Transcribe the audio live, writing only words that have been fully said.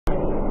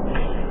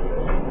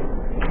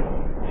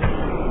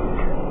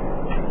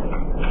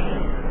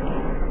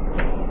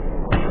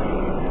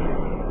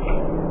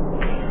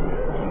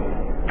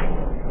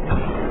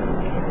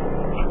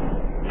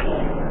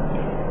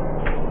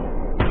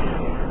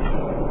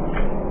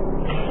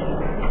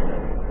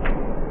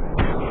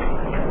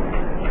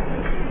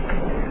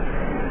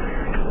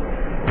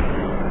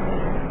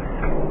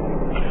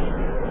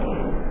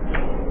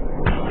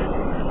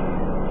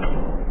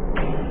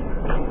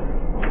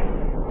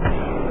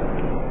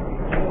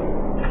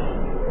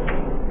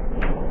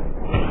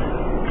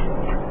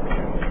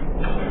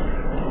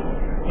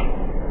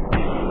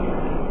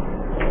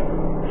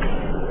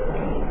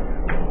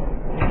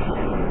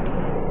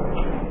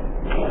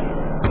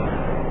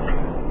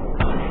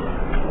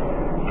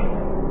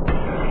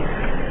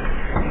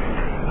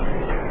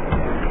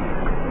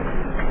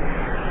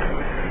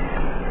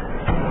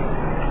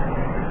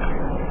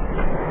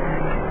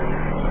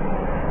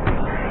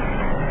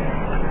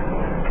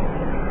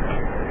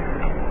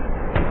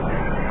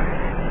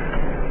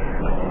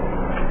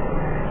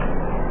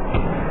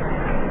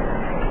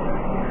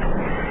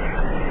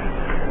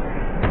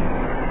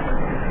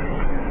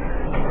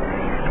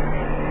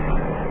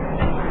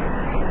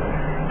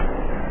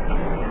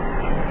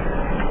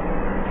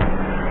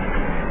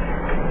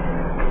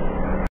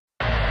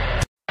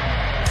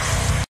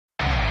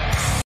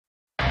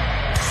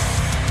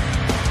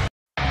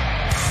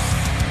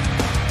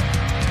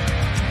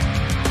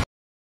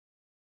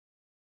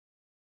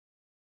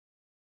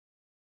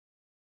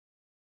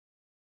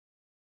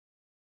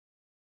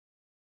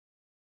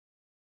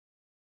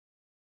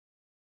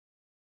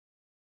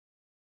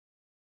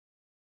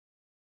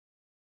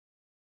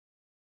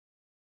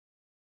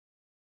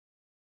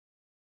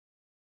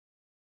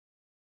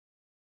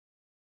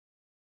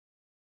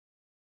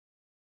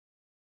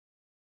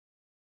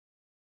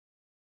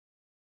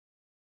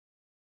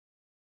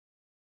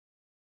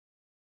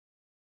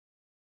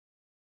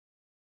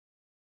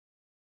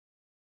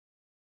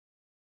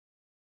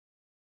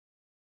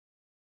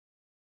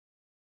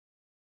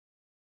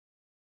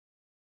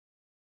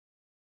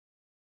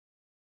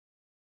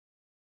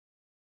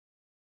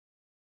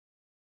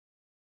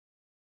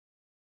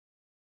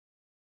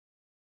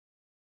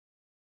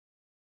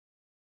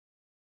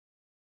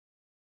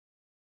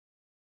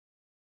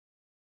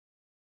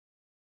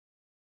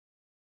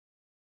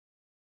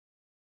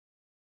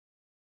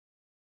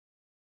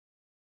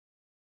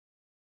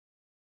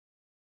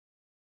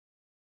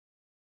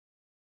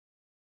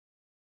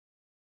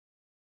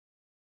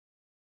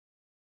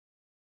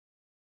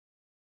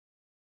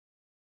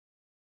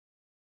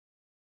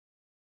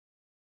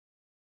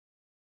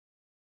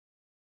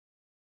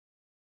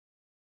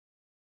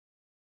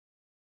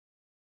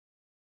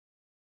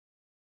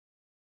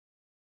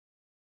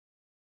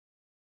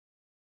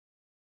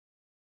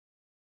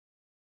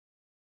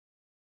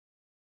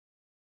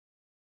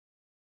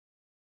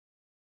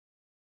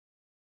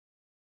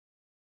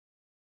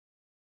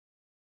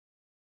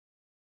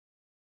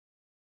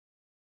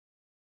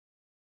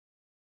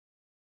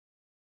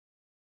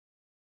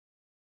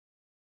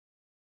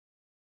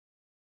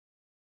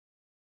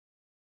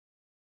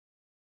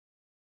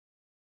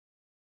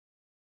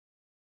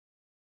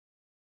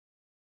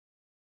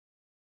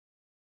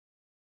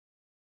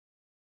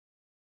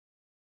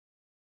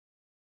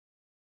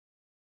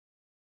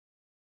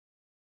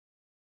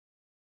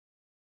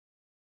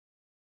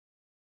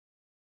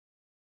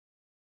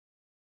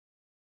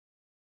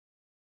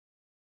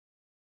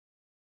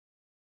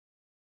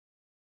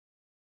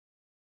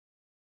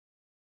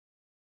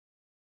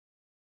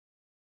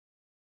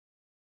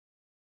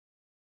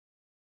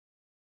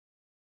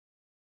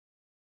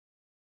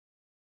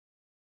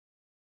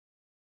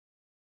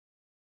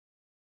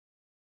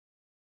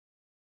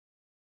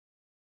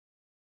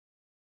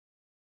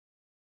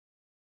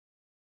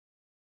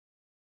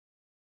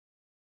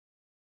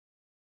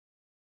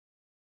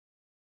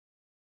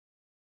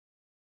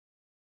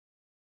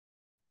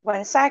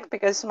One sec,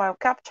 because my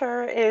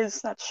capture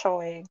is not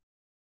showing.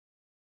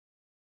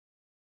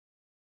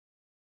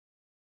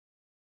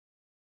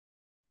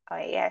 Oh,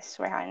 yes,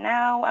 we're on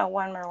now.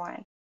 One more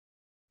one.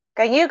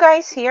 Can you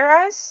guys hear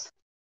us?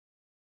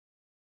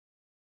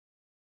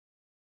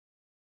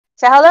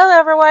 So, hello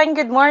everyone.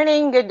 Good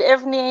morning, good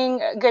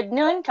evening, good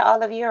noon to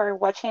all of you who are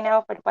watching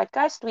now for the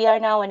podcast. We are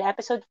now in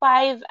episode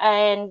 5,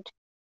 and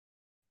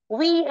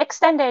we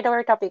extended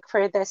our topic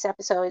for this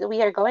episode.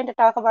 We are going to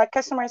talk about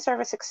customer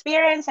service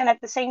experience, and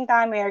at the same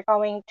time, we are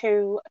going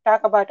to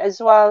talk about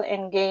as well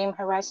in-game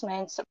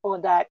harassments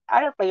for that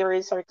other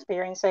players are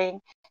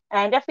experiencing.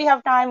 And if we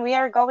have time, we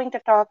are going to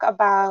talk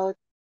about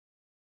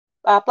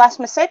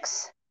Plasma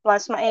 6,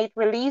 Plasma 8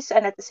 release,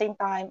 and at the same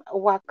time,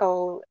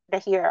 Wako the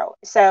hero.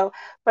 So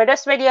for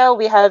this video,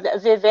 we have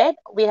Vivid,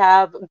 we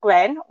have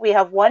Gwen, we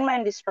have One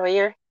Man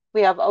Destroyer,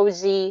 we have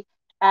OZ,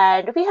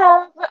 and we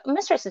have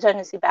Mistress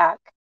Genesee back.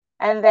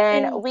 And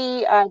then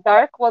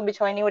Dark will be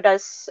joining with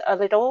us a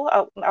little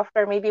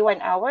after maybe 1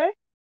 hour.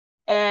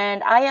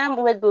 And I am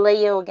with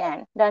Leo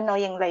again, the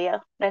annoying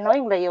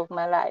Leo of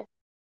my life.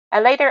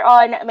 And later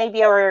on,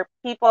 maybe our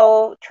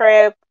people,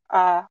 Trip,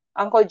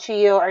 Uncle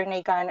Gio, or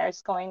Negan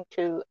is going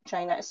to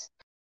join us.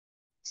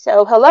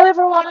 So, hello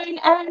everyone,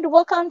 and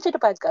welcome to the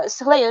podcast.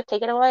 Leo,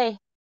 take it away.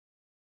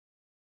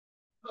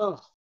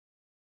 Oh,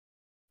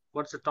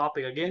 what's the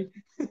topic again?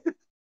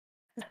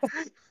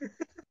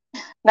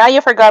 Now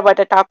you forgot about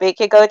the topic.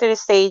 You go to the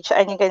stage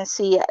and you can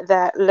see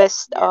the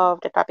list Yeah, of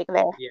the topic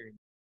there. yeah.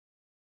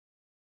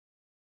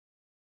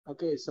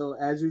 Okay, so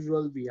as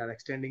usual, we are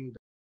extending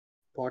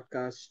the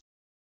podcast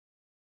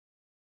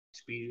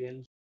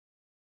experience.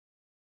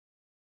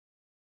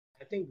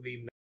 I think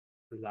we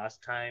met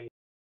last time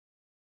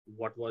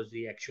what was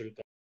the actual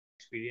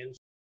experience,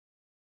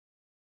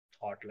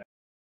 thought like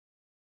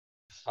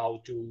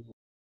how to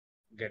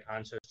get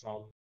answers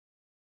from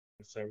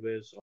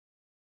service, or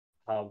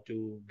how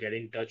to get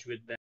in touch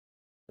with them.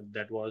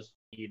 That was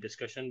the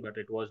discussion, but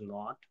it was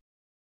not.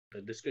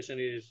 The discussion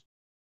is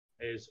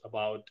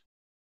about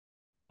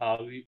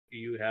how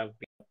you have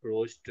been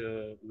approached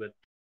with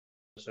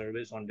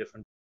service on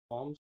different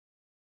platforms,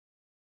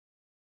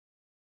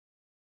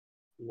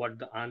 what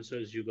the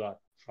answers you got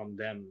from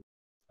them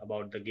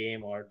about the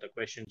game or the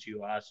questions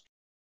you asked.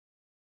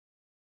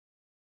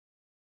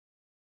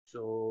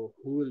 So,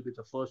 who will be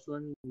the first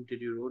one?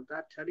 Did you wrote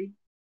that, Harry?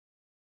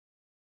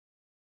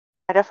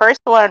 The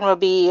first one will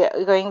be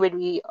going with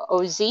the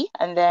OZ,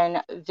 and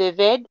then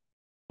Vivid.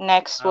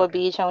 Next will Okay.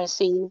 be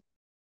Jonesy,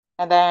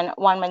 and then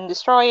One Man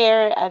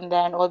Destroyer, and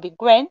then will be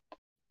Gwen.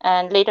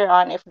 And later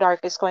on, if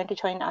Dark is going to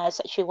join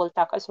us, she will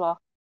talk as well.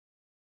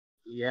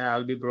 Yeah,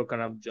 I'll be broken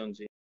up,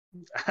 Jonesy.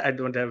 I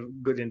don't have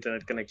good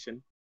internet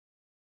connection.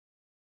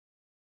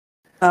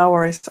 No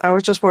worries. I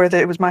was just worried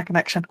that it was my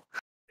connection.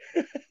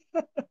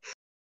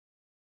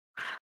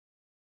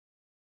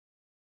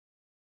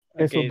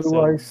 Okay, so Okay, do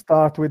so I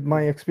start with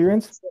my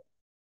experience?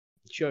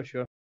 sure,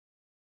 sure.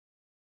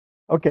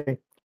 Okay,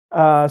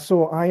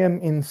 so I am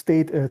in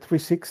state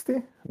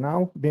 360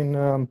 now,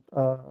 been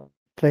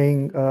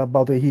playing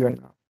about a year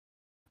now.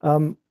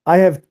 I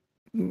have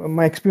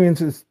my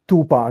experience is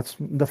two parts.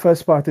 The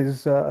first part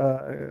is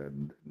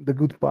the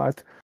good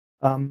part.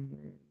 Um,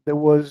 there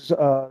was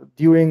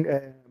during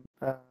a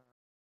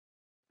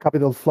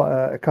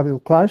capital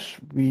clash,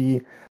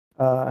 we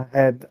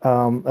had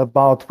a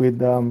bout with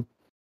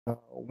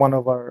one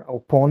of our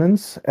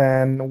opponents,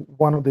 and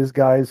one of these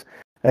guys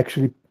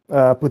actually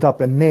put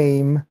up a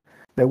name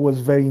that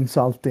was very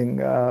insulting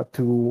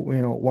to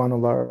one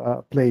of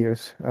our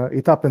players.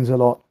 It happens a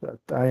lot, but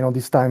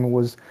this time it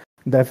was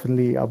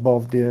definitely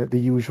above the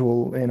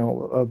usual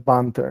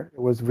banter. It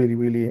was really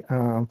really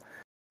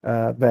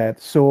bad.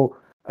 So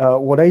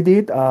what I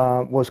did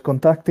was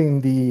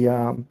contacting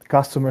the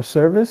customer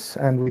service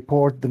and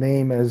report the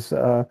name as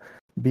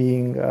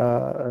being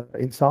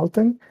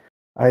insulting.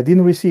 I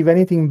didn't receive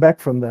anything back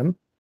from them,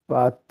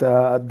 but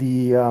uh,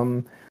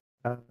 the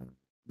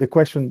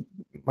question,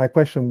 my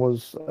question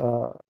was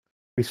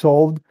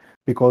resolved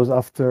because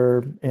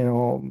after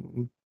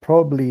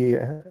probably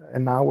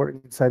an hour,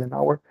 inside an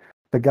hour,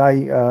 the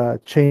guy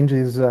changed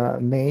his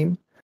name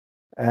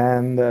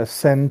and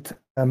sent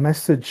a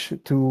message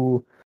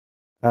to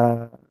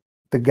uh,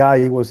 the guy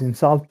he was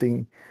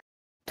insulting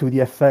to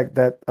the effect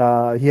that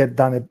he had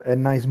done a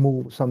nice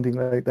move, something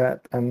like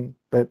that, and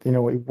that it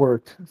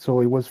worked. So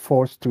he was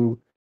forced to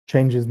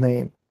change his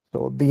name.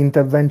 So the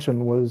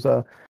intervention was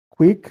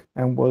quick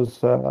and was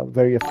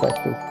very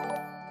effective.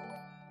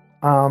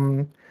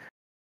 Um,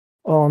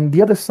 on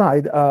the other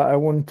side, I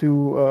want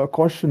to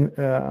caution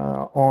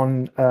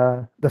on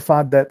the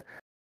fact that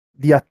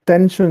the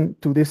attention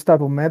to this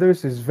type of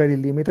matters is very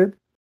limited.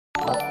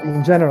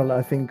 In general,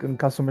 I think in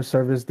customer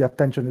service, the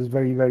attention is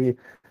very, very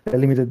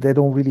limited. They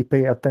don't really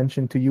pay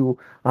attention to you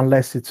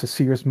unless it's a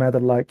serious matter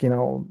like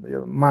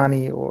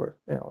money or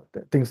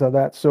things like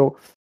that. So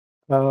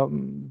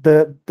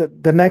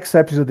the next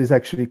episode is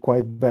actually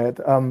quite bad.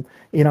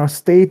 In our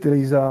state, there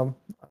is an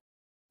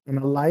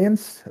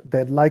alliance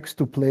that likes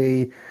to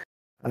play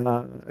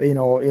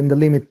in the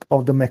limit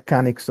of the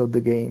mechanics of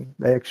the game.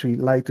 They actually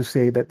like to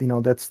say that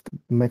that's the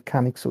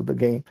mechanics of the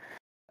game.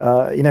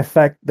 In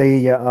effect,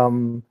 they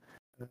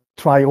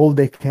try all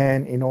they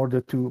can in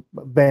order to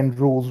bend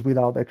rules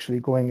without actually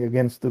going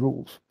against the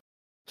rules.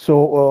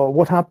 So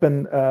what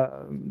happened?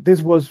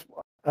 This was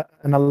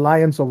an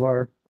alliance of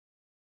our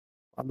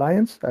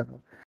alliance,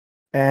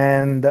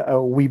 and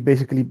we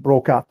basically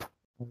broke up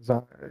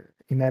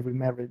in every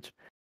marriage.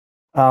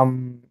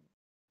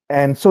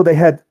 And so they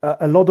had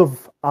a lot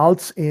of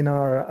alts in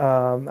our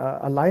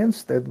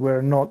alliance that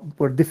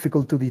were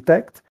difficult to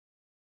detect.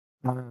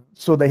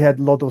 So they had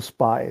a lot of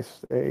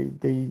spies.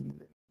 They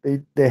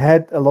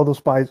had a lot of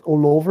spies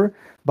all over,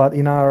 but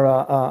in our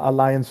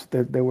alliance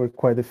there were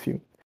quite a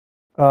few.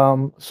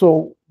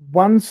 So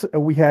once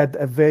we had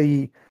a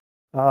very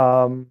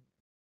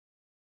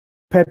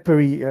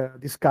peppery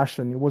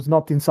discussion. It was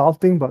not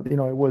insulting, but it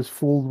was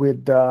full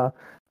with terms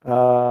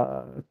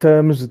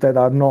that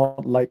are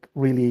not like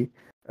really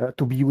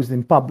to be used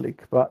in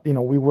public. But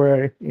we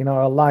were in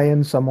our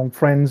alliance among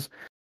friends.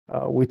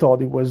 We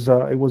thought it was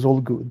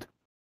all good.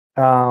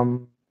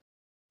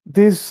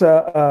 This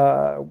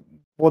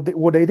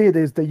what they did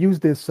is they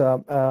used this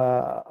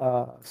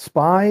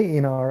spy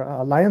in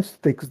our alliance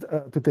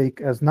to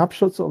take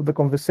snapshots of the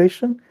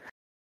conversation.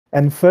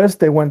 And first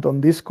they went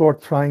on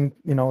Discord trying,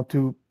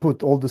 to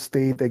put all the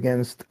state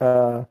against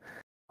us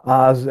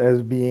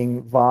as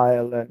being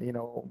vile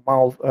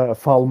and,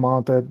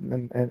 foul-mouthed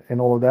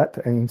and all of that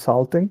and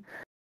insulting.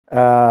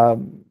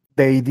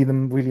 They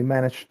didn't really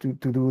manage to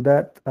do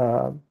that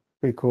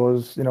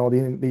because,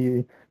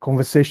 the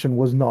conversation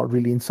was not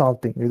really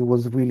insulting. It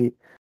was really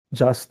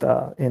just,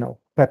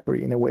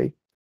 peppery in a way.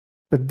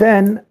 But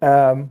then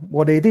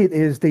what they did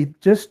is they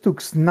just took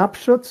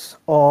snapshots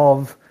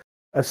of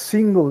a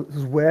single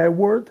swear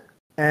word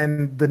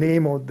and the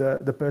name of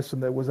the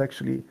person that was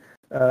actually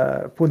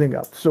putting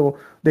up. So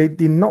they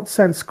did not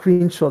send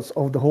screenshots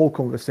of the whole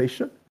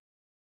conversation,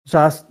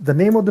 just the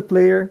name of the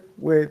player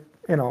with,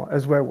 a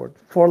swear word,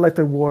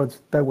 4-letter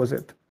words, that was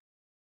it.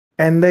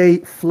 And they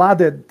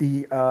flooded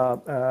the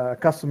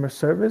customer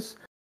service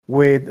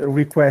with a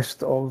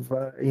request of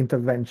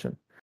intervention.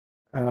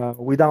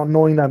 Without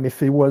knowing them,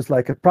 if it was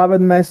like a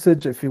private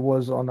message, if it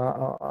was on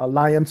a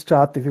alliance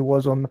chat, if it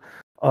was on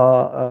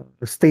a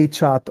state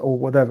chat or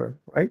whatever,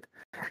 right?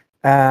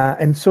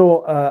 And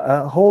so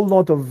a whole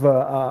lot of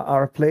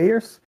our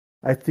players,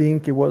 I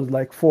think it was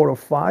like 4 or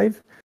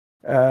 5,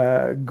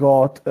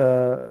 got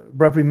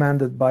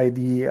reprimanded by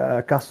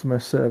the customer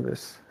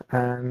service.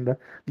 And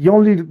the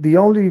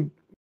only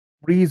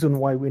reason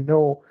why we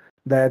know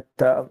that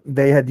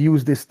they had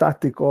used this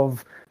tactic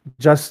of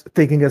just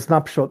taking a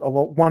snapshot of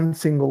one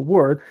single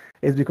word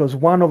is because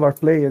one of our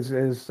players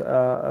is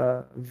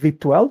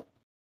VIP12,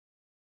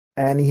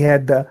 and he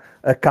had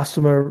a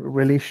customer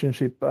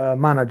relationship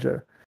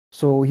manager.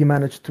 So he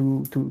managed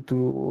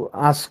to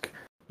ask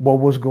what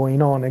was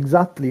going on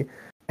exactly,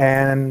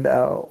 and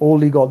all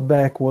he got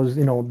back was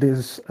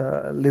this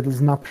little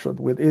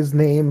snapshot with his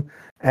name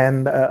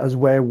and a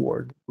swear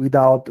word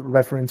without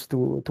reference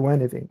to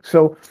anything.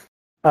 So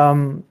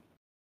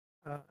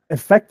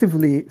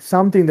effectively,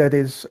 something that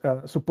is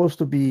supposed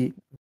to be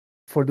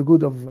for the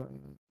good of the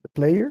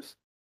players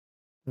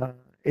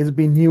is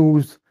being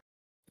used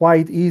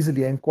quite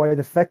easily and quite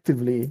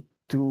effectively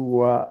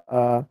to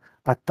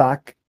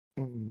attack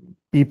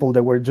people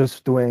that were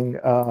just doing,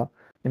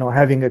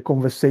 having a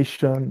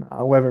conversation,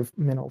 however,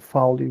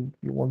 foul you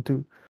want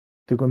to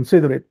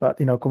consider it, but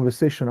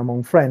conversation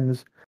among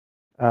friends,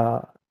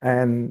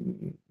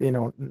 and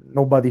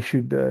nobody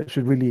should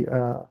really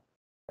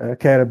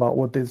care about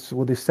what is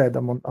said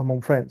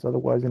among friends.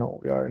 Otherwise,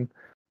 we are in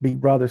Big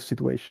Brother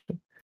situation.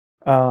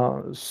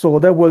 So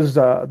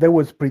that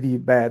was pretty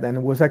bad, and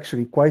it was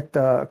actually quite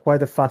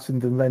a fast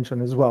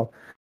intervention as well.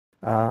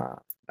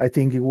 I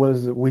think it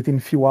was within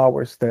few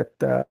hours that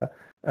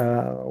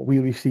we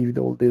received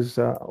all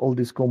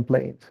these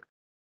complaints.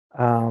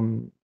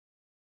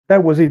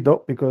 That was it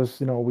though,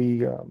 because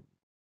we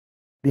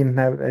didn't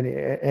have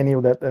any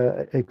of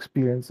that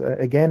experience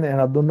again,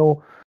 and I don't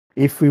know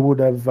if we would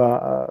have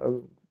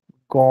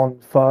gone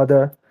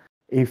further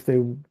if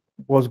there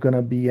was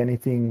gonna be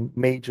anything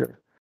major.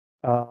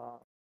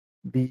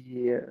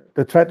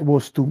 The threat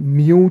was to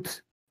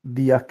mute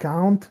the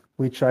account,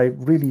 which I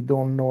really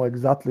don't know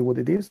exactly what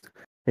it is.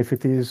 If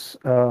it is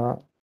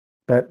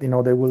that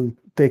they will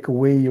take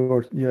away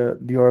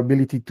your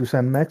ability to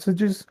send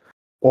messages,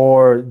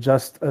 or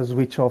just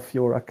switch off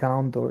your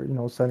account, or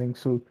sending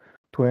to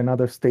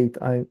another state.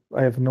 I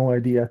have no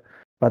idea,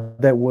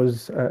 but that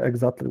was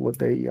exactly what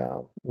they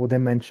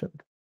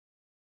mentioned,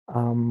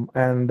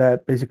 and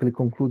that basically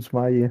concludes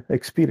my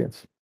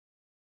experience.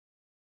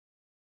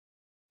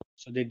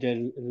 So did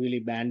they really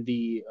ban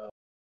the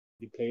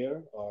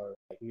player, or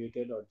like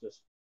muted, or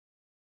just?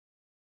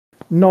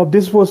 No,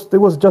 there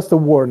was just a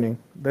warning.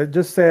 They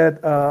just said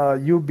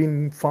you've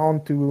been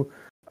found to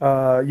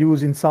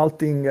use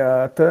insulting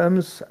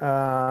terms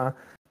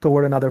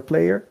toward another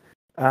player,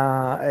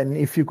 and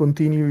if you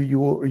continue,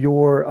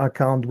 your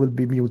account will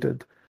be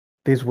muted.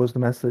 This was the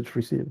message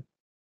received.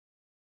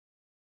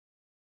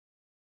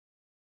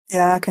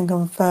 Yeah, I can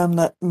confirm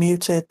that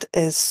muted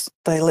is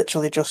they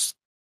literally just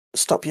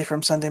stop you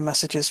from sending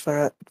messages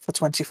for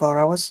 24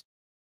 hours,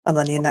 and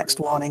then your next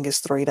warning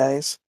is 3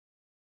 days.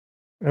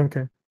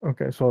 Okay.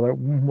 So that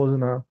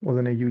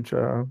wasn't a huge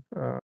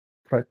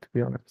threat, to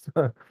be honest.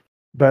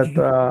 But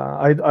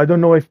I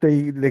don't know if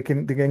they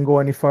can go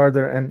any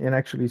further and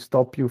actually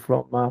stop you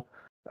from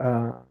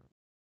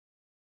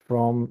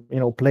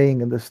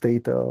playing in the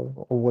state or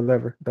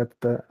whatever. That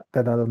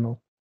I don't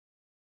know.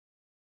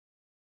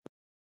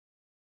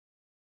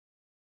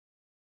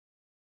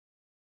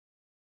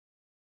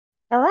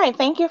 All right,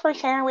 thank you for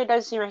sharing with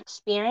us your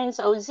experience,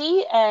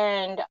 Ozzy.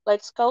 And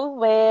let's go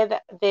with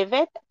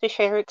Vivid to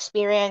share her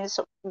experience.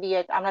 Be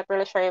it, I'm not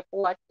really sure if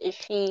what is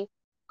she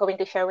going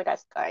to share with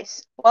us,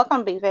 guys.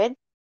 Welcome, Vivid.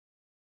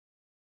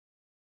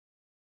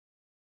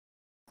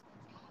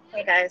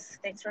 Hey guys,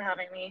 thanks for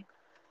having me.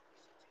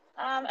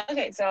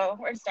 Okay, so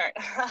where to start?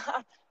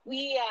 I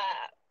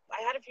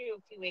had a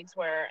few weeks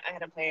where I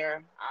had a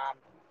player.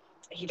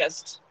 He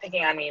just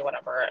picking on me,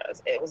 whatever.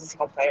 It was a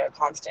single player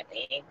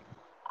constantly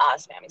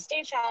spamming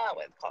stage chat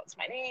with calls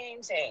my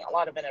name, saying a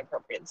lot of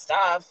inappropriate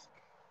stuff,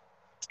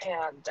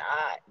 and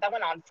that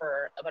went on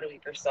for about a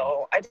week or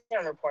so. I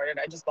didn't report it.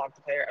 I just blocked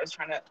the player. I was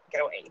trying to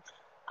get away.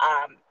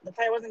 The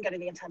player wasn't getting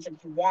the attention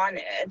he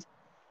wanted,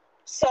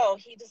 so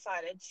he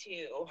decided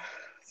to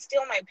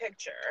steal my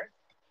picture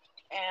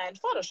and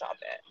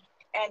Photoshop it.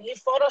 And he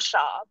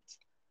photoshopped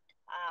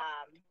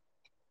um,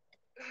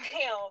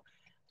 male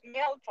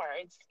male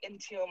parts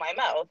into my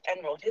mouth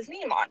and wrote his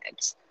name on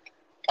it.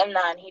 And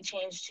then he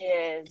changed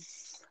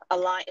his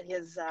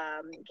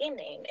game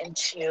name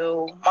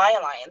into my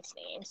alliance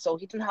name. So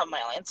he didn't have my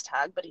alliance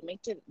tag, but he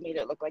made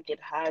it look like it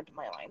had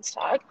my alliance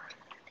tag,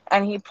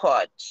 and he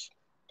put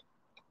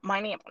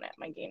my name on it,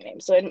 my game name.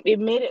 So it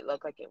made it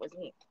look like it was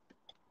me.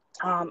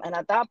 And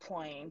at that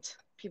point,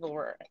 people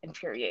were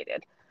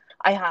infuriated.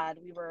 Our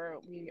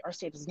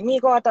state was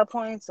Migo at that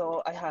point,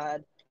 so I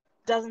had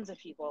dozens of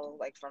people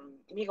like from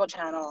Migo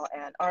channel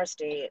and our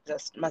state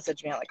just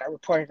messaged me like, I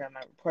reported him,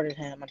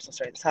 I'm so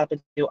sorry this happened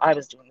to you. I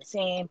was doing the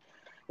same.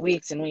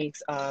 Weeks and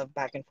weeks of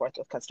back and forth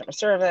with customer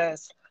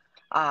service.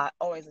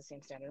 Always the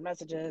same standard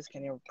messages.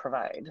 Can you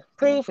provide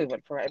proof? We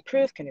would provide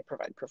proof. Can you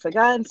provide proof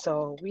again?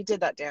 So we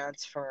did that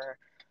dance for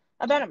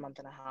about a month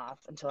and a half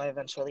until I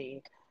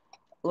eventually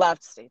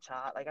left State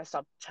Chat. Like I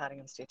stopped chatting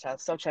in State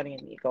Chat, stopped chatting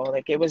in Migo.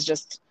 Like it was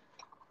just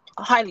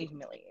highly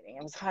humiliating.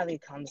 It was highly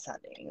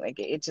condescending. Like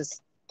it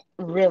just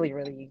really,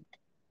 really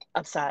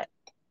upset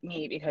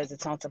me because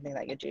it's not something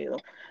that you do.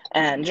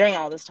 And during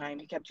all this time,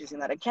 he kept using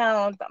that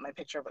account. That my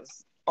picture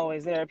was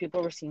always there.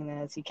 People were seeing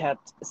this. He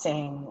kept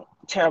saying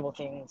terrible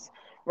things,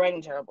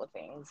 writing terrible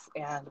things,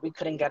 and we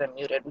couldn't get him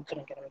muted. We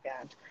couldn't get him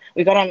banned.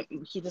 We got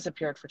him. He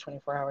disappeared for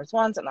 24 hours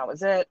once, and that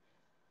was it.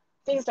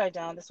 Things died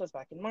down. This was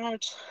back in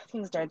March.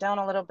 Things died down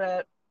a little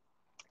bit.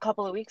 A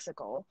couple of weeks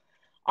ago,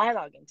 I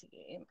log into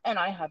game and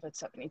I have a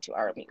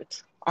 72-hour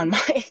mute on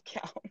my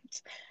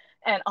account.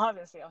 And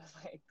obviously, I was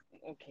like,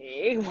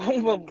 okay,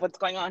 what's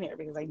going on here?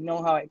 Because I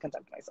know how I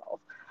conduct myself.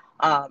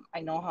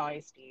 I know how I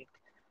speak.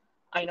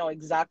 I know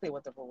exactly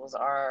what the rules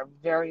are.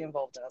 Very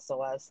involved in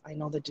SOS. I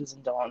know the do's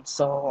and don'ts.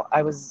 So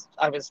I was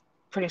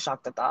pretty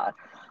shocked at that.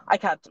 I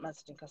kept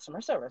messaging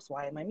customer service.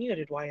 Why am I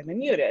muted? Why am I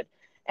muted?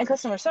 And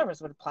customer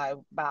service would reply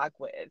back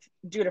with,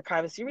 due to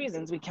privacy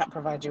reasons, we can't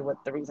provide you with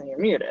the reason you're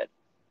muted.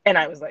 And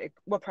I was like,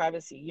 what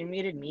privacy? You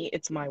muted me.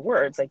 It's my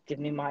words. Like, give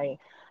me my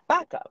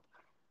backup.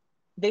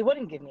 They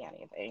wouldn't give me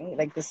anything.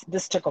 Like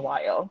this took a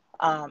while.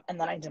 And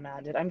then I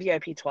demanded, I'm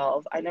VIP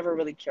 12. I never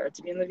really cared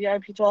to be in the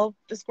VIP 12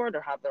 Discord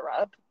or have the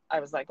rep. I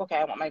was like, okay,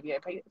 I want my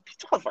VIP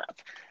 12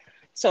 rep.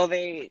 So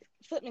they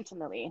flipped me to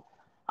Millie,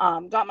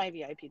 got my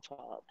VIP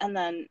 12. And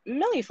then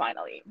Millie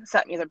finally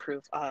sent me the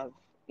proof of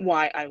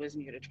why I was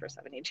muted for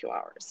 72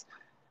 hours.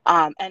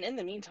 And in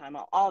the meantime,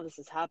 while all this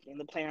is happening,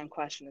 the player in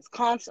question is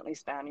constantly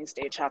spamming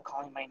stage chat,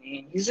 calling my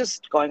name. He's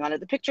just going on it.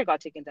 The picture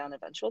got taken down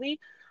eventually,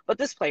 but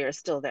this player is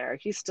still there.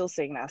 He's still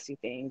saying nasty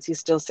things. He's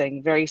still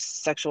saying very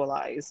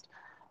sexualized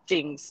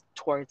things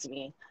towards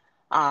me.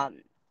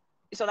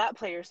 So that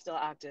player is still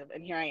active,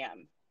 and here I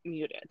am,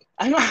 muted.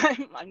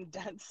 I'm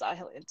dead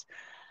silent.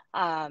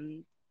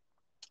 Um,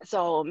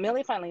 so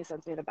Millie finally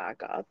sends me the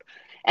backup,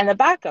 and the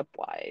backup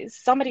was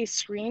somebody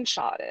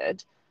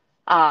screenshotted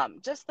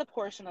just the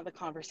portion of the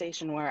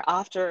conversation where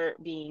after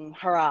being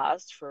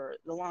harassed for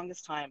the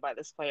longest time by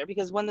this player,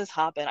 because when this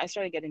happened, I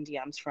started getting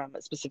DMs from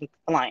a specific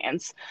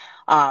alliance,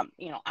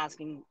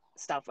 asking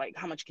stuff like,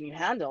 how much can you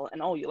handle?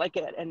 And, oh, you like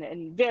it?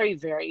 And very,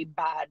 very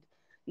bad,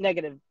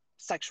 negative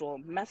sexual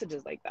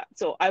messages like that.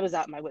 So I was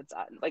at my wit's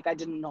end. Like, I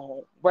didn't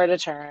know where to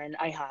turn.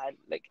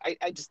 I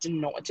just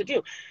didn't know what to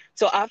do.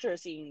 So after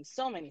seeing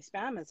so many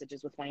spam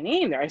messages with my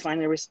name there, I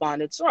finally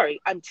responded, sorry,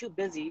 I'm too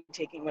busy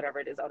taking whatever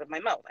it is out of my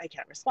mouth. I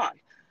can't respond.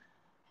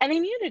 And they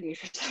muted me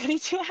for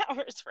 72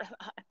 hours for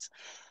that.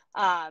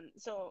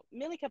 So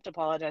Millie kept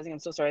apologizing. I'm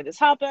so sorry this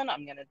happened.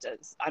 I'm gonna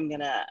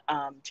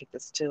take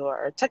this to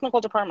our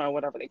technical department or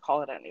whatever they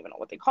call it. I don't even know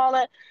what they call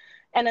it.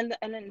 And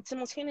then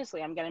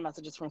simultaneously, I'm getting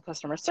messages from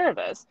customer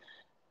service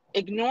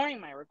ignoring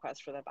my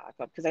request for the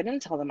backup because I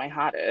didn't tell them I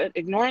had it,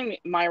 ignoring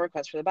my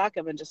request for the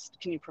backup and just,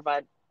 can you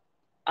provide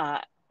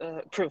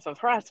proof of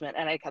harassment?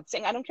 And I kept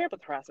saying, I don't care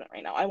about the harassment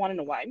right now. I want to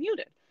know why I'm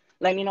muted.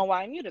 Let me know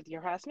why I'm muted. The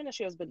harassment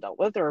issue has been dealt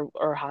with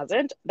or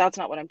hasn't. That's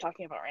not what I'm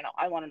talking about right now.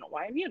 I want to know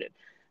why I'm muted.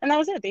 And that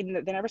was it.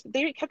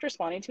 They kept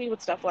responding to me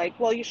with stuff like,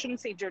 well, you shouldn't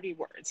say dirty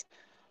words.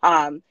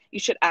 You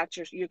should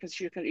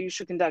you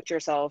should conduct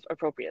yourself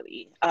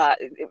appropriately.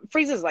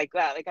 Phrases like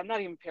that. Like, I'm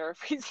not even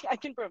paraphrasing. I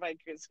can provide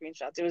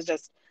screenshots. It was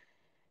just,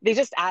 they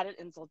just added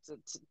insult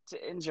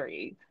to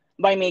injury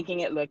by making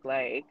it look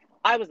like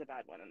I was a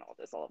bad one in all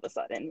this all of a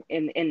sudden.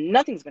 And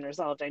nothing's been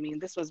resolved. I mean,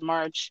 this was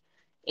March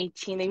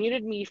 18. They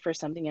muted me for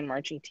something in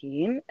March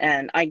 18,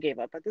 and I gave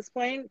up at this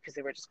point because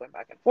they were just going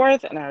back and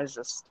forth. And I was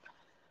just,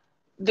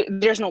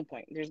 there's no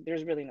point.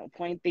 There's really no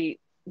point. They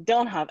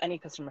don't have any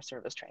customer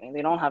service training.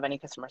 They don't have any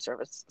customer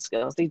service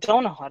skills. They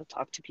don't know how to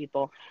talk to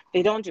people.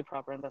 They don't do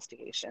proper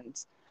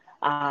investigations.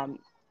 And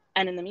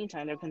in the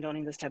meantime, they're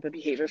condoning this type of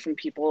behavior from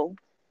people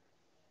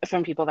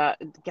that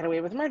get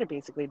away with murder,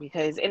 basically,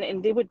 because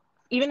and they would,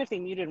 even if they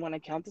muted one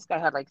account, this guy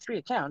had like 3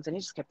 accounts and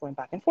he just kept going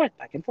back and forth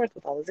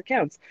with all his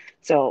accounts.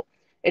 So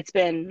it's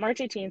been March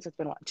 18th, so it's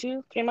been what,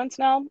 2-3 months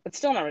now. It's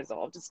still not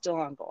resolved. It's still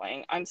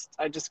ongoing.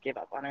 I just gave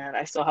up on it.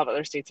 I still have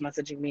other states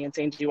messaging me and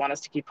saying, do you want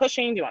us to keep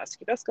pushing, do you want us to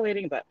keep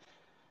escalating? But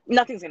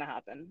nothing's going to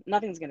happen.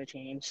 Nothing's going to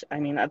change.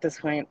 I mean, at this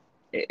point,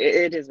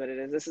 it is what it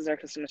is. This is our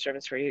customer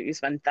service for you. You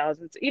spend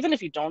thousands, even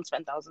if you don't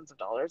spend thousands of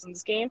dollars in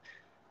this game,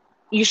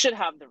 you should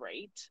have the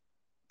right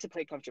to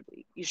play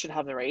comfortably. You should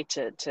have the right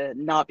to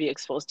not be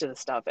exposed to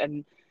this stuff.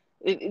 And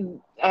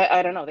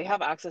I don't know. They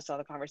have access to all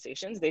the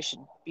conversations. They should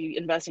be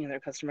investing in their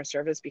customer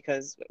service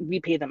because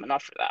we pay them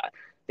enough for that.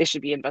 They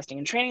should be investing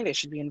in training. They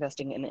should be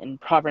investing in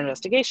proper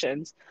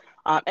investigations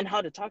and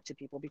how to talk to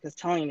people, because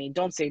telling me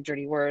don't say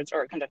dirty words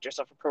or conduct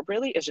yourself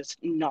appropriately is just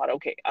not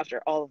okay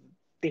after all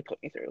they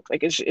put me through.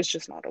 Like, it's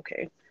just not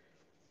okay.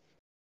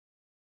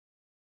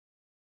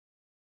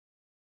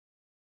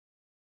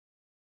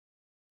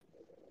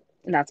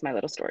 And that's my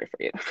little story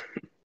for you.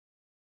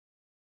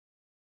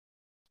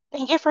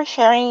 Thank you for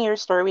sharing your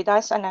story with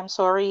us, and I'm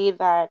sorry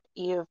that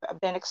you've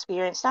been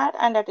experienced that,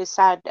 and that is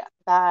sad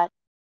that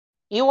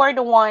you are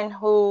the one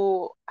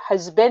who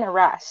has been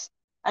harassed,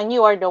 and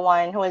you are the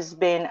one who has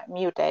been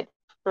muted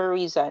for a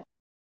reason.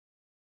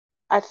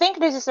 I think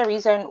this is the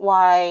reason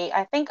why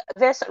I think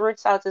this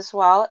roots out as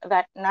well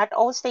that not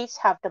all states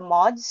have the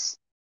mods,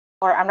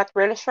 or I'm not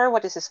really sure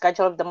what is the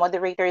schedule of the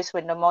moderators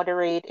when they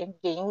moderate in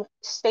game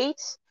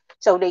states.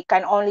 So they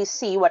can only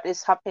see what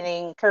is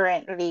happening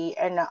currently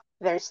in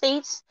their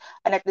states.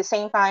 And at the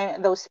same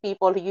time, those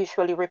people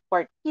usually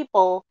report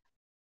people.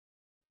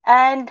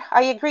 And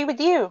I agree with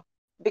you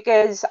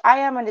because I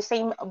am on the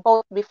same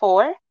boat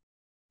before.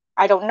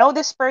 I don't know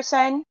this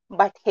person,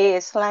 but he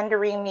is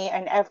slandering me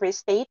in every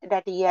state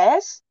that he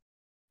is.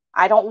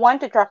 I don't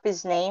want to drop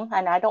his name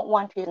and I don't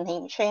want to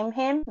name shame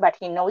him, but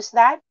he knows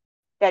that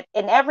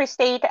in every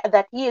state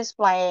that he is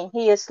playing,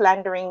 he is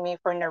slandering me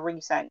for no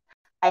reason.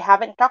 I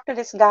haven't talked to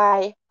this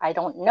guy. I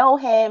don't know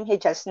him. He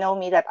just know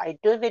me that I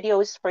do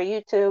videos for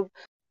YouTube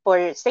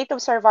for State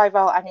of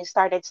Survival, and he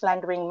started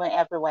slandering me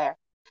everywhere.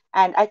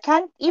 And I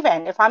can't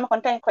even, if I'm a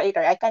content creator,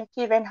 I can't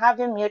even have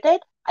him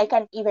muted. I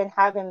can't even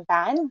have him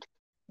banned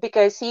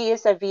because he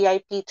is a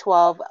VIP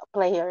 12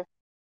 player.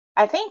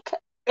 I think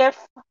if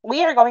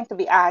we are going to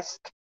be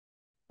asked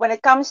when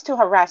it comes to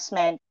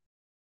harassment,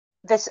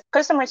 this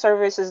customer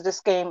services this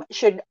game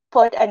should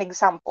put an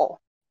example.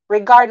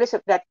 Regardless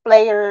if that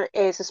player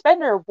is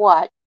suspended or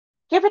what,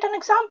 give it an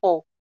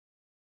example.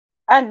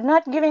 And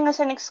not giving us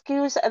an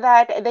excuse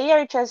that they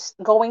are just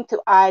going to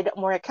add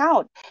more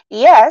account.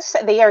 Yes,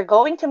 they are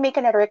going to make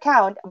another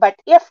account, but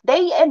if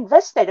they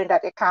invested in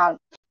that account,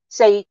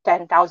 say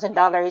 $10,000,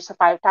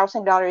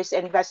 $5,000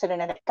 invested in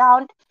an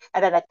account,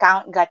 and an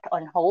account got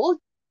on hold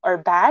or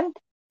banned,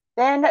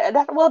 then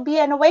that will be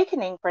an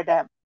awakening for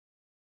them.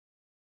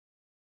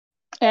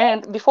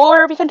 And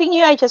before we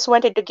continue, I just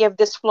wanted to give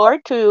this floor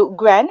to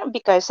Gwen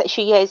because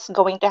she is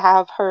going to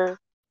have her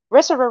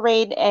reservoir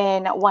raid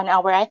in 1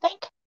 hour, I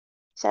think.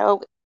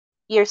 So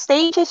your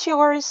stage is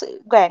yours,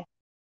 Gwen.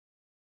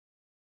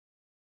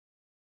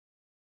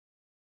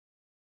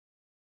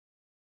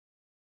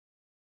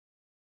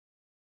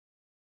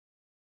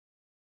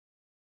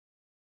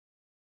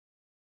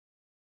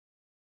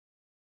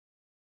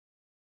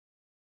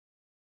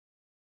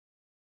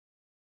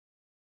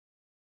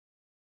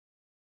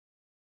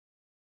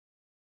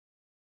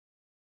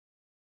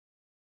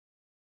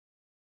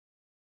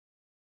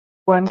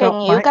 Gwen Can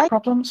got you mic guys?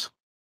 problems?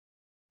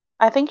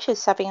 I think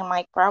she's having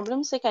mic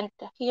problems. I can't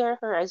hear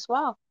her as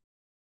well.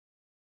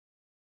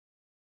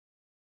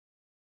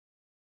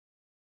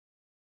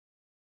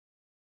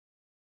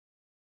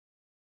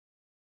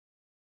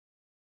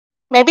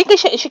 Maybe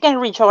she can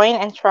rejoin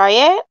and try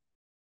it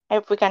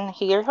if we can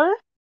hear her.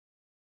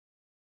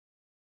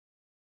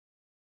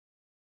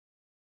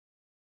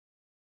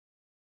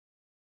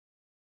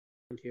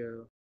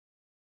 Here.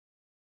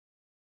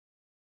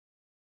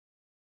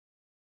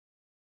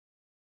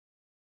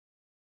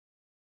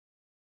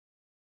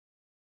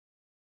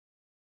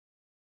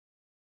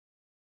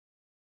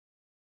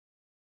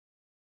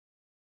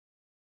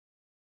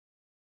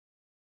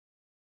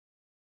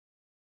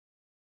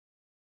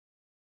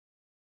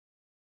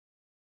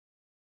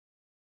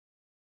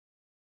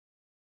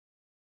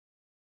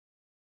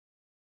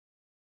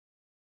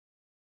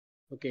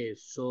 Okay,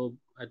 so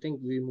I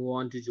think we move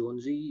on to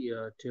Jonesy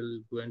till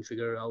Gwen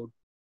figure out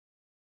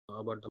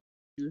about the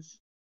issues.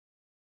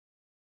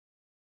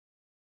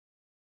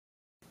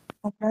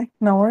 Okay,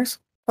 no worries.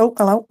 Oh,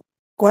 hello.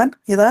 Gwen,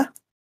 you there?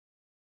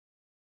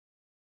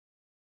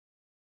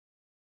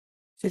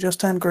 She just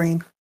turned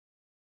green.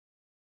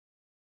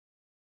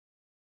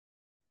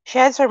 She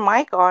has her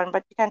mic on,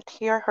 but you can't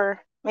hear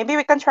her. Maybe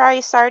we can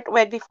start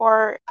with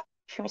before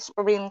she's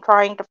been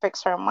trying to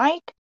fix her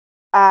mic.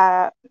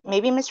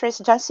 Maybe Mistress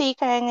Jessie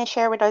can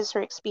share with us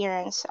her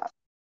experience.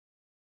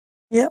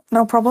 Yep,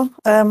 no problem.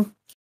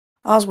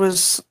 Ours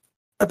was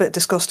a bit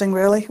disgusting,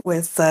 really,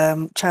 with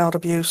child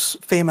abuse,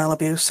 female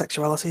abuse,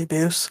 sexuality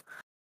abuse.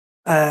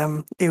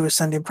 He was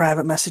sending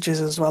private messages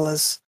as well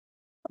as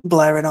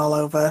blaring all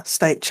over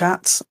state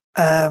chats.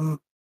 One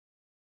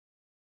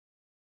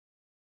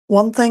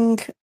thing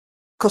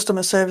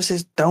customer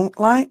services don't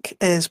like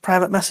is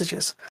private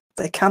messages.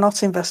 They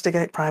cannot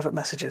investigate private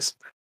messages,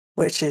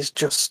 which is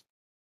just,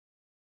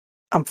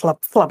 I'm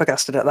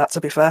flabbergasted at that, to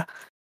be fair.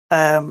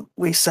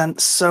 We sent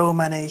so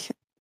many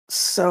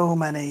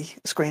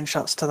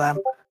screenshots to them,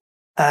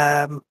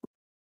 and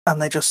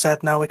they just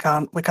said, no, we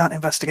can't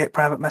investigate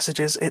private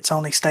messages. It's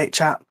only state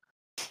chat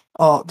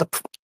or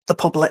the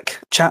public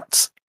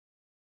chats.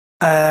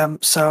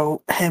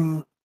 So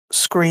him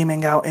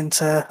screaming out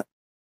into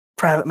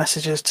private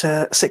messages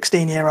to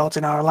 16-year-olds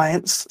in our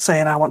alliance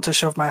saying I want to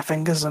shove my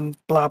fingers and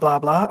blah blah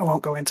blah. I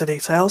won't go into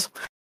details.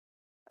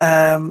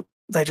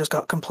 They just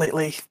got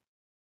completely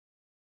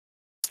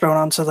thrown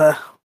onto the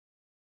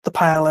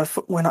pile of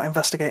we're not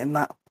investigating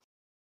that.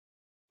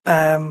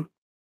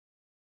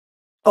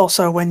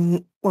 Also,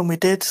 when we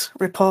did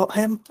report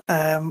him,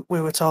 we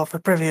were told for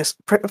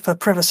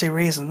privacy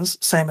reasons,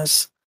 same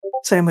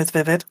with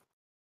Vivid.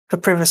 For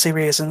privacy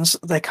reasons,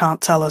 they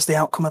can't tell us the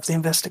outcome of the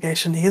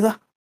investigation either.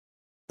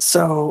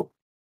 So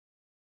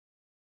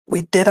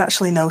we did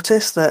actually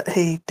notice that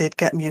he did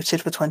get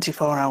muted for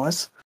 24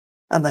 hours,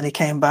 and then he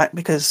came back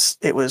because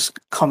it was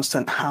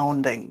constant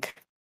hounding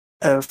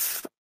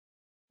of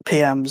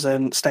PMs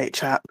and state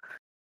chat,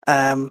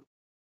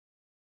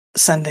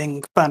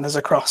 sending banners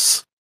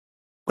across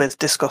with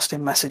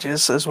disgusting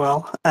messages as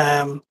well.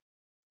 At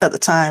the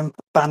time,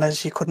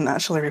 banners you couldn't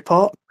actually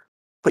report,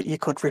 but you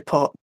could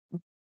report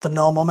the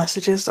normal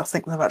messages. I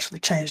think they've actually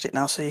changed it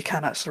now, so you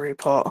can actually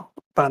report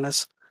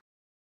banners.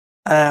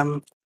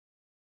 But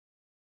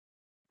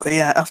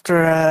yeah,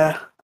 after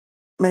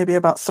maybe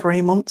about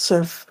 3 months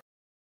of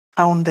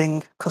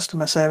hounding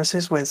customer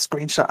services with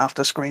screenshot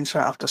after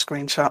screenshot after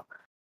screenshot,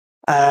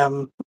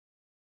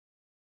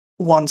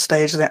 one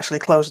stage they actually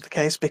closed the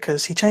case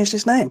because he changed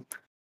his name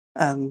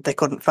and they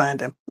couldn't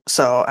find him.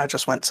 So I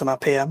just went to my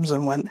PMs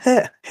and went,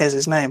 here's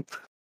his name,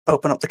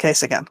 open up the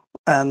case again.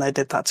 And they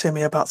did that to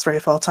me about 3 or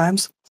 4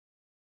 times.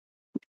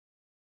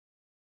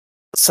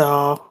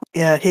 So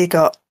yeah, he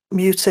got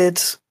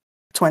muted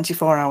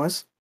 24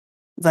 hours,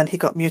 then he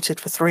got muted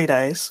for 3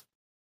 days,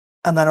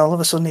 and then all of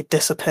a sudden he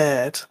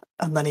disappeared,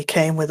 and then he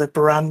came with a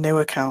brand new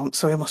account,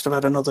 so he must have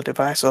had another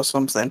device or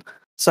something.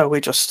 So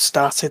we just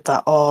started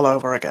that all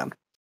over again.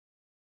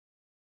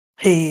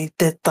 He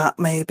did that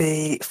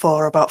maybe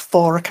for about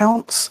 4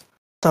 accounts.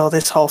 So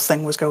this whole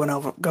thing was going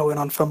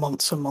on for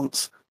months and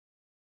months.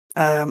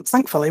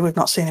 Thankfully, we've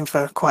not seen him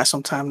for quite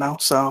some time now,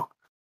 so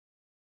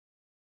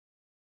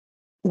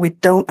we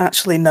don't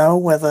actually know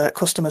whether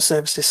customer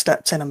services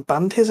stepped in and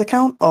banned his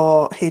account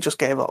or he just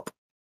gave up.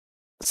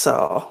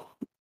 So,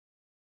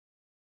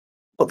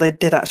 but they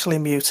did actually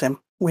mute him.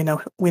 We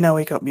know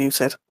he got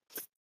muted.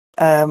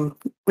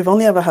 We've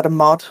only ever had a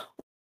mod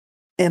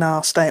in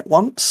our state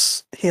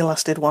once. He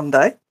lasted 1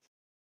 day.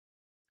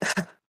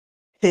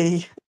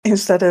 He,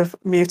 instead of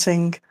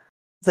muting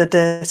the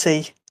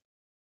dirty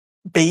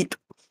beep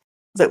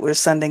that was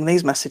sending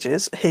these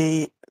messages,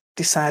 he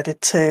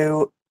decided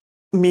to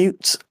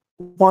mute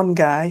one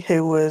guy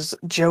who was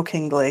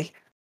jokingly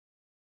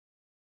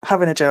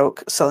having a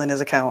joke selling his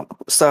account.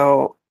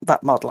 So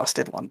that mod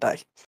lasted 1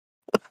 day.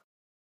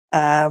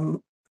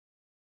 And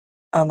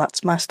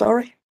that's my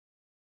story.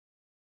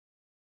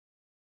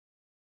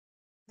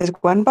 Is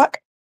Gwen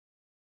back?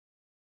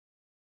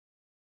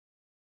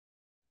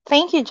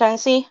 Thank you,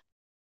 Jancy.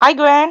 Hi,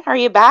 Gwen. Are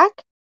you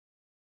back?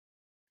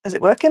 Is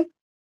it working?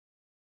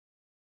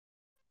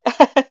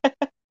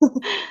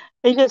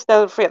 I just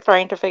still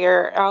trying to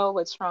figure out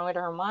what's wrong with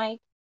her mic.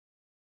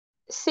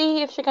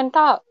 See if she can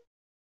talk.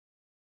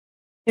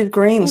 She's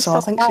green, She's so I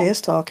so think she quiet.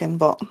 is talking,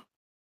 but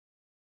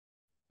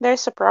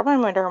There's a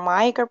problem with her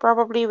mic or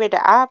probably with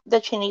the app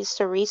that she needs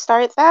to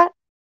restart that.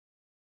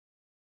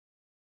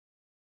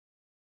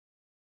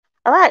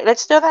 All right,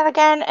 let's do that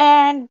again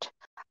and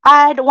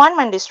add One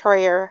Man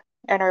Destroyer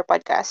in our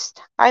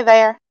podcast. Hi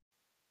there.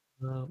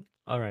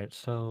 All right,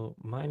 so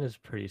mine is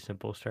pretty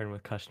simple, starting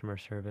with customer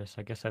service.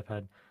 I guess I've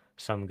had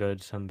some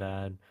good, some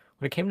bad.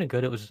 When it came to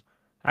good, it was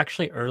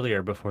actually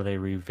earlier before they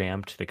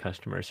revamped the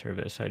customer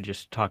service. I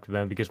just talked to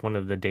them because one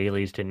of the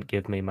dailies didn't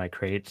give me my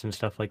crates and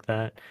stuff like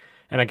that.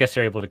 And I guess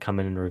they're able to come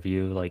in and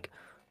review like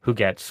who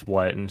gets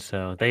what, and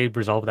so they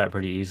resolved that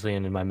pretty easily.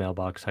 And in my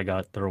mailbox, I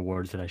got the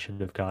rewards that I should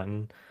have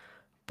gotten.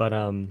 But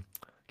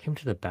came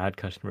to the bad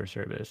customer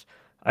service.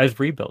 I was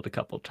rebuilt a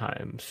couple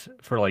times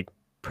for like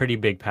pretty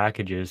big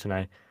packages,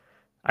 and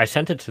I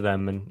sent it to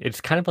them, and it's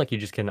kind of like you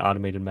just get an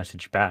automated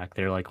message back.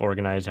 They're like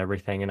organize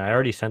everything, and I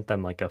already sent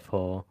them like a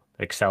full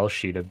Excel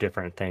sheet of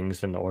different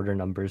things and the order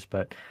numbers,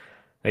 but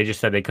they just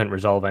said they couldn't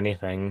resolve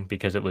anything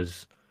because it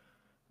was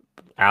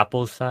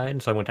Apple's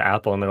side. So I went to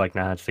Apple, and they're like,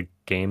 "Nah, it's the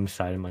game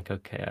side." I'm like,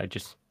 "Okay." I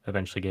just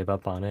eventually gave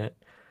up on it.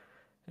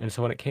 And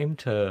so when it came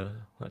to,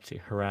 let's see,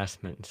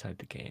 harassment inside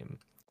the game,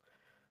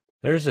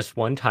 there's this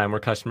one time where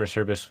customer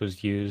service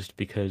was used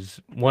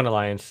because one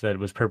alliance that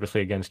was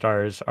purposely against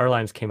ours, our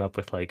alliance came up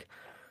with like,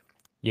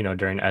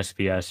 during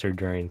SBS or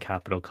during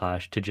Capital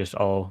Clash to just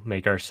all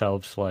make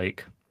ourselves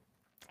like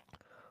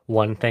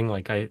one thing.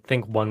 Like I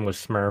think one was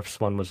Smurfs,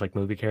 one was like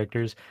movie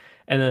characters,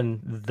 and then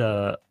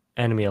the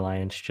enemy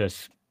alliance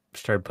just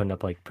started putting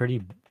up like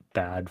pretty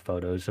bad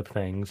photos of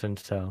things, and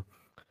so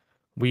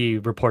we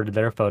reported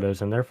their photos,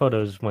 and their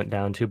photos went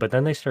down too. But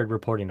then they started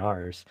reporting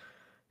ours,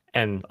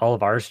 and all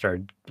of ours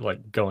started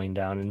like going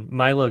down. And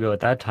my logo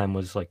at that time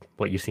was like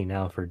what you see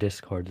now for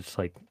Discord. It's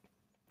like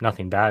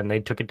nothing bad, and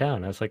they took it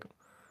down. I was like,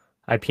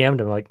 I PM'd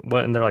them like,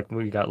 what? And they're like,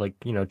 we got like,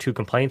 2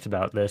 complaints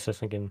about this. I was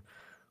thinking,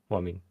 well,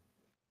 I mean,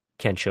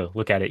 can't you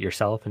look at it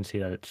yourself and see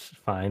that it's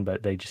fine?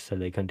 But they just said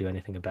they couldn't do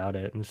anything about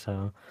it. And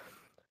so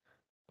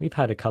we've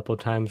had a couple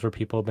times where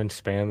people have been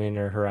spamming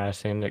or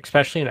harassing,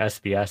 especially in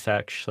SBS,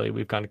 actually.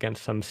 We've gone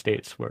against some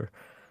states where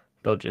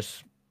they'll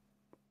just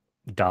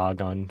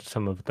dog on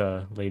some of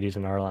the ladies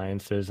in our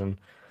alliances. And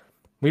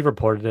we've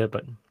reported it,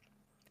 but it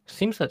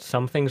seems that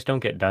some things don't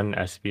get done in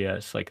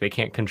SBS. Like they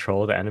can't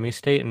control the enemy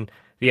state. And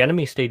the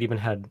enemy state even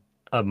had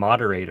a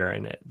moderator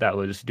in it that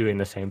was doing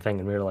the same thing.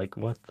 And we were like,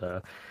 what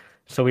the?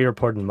 So we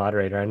reported the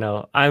moderator. I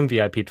know I'm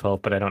VIP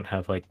 12, but I don't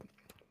have like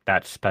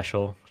that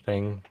special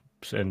thing.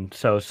 And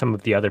so some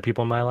of the other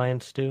people in my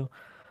alliance do.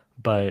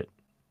 But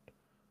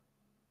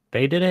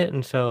they did it.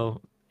 And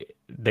so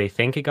they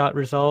think it got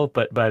resolved.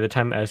 But by the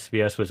time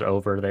SBS was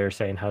over, they were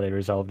saying how they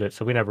resolved it.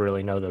 So we never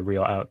really know the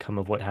real outcome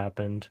of what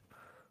happened.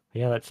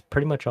 Yeah, that's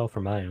pretty much all for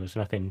mine. It was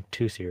nothing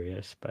too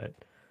serious, but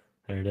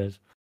there it is.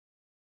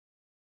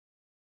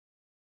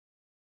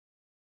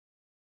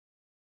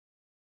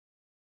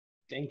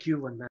 Thank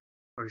you, Vanna,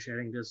 for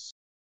sharing this.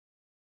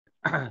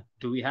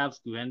 Do we have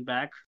Gwen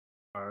back,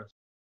 or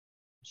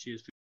she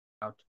is figuring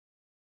out?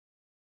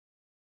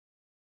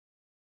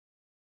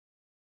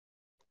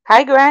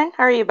 Hi, Gwen.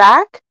 Are you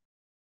back?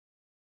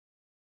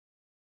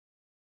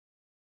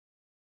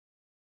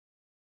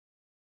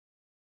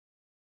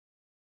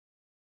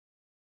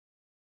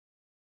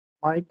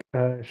 Mike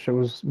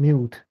shows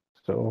mute,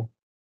 so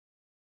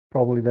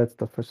probably that's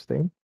the first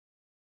thing.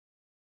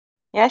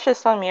 Yeah, she's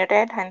still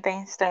muted. I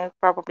think still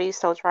probably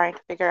still trying to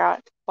figure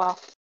out. Well,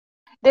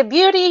 the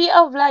beauty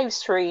of live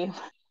stream.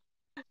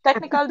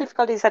 Technical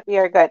difficulties that we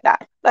are good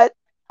at. But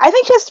I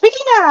think she's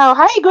speaking now.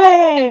 Hi,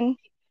 Gwen.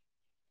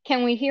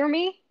 Can we hear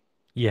me?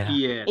 Yeah.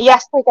 Yeah,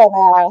 Yes, we can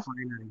now.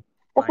 finally.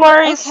 The Finally.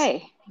 floor is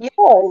Okay.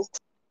 yours.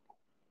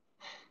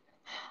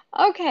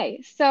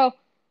 Okay. So,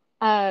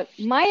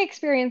 my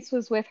experience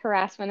was with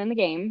harassment in the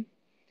game.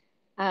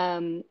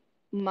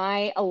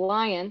 My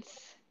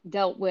alliance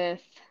dealt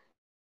with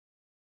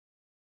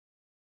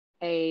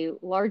a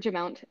large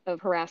amount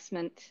of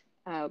harassment,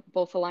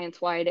 both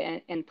alliance-wide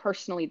and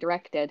personally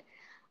directed.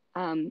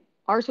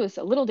 Ours was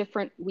a little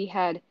different. We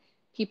had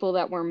people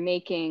that were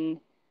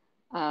making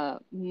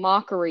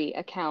mockery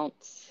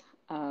accounts,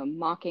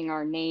 mocking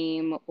our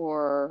name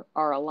or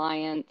our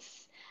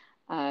alliance.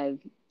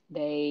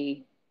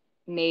 They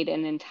made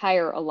an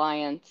entire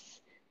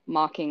alliance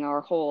mocking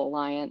our whole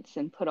alliance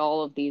and put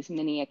all of these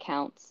mini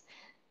accounts.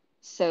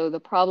 So the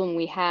problem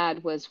we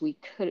had was we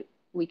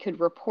could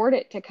report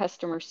it to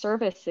customer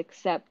service,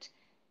 except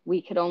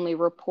we could only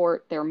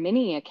report their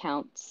mini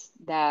accounts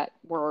that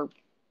were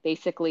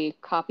basically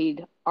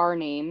copied our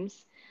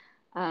names.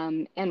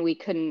 And we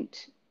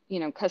couldn't,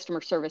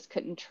 customer service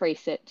couldn't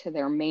trace it to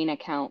their main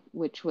account,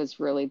 which was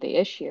really the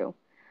issue.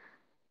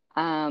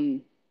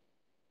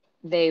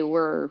 They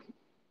were,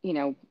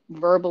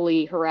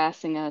 verbally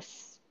harassing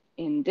us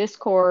in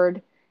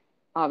Discord.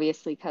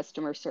 Obviously,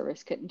 customer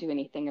service couldn't do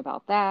anything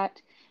about that.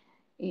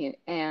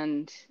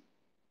 And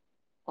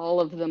all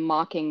of the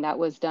mocking that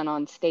was done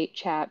on state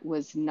chat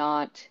was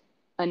not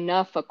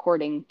enough,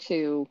 according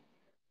to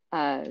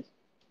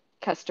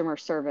customer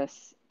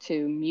service,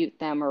 to mute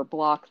them or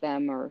block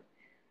them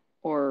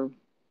or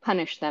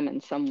punish them in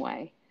some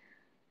way.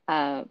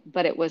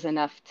 But it was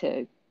enough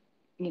to,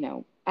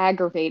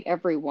 aggravate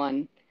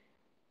everyone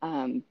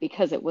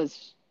because it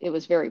was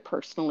very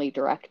personally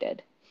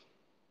directed.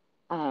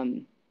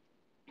 And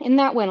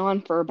that went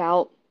on for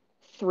about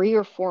 3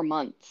 or 4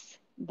 months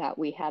that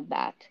we had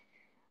that.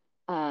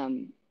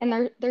 And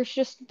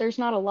there's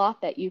not a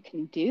lot that you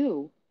can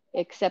do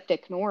except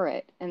ignore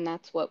it. And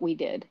that's what we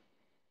did.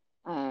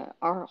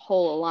 Our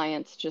whole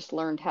alliance just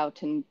learned how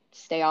to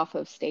stay off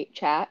of state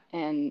chat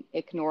and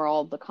ignore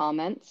all the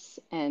comments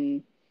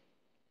and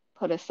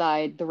put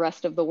aside the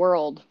rest of the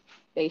world,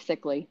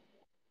 basically.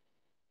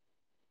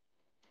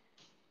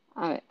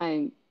 I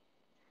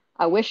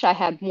wish I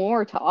had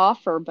more to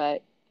offer,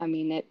 but I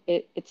mean,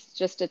 it's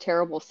just a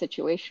terrible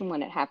situation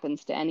when it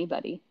happens to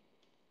anybody.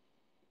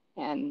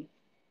 And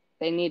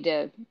they need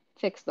to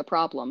fix the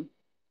problem.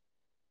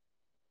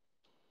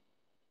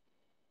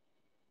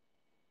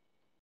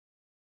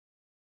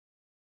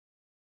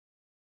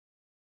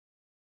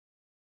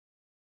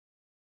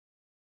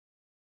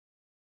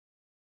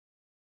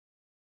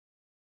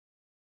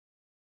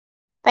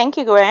 Thank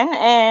you, Gwen.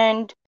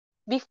 And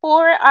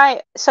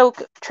so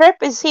Trip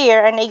is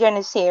here and Egan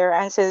is here,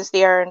 and since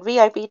they are in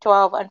VIP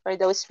 12, and for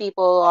those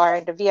people who are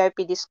in the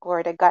VIP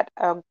Discord, I got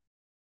a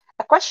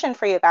question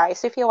for you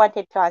guys if you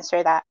wanted to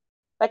answer that.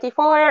 But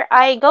before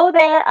I go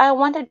there, I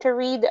wanted to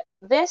read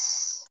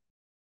this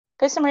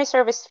customer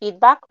service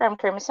feedback from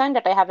Crimson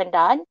that I haven't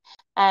done.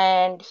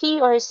 And she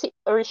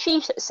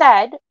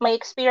said, my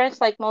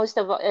experience, like most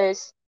of it,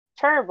 is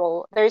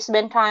terrible. There's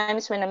been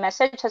times when a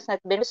message has not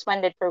been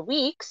responded for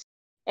weeks,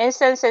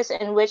 instances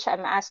in which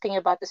I'm asking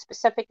about the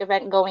specific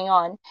event going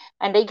on,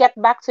 and they get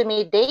back to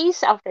me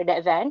days after the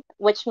event,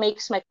 which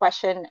makes my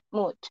question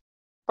moot.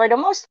 For the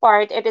most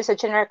part, it is a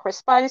generic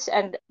response,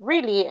 and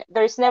really,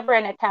 there's never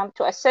an attempt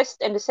to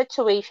assist in the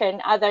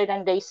situation other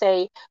than they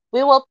say,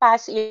 we will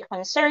pass your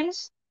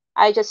concerns.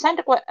 I just sent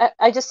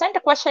a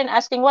question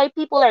asking why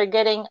people are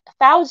getting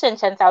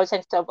thousands and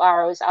thousands of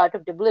arrows out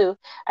of the blue,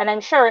 and I'm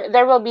sure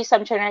there will be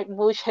some generic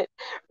bullshit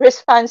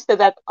response to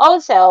that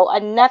also,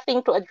 and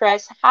nothing to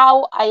address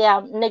how I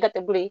am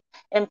negatively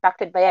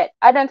impacted by it.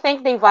 I don't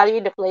think they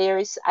value the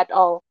players at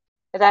all.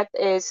 That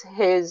is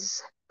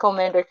his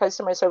comment or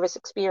customer service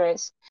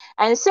experience.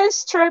 And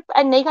since Trip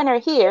and Megan are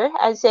here,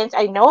 and since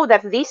I know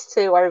that these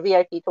two are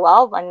VIP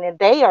 12 and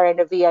they are in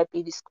the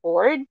VIP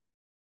Discord,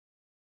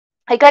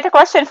 I got a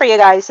question for you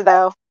guys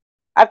though.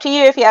 Up to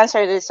you if you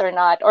answer this or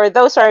not, or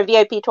those are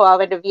VIP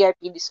 12 in the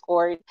VIP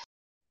Discord.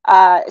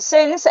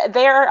 Since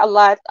there are a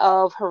lot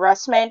of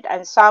harassment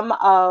and some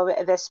of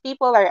these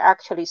people are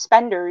actually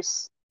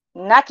spenders,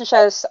 not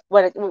just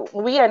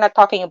we are not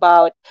talking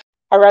about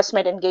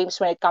harassment in games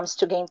when it comes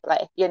to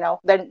gameplay,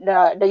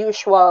 the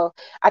usual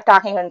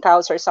attacking on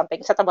cows or something.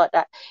 It's not about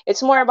that.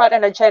 It's more about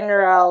in a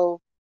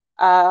general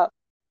uh,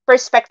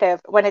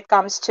 perspective when it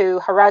comes to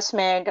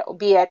harassment,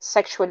 be it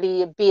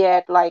sexually, be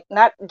it like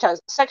not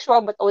just sexual,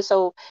 but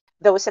also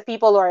those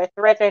people who are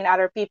threatening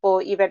other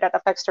people, even that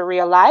affects their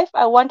real life.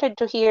 I wanted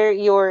to hear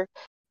your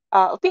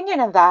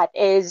opinion on that.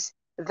 Is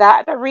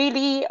that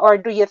really, or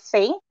do you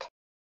think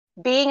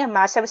being a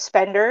massive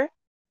spender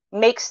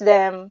makes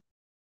them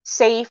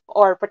safe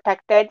or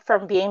protected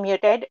from being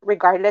muted,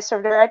 regardless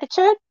of their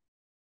attitude?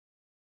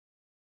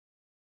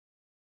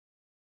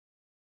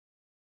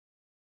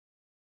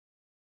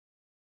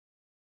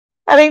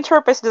 I think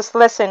Chirp is just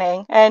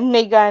listening, and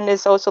Megan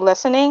is also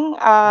listening.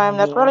 I'm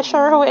not really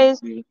sure who is.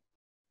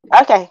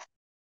 Okay.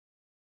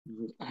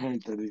 Hi,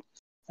 Teddy.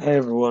 Hey,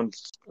 everyone.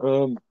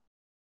 I'm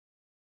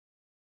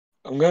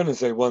gonna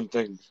say one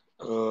thing.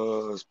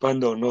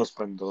 Spend or no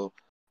spendo,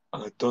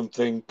 I don't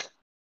think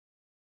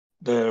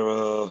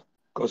their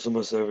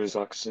customer service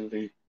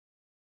actually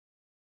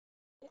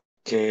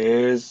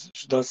cares.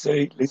 Should I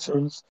say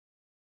listens?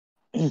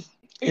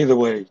 Either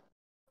way.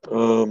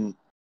 Um,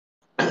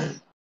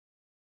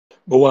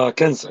 but what I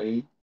can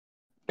say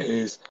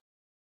is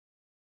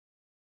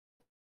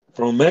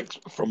from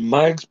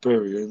my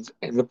experience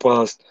in the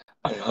past,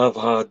 I have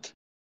had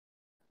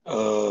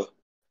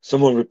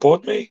someone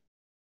report me,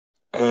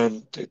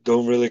 and they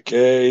don't really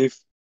care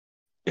if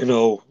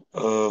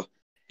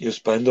you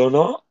spend or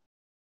not.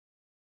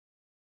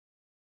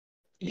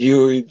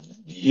 You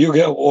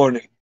get a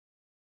warning.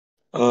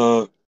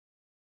 But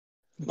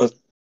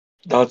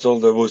that's all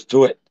there was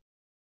to it.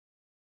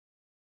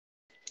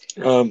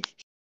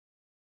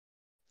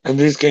 And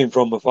this came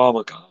from a farm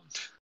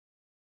account,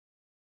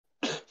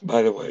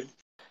 by the way.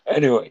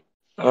 Anyway,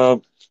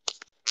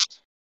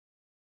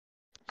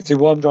 see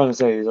what I'm trying to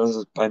say is as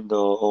a spender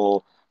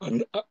or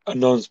a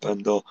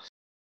non-spender,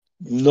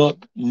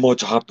 not much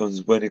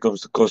happens when it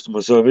comes to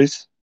customer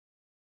service.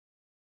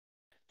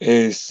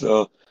 Is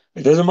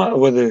it doesn't matter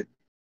whether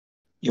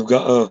you've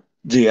got a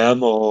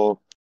GM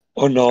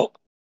or not,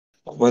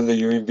 whether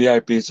you're in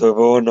VIP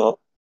server or not.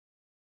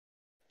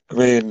 I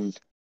mean,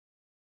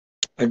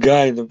 a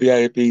guy in the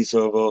VIP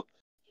server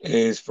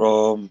is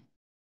from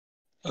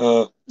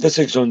the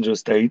 600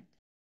 state,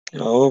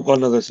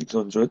 one of the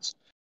 600s,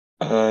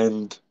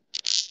 and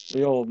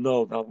we all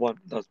know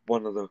that's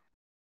one of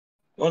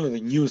the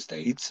new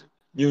states,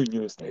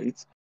 new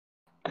states,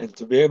 and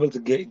to be able to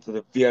get into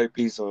the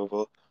VIP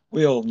server,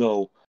 we all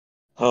know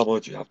how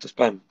much you have to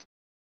spend,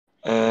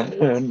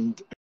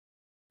 and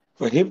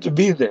for him to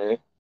be there,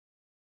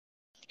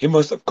 he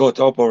must have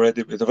caught up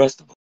already with the rest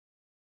of them.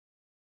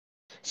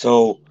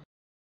 So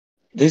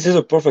this is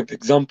a perfect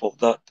example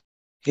that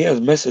he has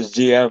messaged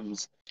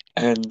GMs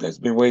and has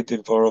been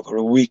waiting for over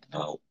a week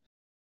now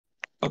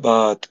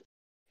about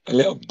a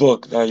little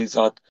bug that he's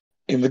had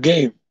in the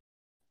game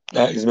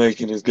that is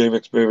making his game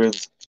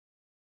experience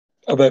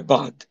a bit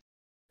bad.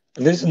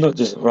 And this is not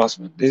just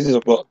harassment. This is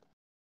about.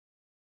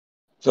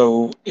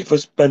 So if a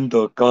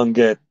spender can't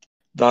get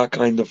that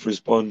kind of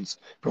response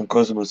from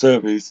customer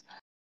service,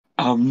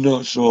 I'm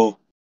not sure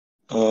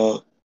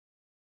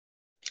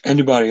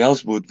anybody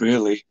else would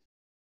really.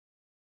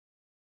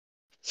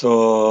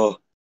 So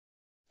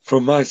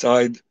from my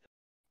side,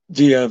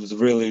 GMs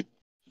really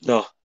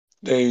no.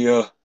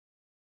 They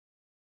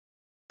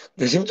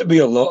seem to be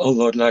a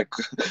lot like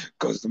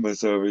customer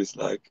service,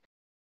 like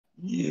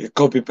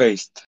copy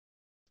paste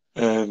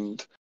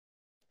and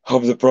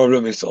hope the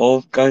problem is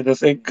solved kind of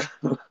thing.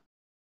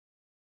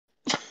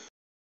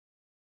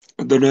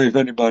 I don't know if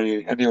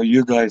any of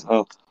you guys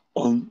are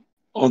on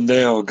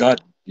there or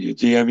got your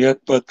GM yet,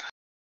 but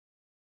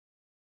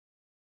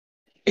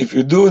if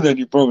you do, then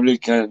you probably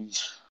can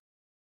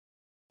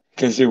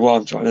see what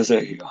I'm trying to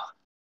say here.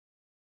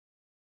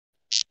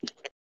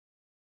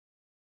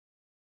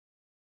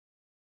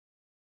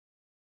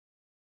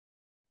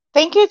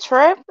 Thank you,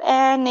 Trip.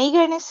 And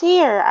Negan is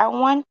here. I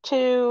want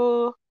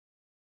to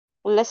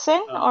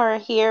listen or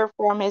hear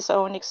from his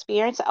own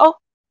experience. Oh,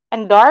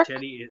 and Dark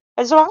Cherry,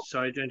 as well.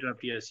 sorry to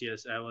interrupt. Yes,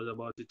 I was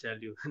about to tell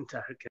you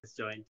Dark has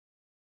joined.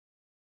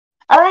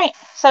 All right,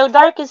 so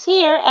Dark is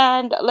here,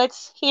 and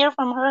let's hear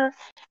from her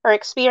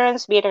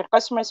experience, be it in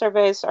customer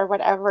service or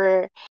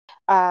whatever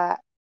uh,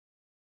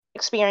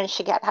 experience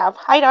she got have.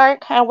 Hi,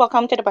 Dark, and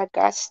welcome to the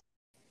podcast.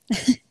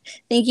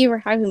 Thank you for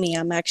having me.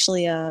 I'm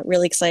actually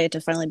really excited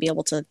to finally be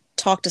able to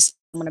talk to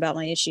someone about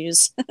my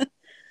issues.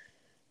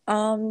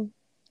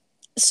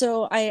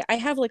 So I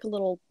have like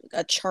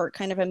a chart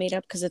kind of I made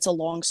up because it's a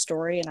long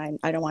story and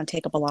I don't want to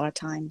take up a lot of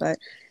time, but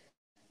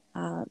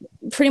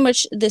pretty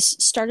much this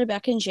started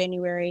back in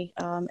January,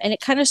 and it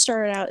kind of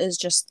started out as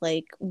just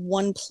like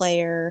one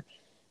player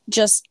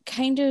just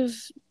kind of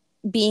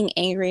being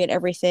angry at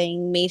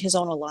everything, made his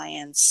own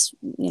alliance,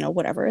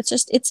 whatever. It's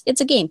just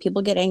it's a game.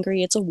 People get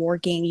angry. It's a war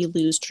game. You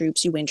lose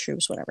troops, you win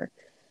troops, whatever.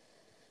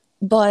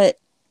 But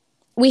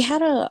we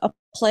had a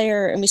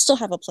player, and we still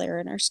have a player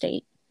in our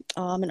state,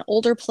 an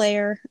older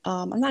player.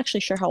 I'm not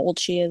actually sure how old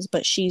she is,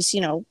 but she's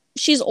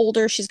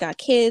older. She's got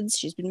kids.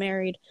 She's been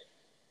married.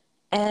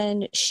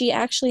 And she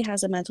actually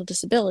has a mental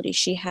disability.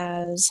 She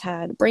has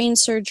had brain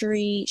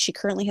surgery. She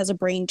currently has a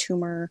brain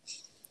tumor.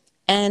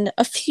 And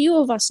a few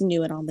of us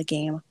knew it on the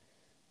game.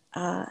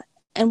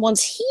 And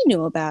once he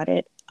knew about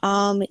it,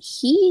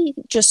 he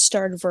just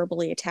started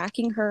verbally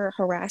attacking her,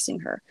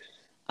 harassing her.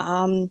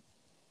 I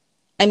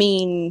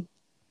mean,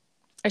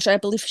 actually, I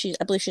believe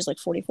she's like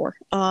 44.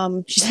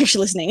 She's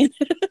actually listening.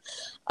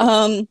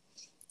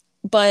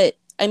 But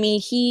I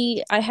mean,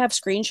 I have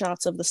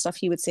screenshots of the stuff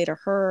he would say to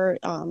her,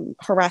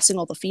 harassing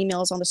all the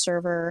females on the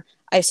server.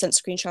 I sent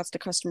screenshots to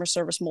customer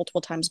service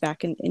multiple times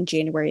back in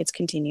January. It's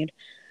continued.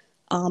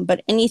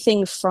 But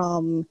anything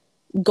from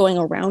going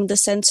around the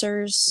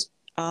censors,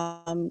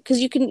 because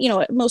you can,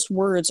 most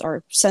words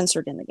are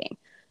censored in the game,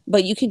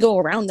 but you can go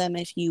around them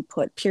if you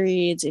put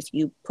periods, if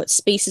you put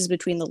spaces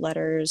between the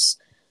letters.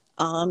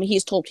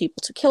 He's told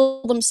people to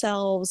kill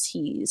themselves.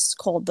 He's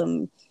called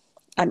them,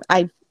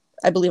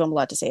 I believe I'm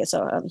allowed to say it.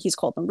 So he's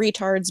called them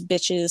retards,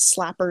 bitches,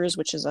 slappers,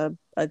 which is a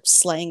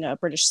slang, a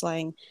British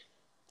slang,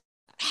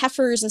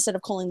 heifers instead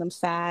of calling them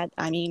fat.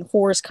 I mean,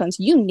 whores, cunts,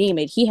 you name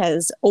it. He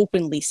has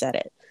openly said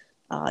it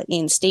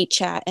in state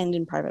chat and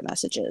in private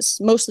messages,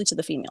 mostly to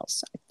the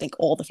females. I think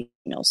all the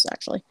females,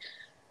 actually.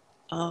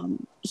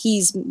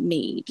 He's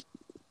made,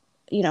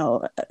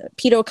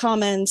 pedo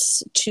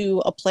comments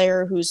to a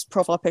player whose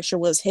profile picture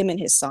was him and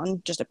his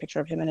son, just a picture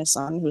of him and his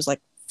son, who's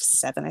like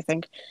 7, I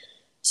think.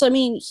 So, I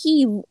mean,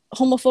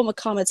 homophobic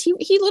comments, he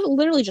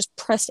literally just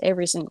pressed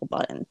every single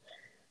button.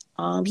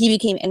 He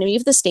became enemy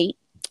of the state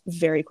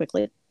very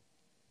quickly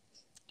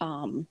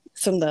from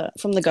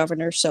the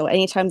governor. So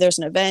anytime there's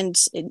an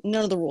event,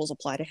 none of the rules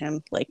apply to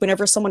him. Like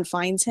whenever someone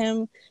finds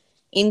him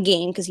in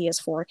game, because he has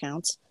 4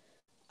 accounts,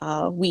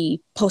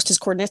 we post his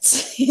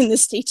coordinates in the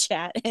state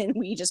chat and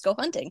we just go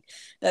hunting.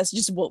 That's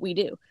just what we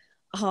do.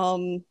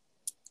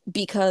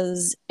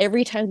 Because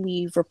every time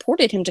we've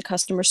reported him to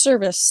customer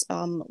service,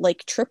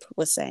 like Trip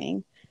was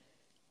saying,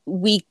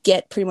 we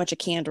get pretty much a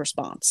canned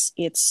response.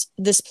 It's,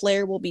 this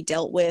player will be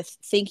dealt with.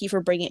 Thank you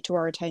for bringing it to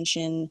our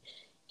attention.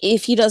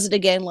 If he does it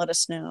again, let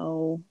us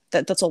know.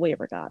 That's all we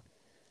ever got.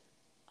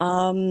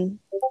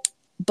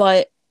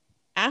 But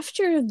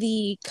after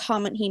the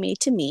comment he made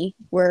to me,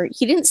 where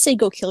he didn't say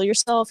go kill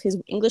yourself, his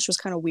English was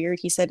kind of weird.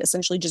 He said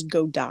essentially just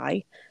go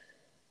die.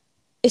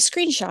 I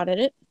screenshotted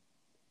it,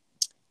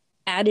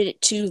 added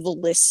it to the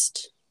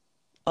list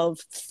of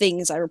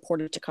things I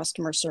reported to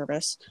customer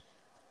service.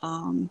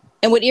 And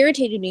what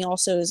irritated me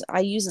also is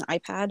I use an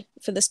iPad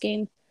for this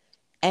game,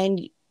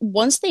 and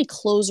once they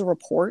close a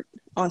report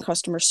on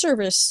customer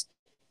service,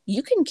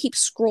 you can keep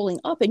scrolling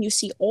up and you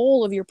see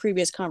all of your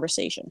previous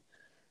conversation.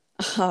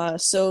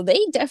 So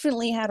they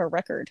definitely had a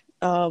record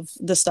of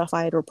the stuff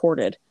I had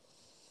reported.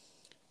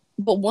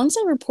 But once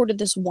I reported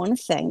this one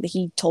thing that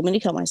he told me to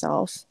kill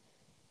myself,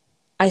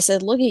 I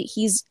said, look,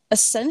 he's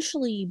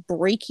essentially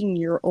breaking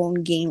your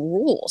own game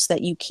rules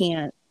that you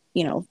can't,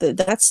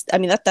 that's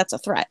a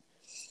threat.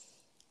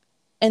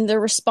 And their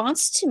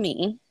response to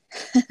me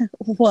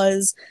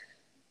was,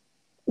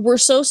 "We're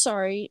so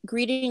sorry.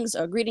 Greetings,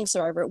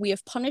 survivor. We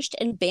have punished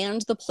and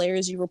banned the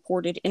players you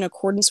reported in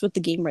accordance with the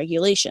game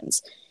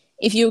regulations.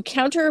 If you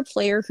encounter a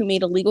player who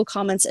made illegal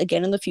comments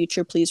again in the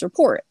future, please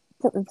report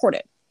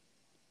it."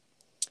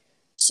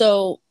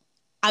 So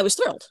I was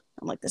thrilled.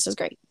 I'm like, this is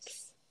great.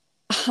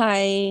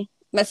 I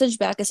messaged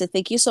back. I said,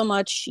 "Thank you so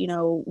much.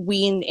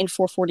 We in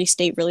 440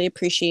 State really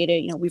appreciate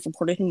it. We've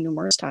reported him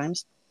numerous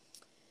times."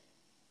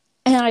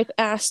 And I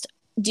asked,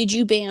 "Did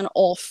you ban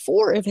all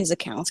 4 of his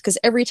accounts?" Because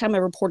every time I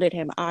reported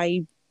him,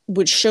 I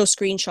would show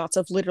screenshots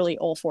of literally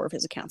all 4 of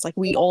his accounts. Like,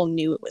 we all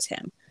knew it was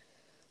him.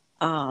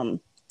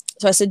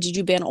 So I said, "Did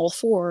you ban all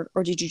 4,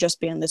 or did you just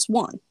ban this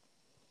one?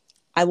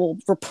 I will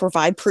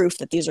provide proof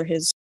that these are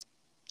his.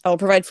 I will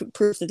provide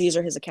proof that these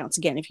are his accounts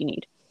again if you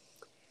need."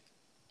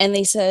 And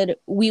they said,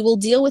 "We will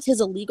deal with his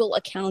illegal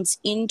accounts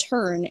in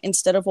turn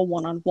instead of a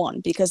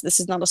one-on-one, because this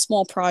is not a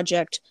small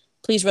project.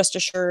 Please rest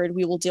assured,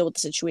 we will deal with the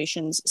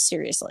situations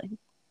seriously."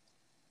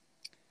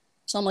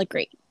 So I'm like,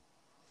 great.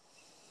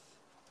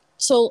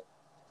 So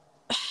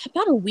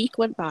about a week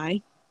went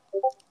by,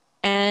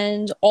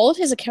 and all of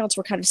his accounts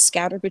were kind of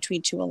scattered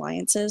between 2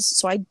 alliances.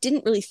 So I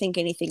didn't really think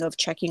anything of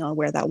checking on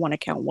where that one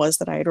account was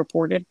that I had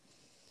reported.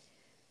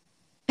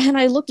 And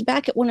I looked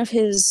back at one of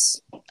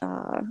his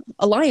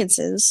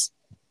alliances,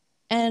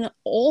 and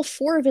all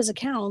 4 of his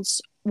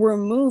accounts were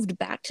moved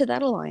back to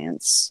that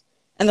alliance.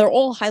 And they're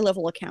all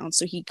high-level accounts,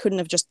 so he couldn't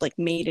have just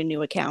made a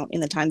new account in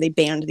the time they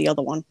banned the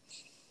other one.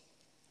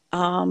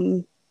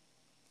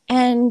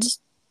 And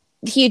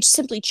he had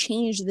simply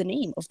changed the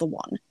name of the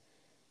one.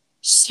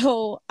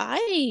 So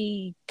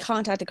I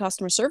contacted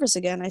customer service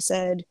again. I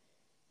said,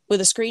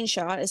 with a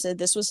screenshot, I said,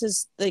 "This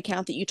was the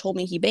account that you told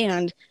me he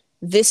banned.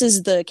 This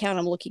is the account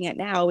I'm looking at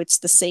now. It's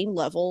the same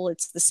level.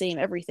 It's the same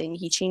everything.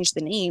 He changed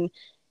the name.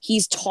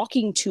 He's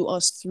talking to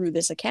us through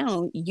this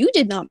account. You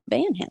did not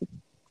ban him."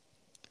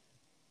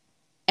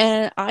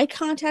 And I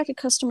contacted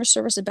customer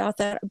service about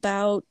that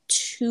about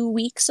 2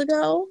 weeks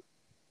ago.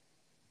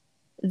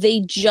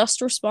 They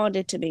just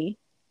responded to me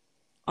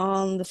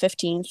on the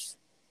 15th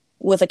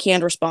with a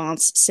canned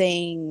response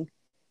saying,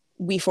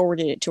 "We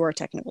forwarded it to our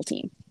technical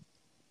team."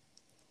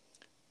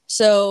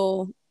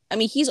 So, I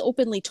mean, he's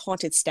openly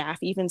taunted staff,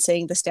 even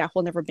saying the staff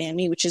will never ban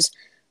me, which is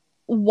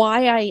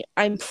why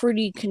I'm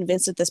pretty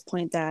convinced at this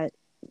point that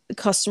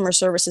customer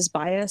service is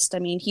biased. I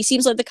mean, he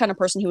seems like the kind of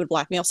person who would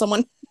blackmail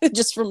someone,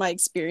 just from my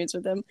experience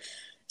with him.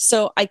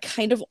 So I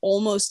kind of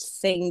almost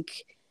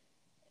think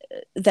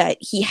that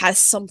he has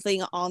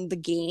something on the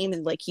game,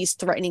 and he's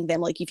threatening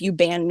them, if you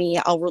ban me,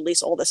 I'll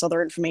release all this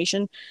other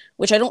information,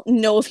 which I don't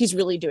know if he's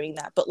really doing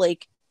that, but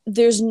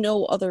there's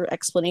no other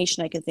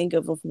explanation I can think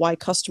of why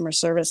customer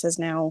service has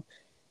now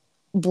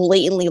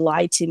blatantly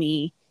lied to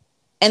me.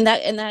 And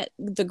that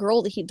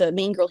the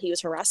main girl he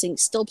was harassing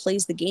still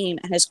plays the game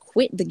and has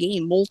quit the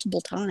game multiple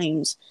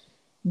times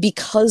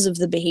because of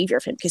the behavior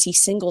of him, because he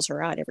singles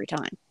her out every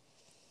time.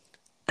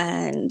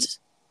 And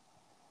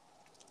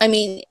I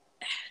mean,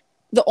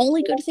 the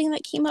only good thing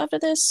that came out of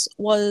this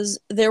was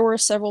there were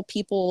several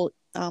people,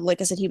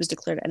 like I said, he was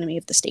declared enemy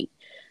of the state.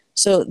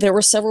 So there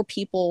were several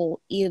people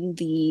in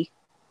the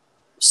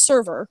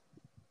server,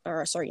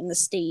 in the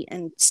state,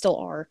 and still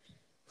are,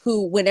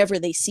 who, whenever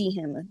they see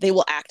him, they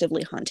will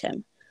actively hunt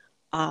him.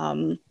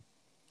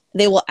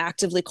 They will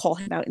actively call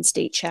him out in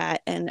state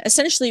chat. And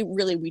essentially,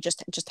 really, we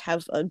just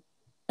have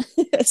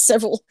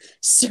several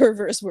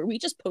servers where we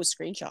just post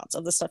screenshots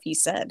of the stuff he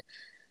said.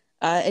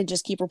 And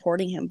just keep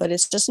reporting him. But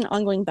it's just an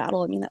ongoing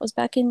battle. I mean, that was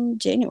back in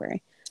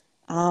January.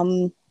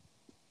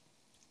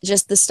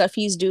 Just the stuff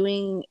he's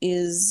doing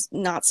is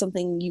not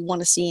something you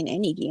want to see in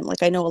any game.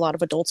 I know a lot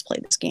of adults play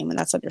this game, and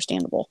that's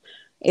understandable.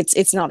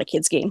 It's not a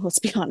kid's game, let's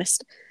be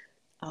honest.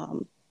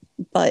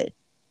 But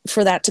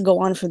for that to go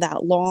on for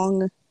that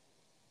long,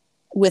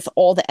 with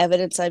all the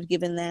evidence I've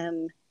given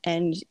them,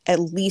 and at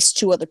least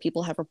 2 other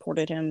people have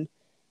reported him,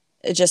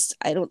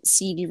 I don't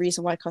see any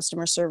reason why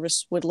customer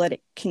service would let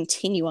it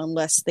continue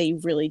unless they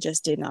really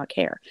just did not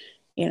care.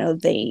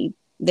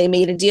 They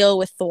made a deal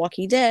with The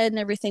Walking Dead and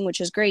everything,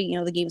 which is great.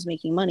 The game's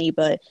making money,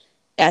 but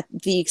at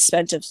the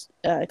expense of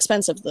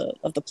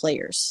the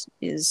players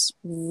is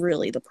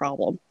really the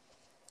problem.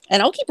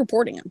 And I'll keep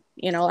reporting him.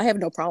 I have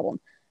no problem.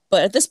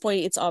 But at this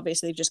point, it's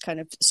obvious they've just kind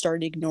of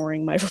started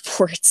ignoring my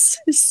reports.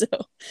 So,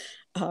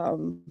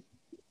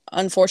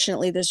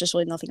 unfortunately, there's just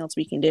really nothing else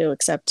we can do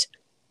except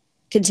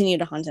continue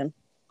to hunt him.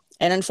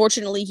 And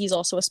unfortunately, he's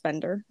also a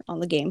spender on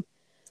the game.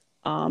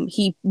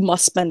 He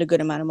must spend a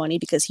good amount of money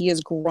because he has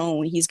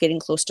grown. He's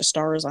getting close to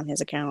stars on his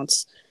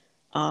accounts.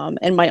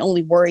 And my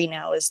only worry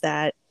now is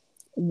that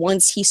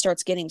once he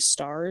starts getting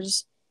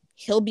stars,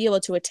 he'll be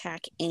able to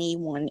attack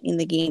anyone in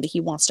the game that he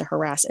wants to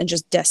harass and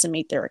just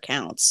decimate their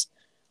accounts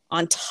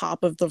on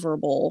top of the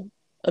verbal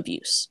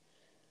abuse.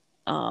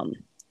 I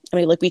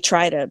mean, we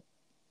try to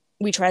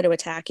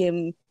attack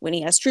him when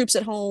he has troops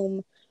at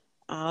home,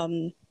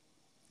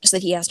 so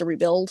that he has to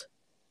rebuild.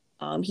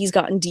 He's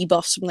gotten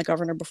debuffs from the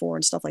governor before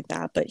and stuff like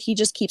that, but he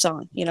just keeps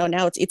on.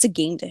 Now it's a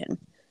game to him,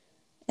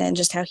 and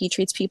just how he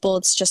treats people,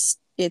 it's just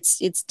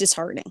It's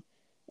disheartening.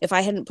 If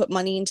I hadn't put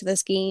money into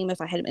this game, if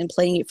I hadn't been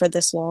playing it for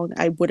this long,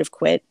 I would have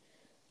quit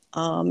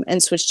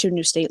and switched to a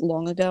new state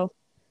long ago.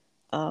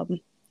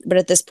 But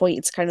at this point,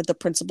 it's kind of the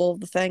principle of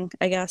the thing,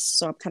 I guess.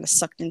 So I'm kind of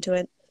sucked into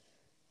it.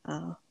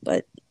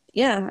 But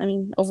yeah, I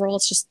mean, overall,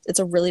 it's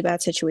a really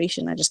bad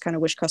situation. I just kind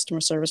of wish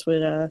customer service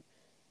would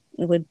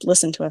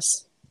listen to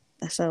us.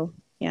 So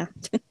yeah.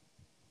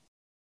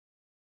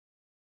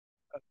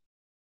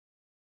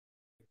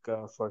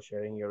 For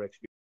sharing your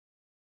experience.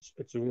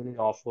 It's really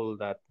awful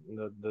that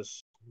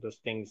this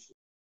things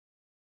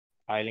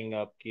piling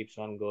up keeps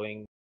on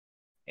going,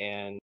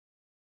 and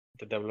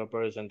the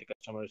developers and the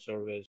customer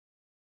service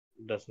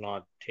does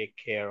not take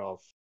care of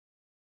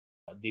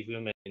the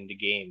women in the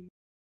game.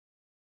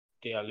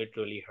 They are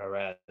literally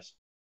harassed.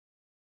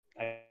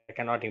 I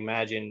cannot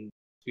imagine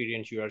the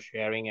experience you are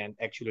sharing and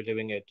actually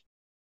living it,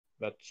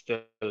 but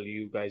still,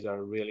 you guys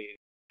are really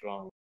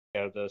strong.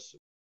 Share this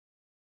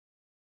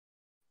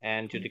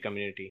and to the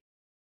community.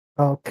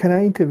 Can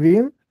I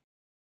intervene?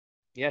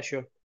 Yeah,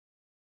 sure.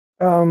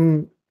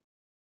 Um,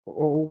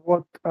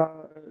 what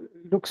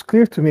looks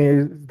clear to me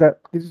is that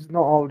this is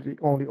not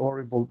only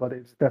horrible, but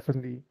it's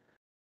definitely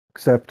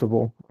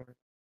acceptable.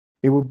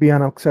 It would be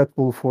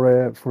unacceptable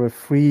for a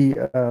free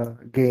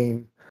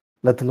game,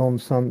 let alone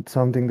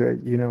something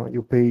that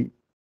you pay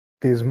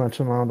this much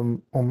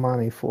amount of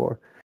money for.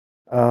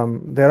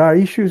 There are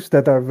issues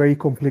that are very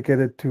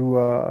complicated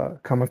to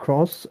come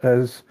across,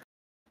 as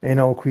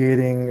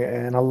creating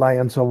an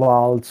alliance of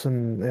alts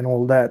and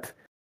all that.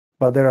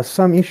 But there are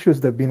some issues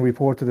that have been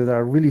reported that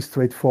are really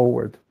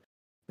straightforward,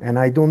 and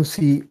I don't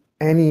see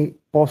any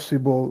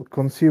possible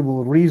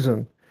conceivable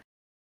reason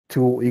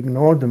to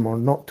ignore them or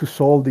not to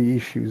solve the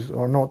issues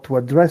or not to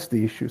address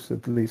the issues,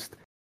 at least,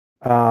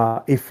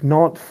 if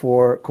not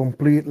for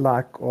complete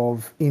lack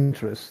of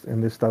interest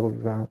in this type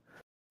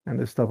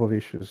of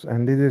issues.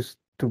 And it is,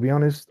 to be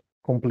honest,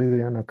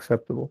 completely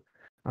unacceptable.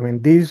 I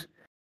mean, this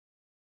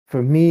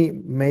for me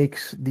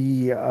makes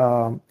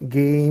the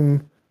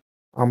game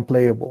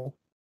unplayable.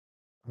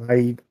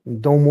 I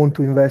don't want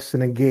to invest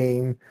in a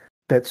game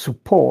that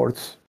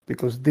supports,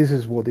 because this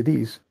is what it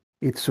is.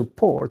 It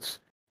supports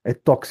a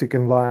toxic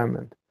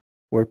environment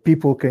where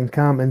people can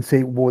come and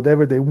say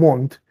whatever they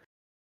want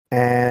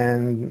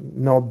and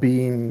not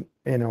being,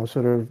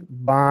 sort of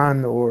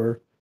banned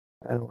or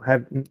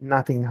have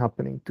nothing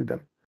happening to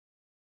them.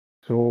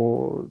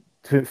 So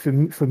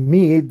for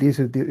me, this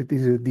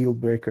is a deal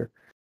breaker.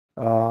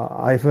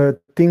 I've heard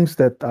things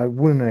that I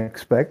wouldn't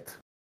expect,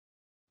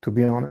 to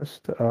be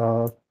honest.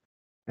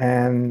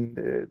 And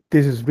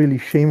this is really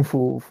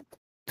shameful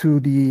to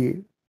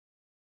the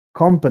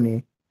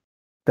company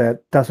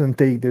that doesn't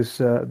take these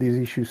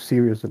issues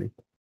seriously.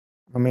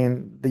 I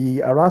mean, the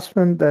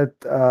harassment that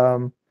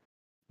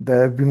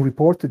have been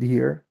reported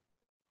here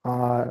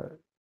are,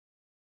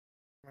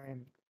 I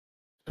mean,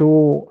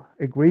 so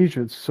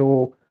egregious,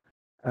 so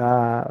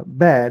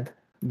bad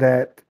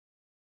that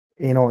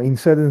in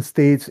certain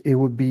states it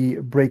would be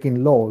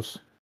breaking laws.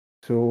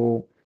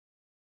 So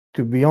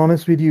to be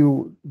honest with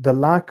you, the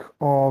lack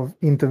of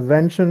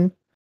intervention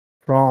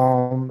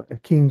from a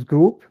King's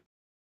Group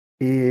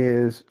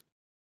is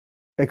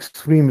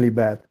extremely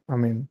bad. I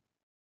mean,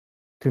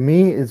 to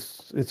me,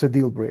 it's a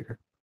deal breaker.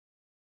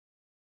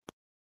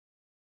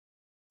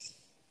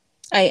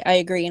 I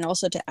agree. And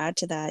also to add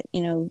to that,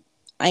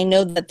 I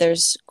know that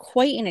there's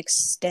quite an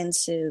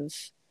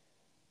extensive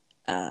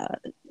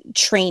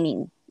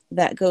training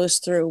that goes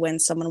through when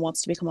someone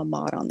wants to become a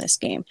mod on this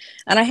game.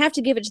 And I have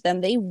to give it to them.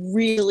 They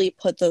really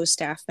put those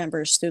staff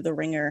members through the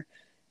ringer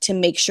to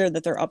make sure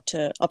that they're up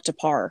to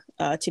par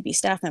to be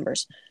staff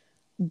members.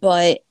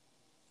 But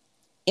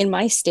in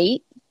my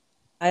state,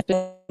 I've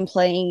been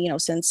playing,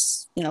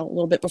 since, a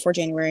little bit before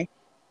January.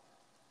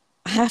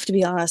 I have to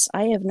be honest,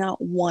 I have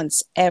not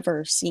once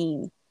ever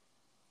seen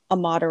a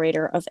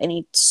moderator of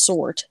any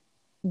sort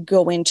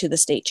go into the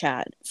state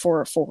chat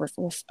for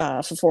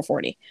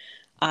 440.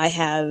 I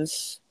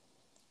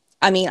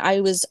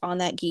was on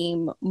that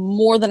game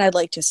more than I'd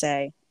like to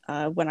say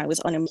when I was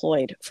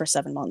unemployed for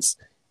 7 months,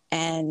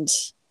 and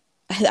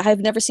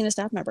I've never seen a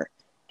staff member,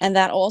 and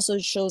that also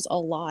shows a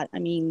lot. I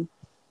mean,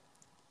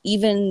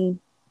 even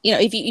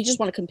if you just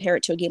want to compare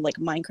it to a game like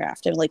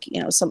Minecraft and like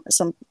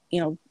some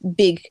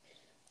big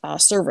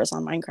servers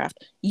on Minecraft,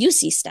 you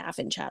see staff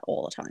in chat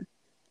all the time.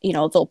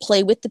 They'll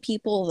play with the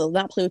people, they'll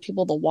not play with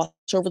people, they'll watch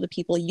over the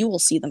people. You will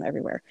see them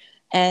everywhere,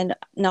 and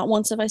not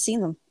once have I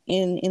seen them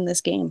in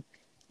this game.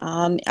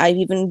 I've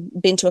even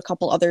been to a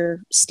couple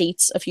other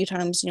states a few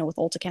times, with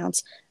alt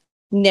accounts.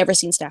 Never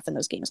seen staff in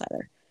those games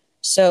either.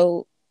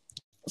 So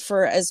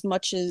for as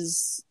much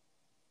as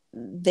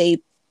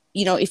they,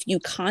 if you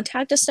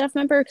contact a staff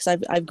member, because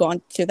I've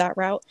gone through that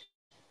route,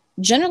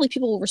 generally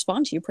people will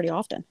respond to you pretty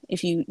often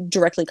if you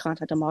directly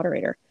contact a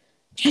moderator.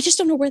 I just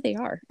don't know where they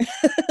are.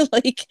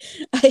 Like,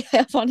 I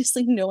have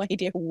honestly no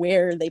idea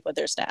where they put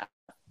their staff.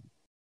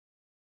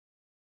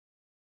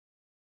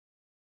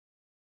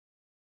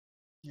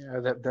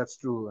 Yeah, that's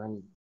true,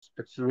 and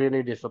it's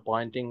really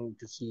disappointing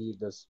to see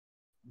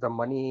the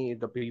money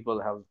the people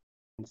have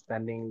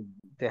spending,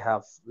 they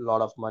have a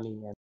lot of money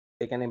and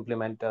they can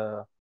implement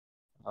a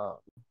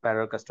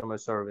better customer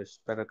service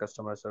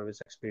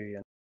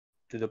experience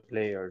to the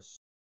players,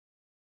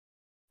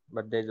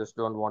 but they just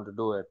don't want to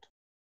do it.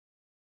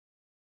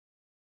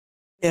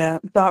 Yeah,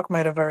 Dark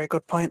made a very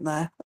good point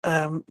there.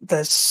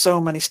 There's so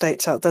many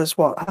states out. There's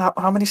what?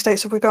 How many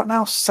states have we got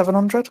now?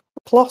 700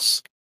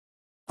 plus,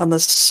 and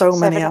there's so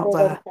many out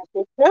there.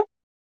 752?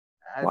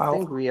 I Wow.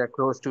 think we are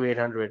close to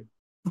 800.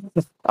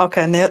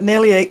 Okay,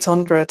 nearly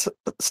 800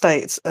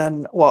 states,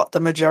 and what? The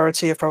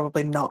majority have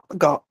probably not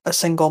got a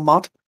single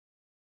mod.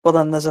 But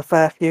then there's a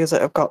fair few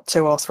that have got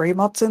 2 or 3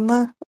 mods in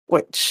there,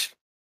 which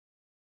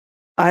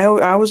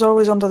I was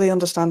always under the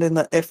understanding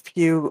that if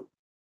you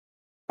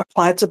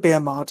applied to be a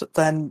mod,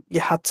 then you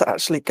had to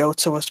actually go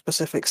to a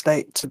specific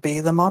state to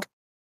be the mod,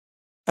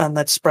 and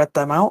they'd spread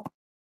them out.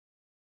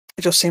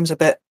 It just seems a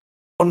bit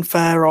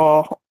unfair,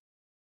 or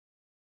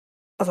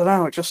I don't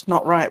know, it's just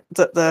not right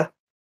that they're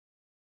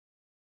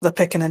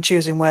picking and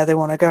choosing where they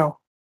want to go.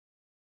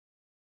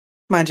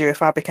 Mind you,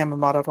 if I became a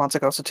mod, I'd want to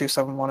go to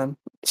 271 and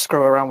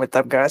screw around with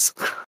them guys.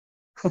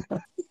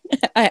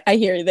 I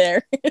hear you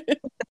there.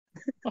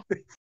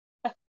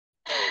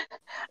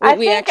 I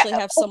We think actually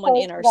have someone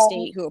okay, in our then.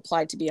 state who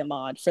applied to be a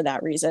mod for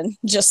that reason,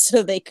 just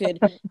so they could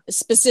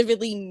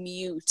specifically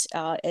mute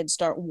and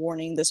start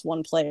warning this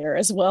one player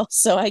as well.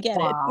 So I get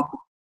it. Wow.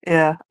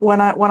 Yeah. When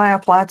I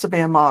applied to be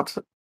a mod,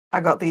 I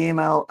got the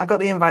email, I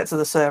got the invite to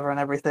the server and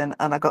everything,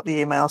 and I got the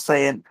email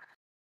saying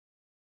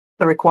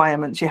the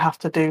requirements, you have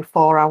to do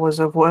 4 hours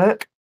of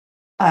work,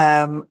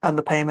 and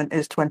the payment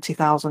is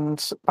 20,000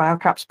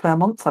 biocaps per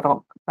month. I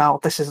don't now,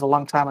 this is a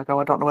long time ago.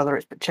 I don't know whether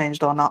it's been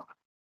changed or not.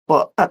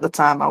 But at the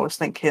time I was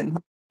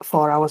thinking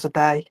 4 hours a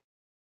day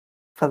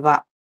for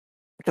that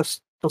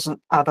just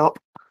doesn't add up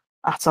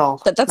at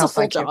all. That's No, a full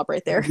thank you. job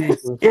right there.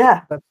 Ridiculous.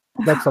 Yeah,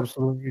 That's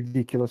absolutely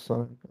ridiculous.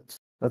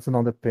 That's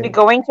another You're pay.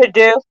 going to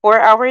do 4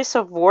 hours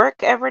of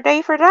work every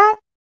day for that?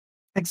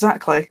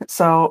 exactly.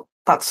 So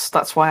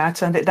that's why I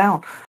turned it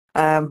down.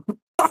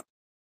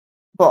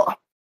 But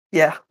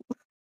yeah,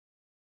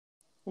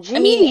 I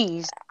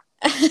mean, Jeez.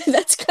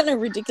 that's kind of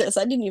ridiculous.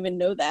 I didn't even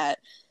know that.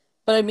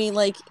 But I mean,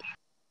 like,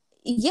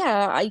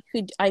 yeah,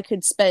 I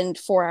could spend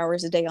 4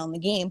 hours a day on the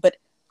game, but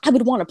I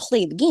would want to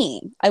play the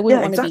game. I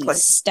wouldn't yeah, want to be exactly.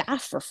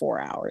 staff for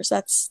 4 hours.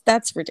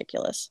 That's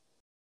ridiculous.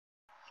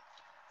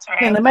 Sorry,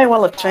 I mean, I they was may a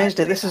well have mod changed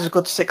it. way This is a back.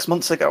 good 6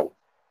 months ago.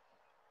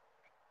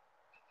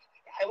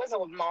 I was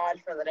a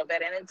mod for a little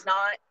bit, and it's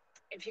not.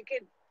 If you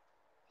could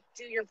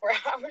do your 4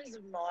 hours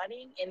of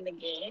modding in the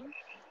game,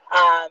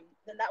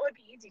 then that would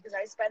be easy because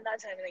I spend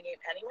that time in the game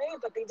anyway.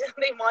 But they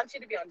want you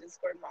to be on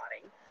Discord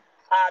modding.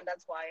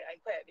 That's why I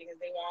quit, because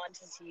they want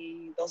to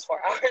see those 4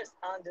 hours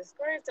on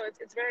Discord. So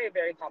it's very,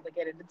 very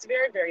complicated. It's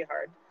very, very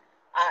hard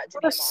to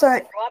be a Let's mod. say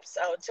So props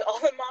out to all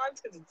the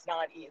mods because it's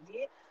not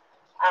easy.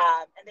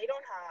 And they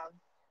don't have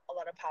a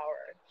lot of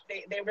power.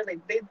 They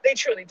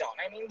truly don't.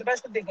 I mean, the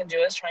best that they can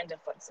do is try and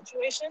deflect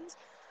situations.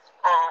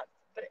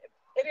 But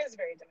it is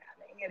very demanding.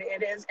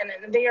 It is, and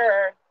they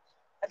are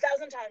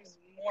 1,000 times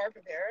more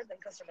prepared than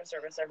customer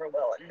service ever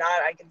will. And that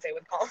I can say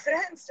with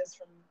confidence, just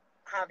from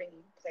having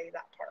played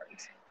that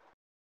part.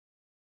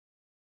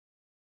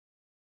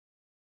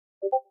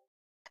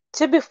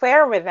 To be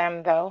fair with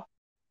them though,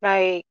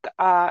 like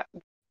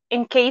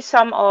in case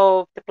some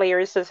of the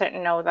players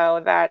doesn't know though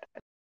that,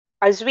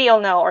 as we all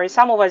know, or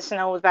some of us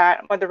know,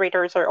 that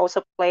moderators are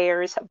also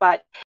players,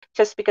 but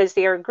just because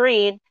they are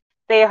green,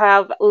 they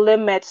have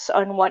limits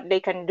on what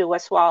they can do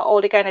as well. All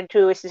they can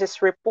do is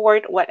just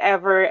report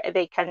whatever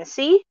they can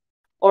see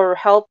or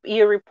help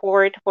you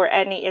report for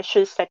any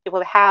issues that you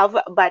will have,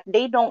 but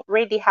they don't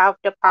really have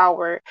the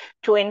power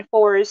to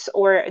enforce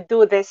or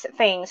do these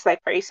things.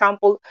 Like, for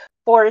example,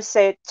 force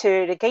it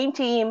to the game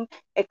team,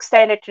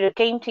 extend it to the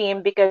game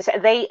team, because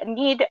they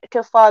need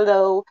to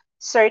follow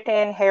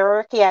certain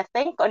hierarchy, I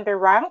think, on the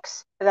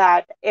ranks,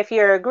 that if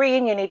you're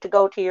green, you need to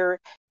go to your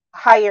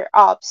higher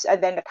ups,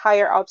 and then the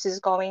higher ups is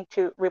going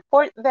to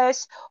report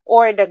this,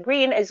 or the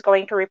green is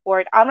going to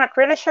report. I'm not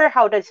really sure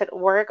how does it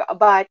work,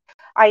 but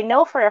I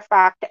know for a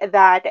fact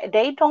that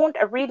they don't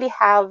really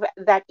have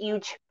that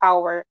huge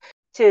power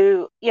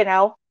to,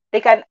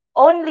 they can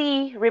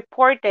only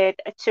report it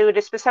to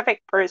the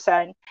specific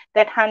person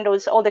that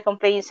handles all the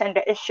complaints and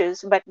the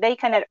issues, but they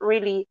cannot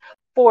really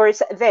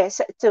force this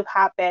to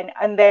happen.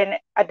 And then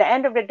at the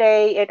end of the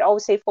day, it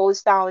also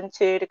falls down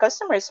to the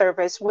customer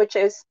service, which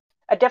is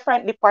a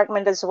different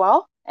department as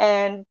well.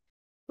 And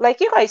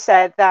like you guys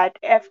said, that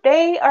if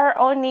they are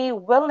only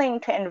willing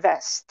to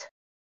invest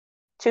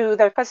to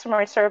their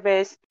customer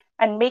service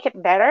and make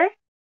it better,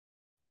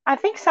 I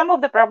think some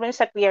of the problems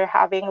that we are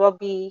having will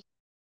be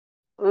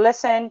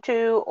listened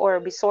to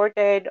or be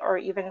sorted or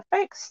even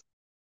fixed.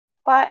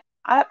 But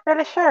I'm not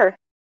really sure.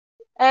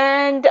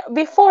 And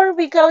before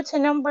we go to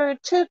number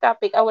 2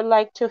 topic, I would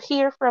like to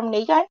hear from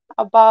Negan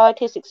about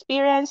his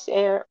experience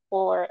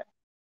or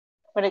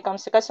when it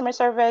comes to customer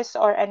service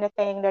or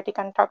anything that he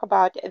can talk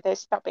about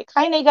this topic.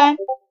 Hi, Negan.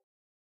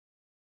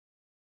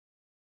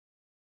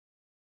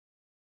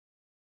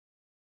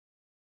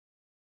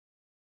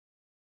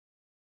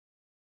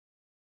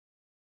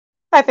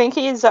 I think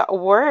he's at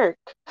work.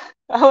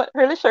 I'm not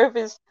really sure if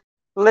he's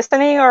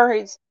listening or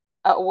he's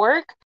at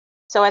work.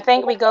 So I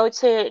think we go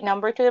to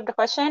number two of the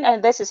question,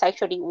 and this is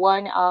actually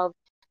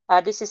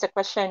this is a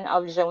question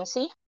of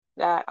Jonesy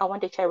that I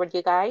want to share with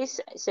you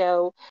guys.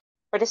 So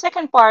for the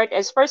second part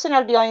is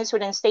personal dealings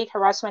with state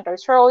harassment or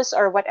trolls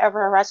or whatever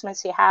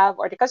harassments you have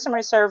or the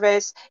customer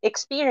service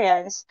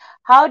experience.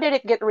 How did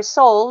it get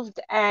resolved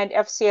and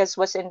FCS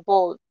was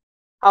involved?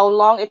 How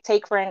long it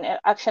take for an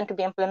action to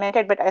be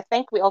implemented, but I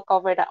think we all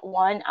covered that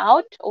one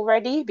out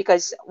already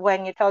because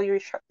when you tell your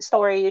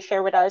story, you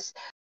share with us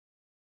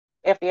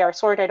if they are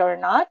sorted or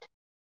not.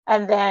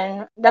 And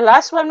then the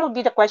last one will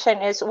be the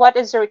question is what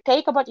is your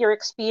take about your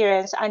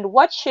experience and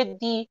what should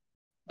the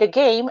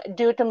game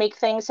do to make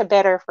things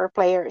better for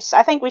players?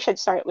 I think we should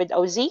start with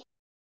OZ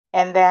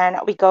and then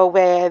we go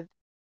with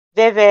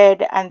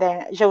Vivid and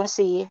then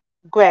Jonesy,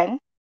 Gwen,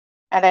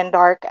 and then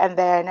Dark and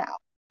then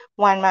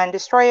One Man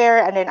Destroyer,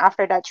 and then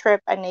after that,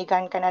 Trip and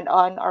Negan can add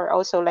on, or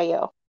also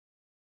Leo.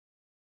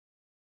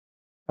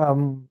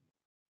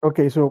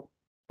 Okay, so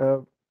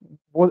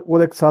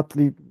what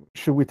exactly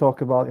should we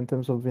talk about in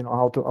terms of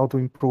how to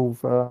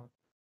improve the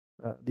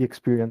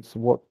experience?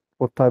 What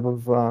type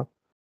of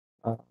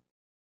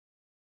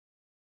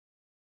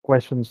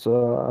questions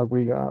are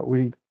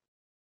we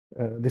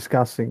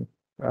discussing?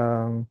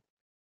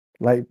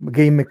 Like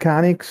game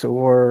mechanics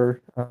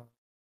or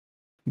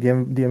the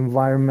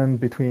environment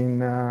between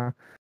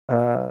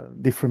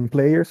different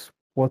players?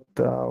 What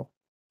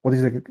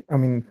is it? I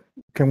mean,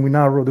 can we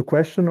narrow the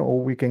question,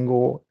 or we can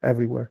go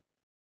everywhere?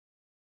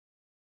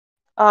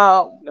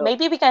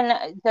 Maybe we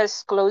can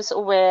just close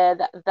with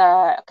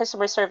the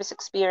customer service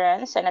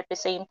experience and at the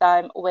same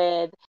time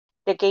with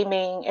the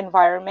gaming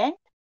environment.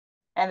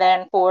 And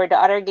then for the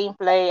other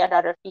gameplay and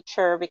other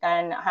feature, we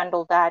can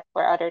handle that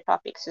for other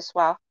topics as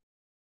well.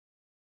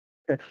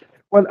 Okay.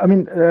 Well, I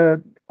mean,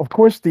 of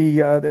course,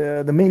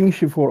 the main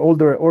issue for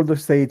older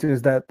states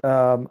is that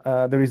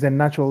there is a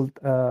natural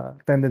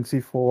tendency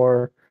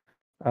for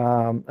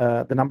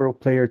the number of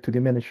players to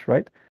diminish,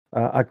 right?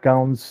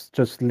 Accounts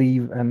just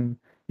leave and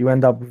you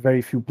end up with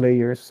very few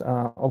players.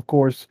 Of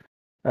course,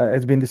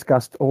 it's been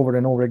discussed over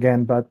and over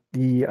again, but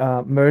the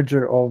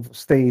merger of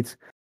states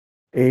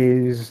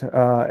is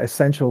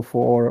essential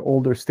for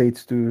older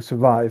states to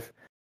survive.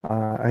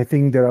 I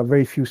think there are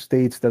very few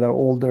states that are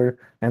older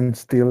and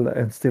still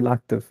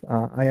active.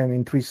 I am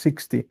in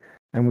 360,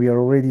 and we are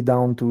already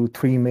down to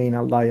 3 main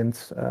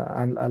alliances,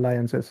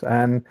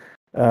 and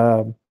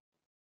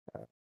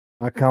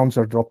accounts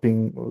are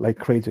dropping like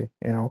crazy.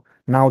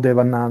 Now they've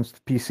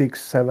announced P6,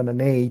 7,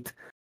 and 8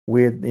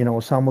 with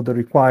some of the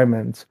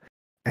requirements,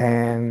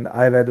 and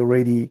I've had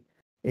already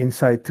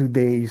inside 2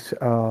 days 3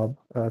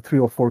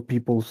 or 4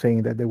 people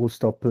saying that they will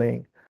stop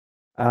playing.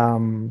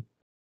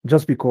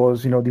 Just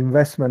because the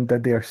investment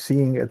that they are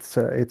seeing,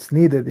 it's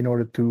needed in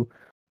order to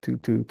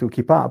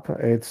keep up.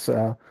 It's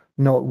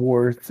not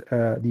worth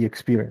the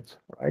experience,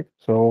 right?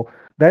 So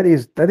that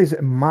is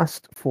a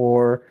must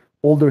for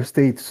older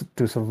states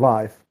to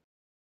survive.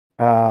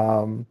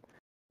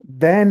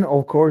 Then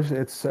of course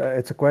it's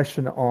a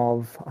question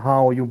of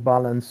how you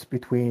balance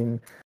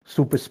between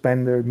super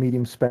spender,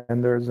 medium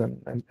spenders,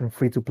 and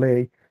free to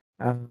play.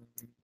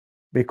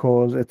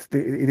 Because it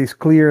is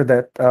clear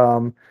that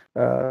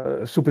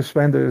super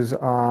spenders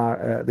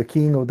are the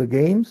king of the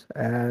games,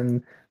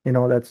 and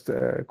that's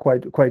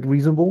quite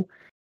reasonable.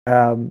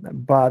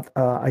 But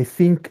I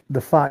think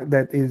the fact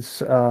that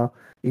it's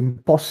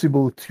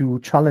impossible to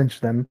challenge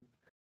them,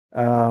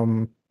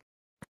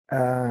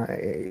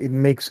 it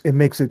makes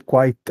it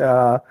quite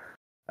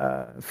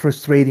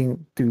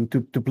frustrating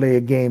to play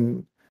a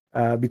game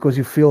because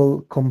you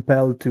feel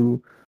compelled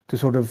to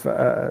sort of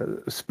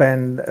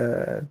spend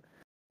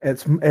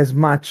as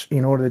much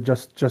in order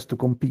just to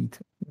compete.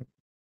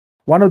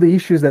 One of the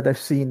issues that I've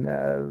seen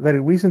very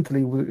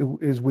recently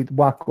is with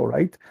Wacko,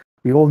 right?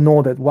 We all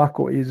know that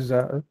Wacko is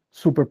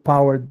super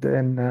powered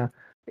in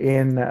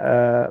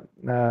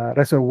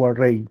Reservoir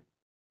Raid.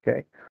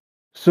 Okay,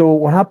 so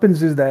what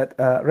happens is that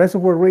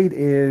Reservoir Raid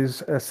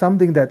is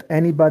something that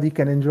anybody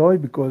can enjoy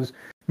because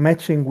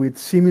matching with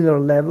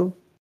similar level.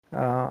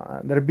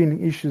 There have been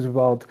issues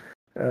about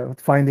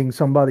finding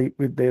somebody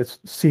with this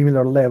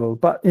similar level,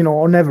 but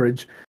on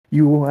average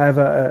you have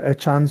a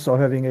chance of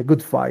having a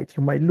good fight.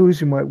 You might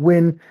lose, you might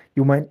win,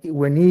 you might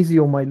win easy,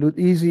 or might lose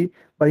easy,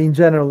 but in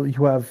general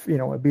you have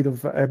a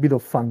bit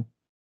of fun.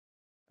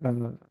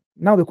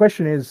 Now the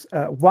question is,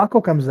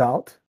 Wacko comes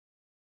out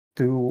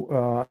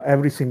to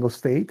every single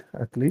state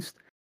at least,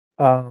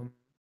 and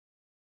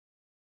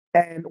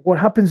what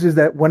happens is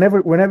that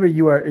whenever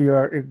you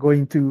are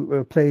going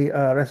to play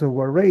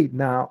Reservoir Raid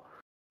now,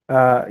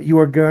 you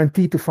are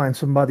guaranteed to find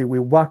somebody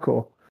with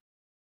Wacko,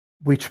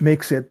 which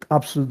makes it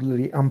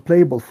absolutely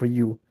unplayable for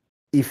you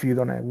if you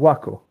don't have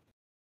Wacko.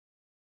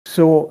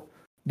 So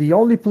the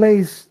only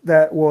place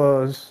that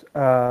was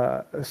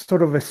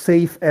sort of a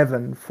safe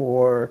haven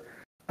for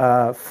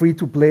free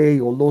to play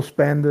or low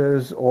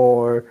spenders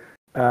or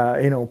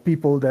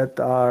people that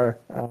are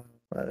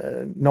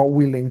not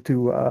willing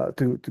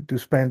to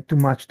spend too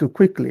much too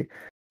quickly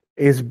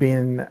is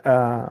being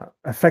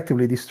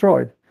effectively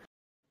destroyed,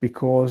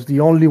 because the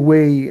only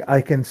way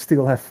I can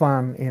still have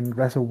fun in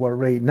Reservoir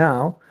Raid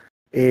now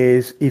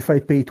is if I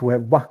pay to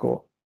have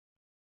Wacko,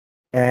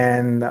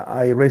 and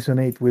I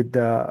resonate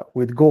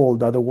with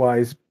gold.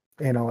 Otherwise,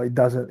 it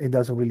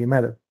doesn't really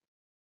matter.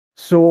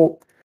 So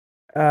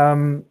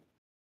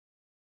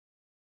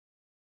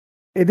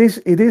it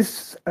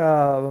is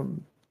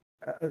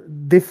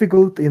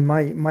difficult in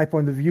my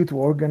point of view to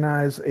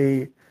organize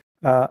a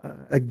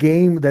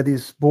game that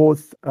is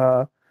both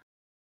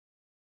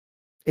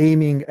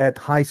aiming at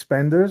high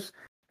spenders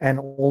and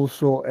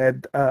also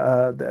at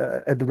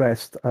the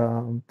rest.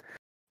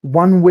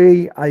 One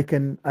way I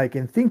can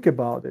think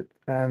about it,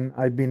 and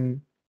I've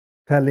been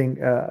telling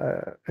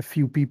a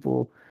few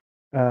people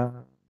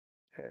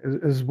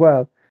as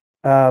well,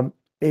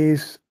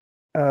 is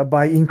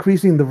by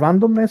increasing the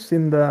randomness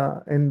in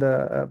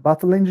the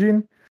battle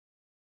engine.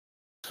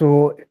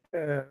 So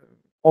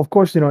of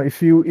course,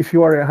 if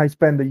you are a high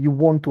spender, you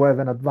want to have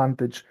an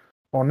advantage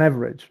on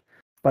average.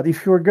 But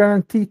if you're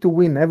guaranteed to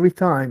win every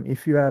time,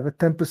 if you have a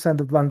 10%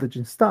 advantage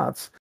in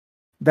stats,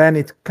 then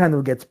it kind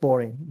of gets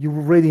boring. You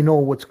already know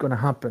what's going to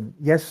happen.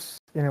 Yes,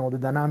 the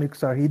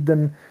dynamics are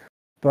hidden,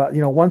 but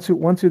once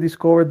you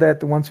discover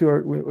that, once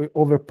you're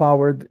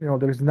overpowered,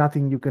 there's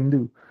nothing you can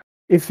do.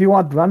 If you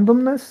add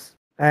randomness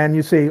and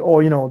you say,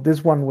 oh,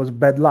 this one was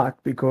bad luck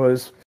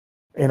because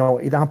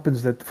it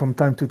happens that from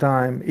time to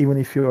time, even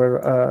if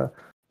you're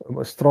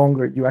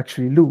stronger, you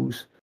actually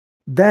lose,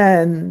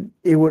 then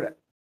it would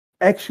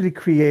actually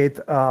create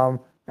an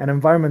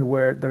environment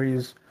where there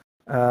is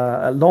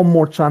a lot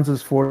more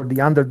chances for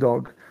the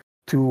underdog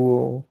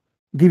to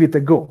give it a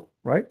go,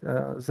 right?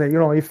 Say,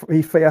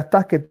 if I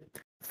attack it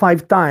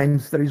 5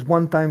 times, there is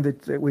one time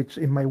which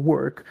it might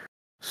work.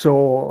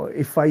 So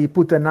if I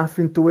put enough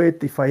into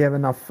it, if I have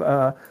enough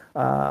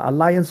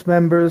alliance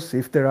members,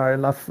 if there are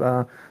enough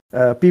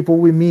people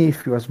with me,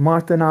 if you are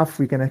smart enough,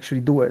 we can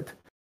actually do it.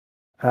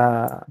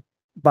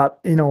 But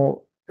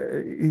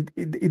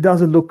it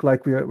doesn't look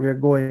like we are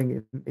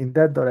going in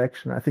that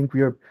direction. I think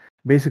we are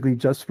basically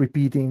just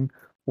repeating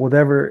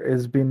whatever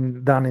has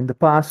been done in the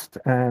past,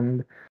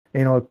 and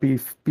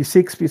P6,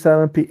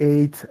 P7,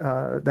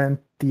 P8, then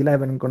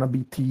T11 gonna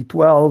be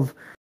T12.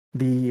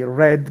 The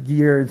red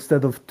gear,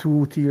 instead of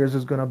 2 tiers,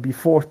 is gonna be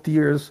 4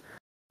 tiers.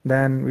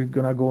 Then we're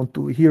gonna go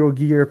into hero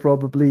gear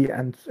probably,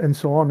 and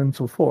so on and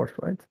so forth,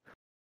 right?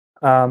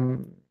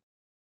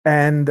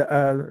 And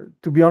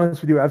to be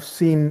honest with you, I've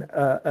seen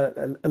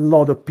a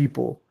lot of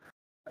people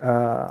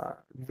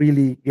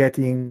really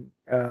getting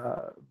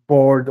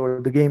bored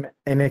of the game,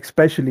 and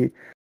especially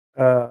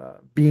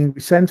being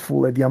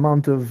resentful at the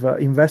amount of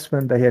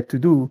investment they had to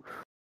do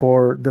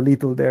for the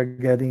little they're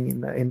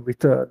getting in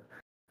return.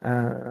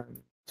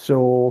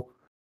 So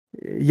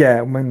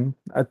yeah,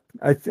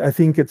 I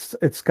think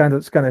it's kind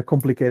of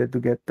complicated to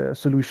get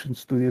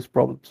solutions to these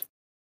problems.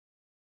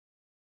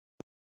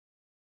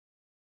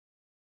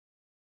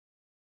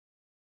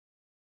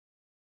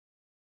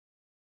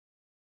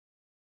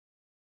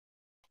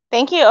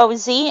 Thank you,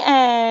 OZ,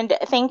 and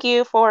thank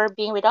you for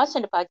being with us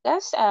in the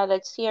podcast.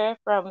 Let's hear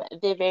from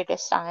Vivi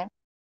this time.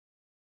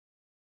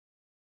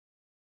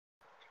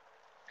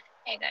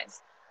 Hey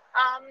guys.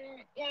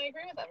 Yeah, I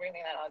agree with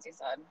everything that Ozzy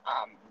said.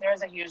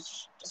 There's a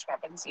huge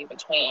discrepancy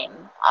between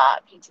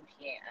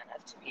P2P and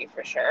F2P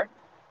for sure.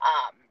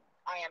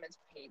 I am a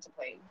pay to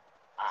play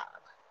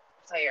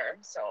player,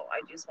 so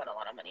I do spend a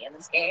lot of money in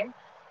this game.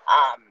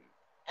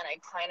 And I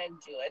kind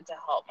of do it to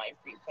help my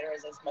free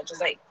players as much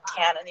as I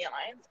can in the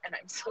Alliance. And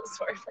I'm so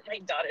sorry for my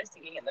daughter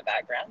singing in the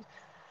background.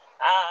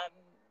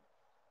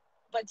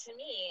 But to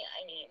me,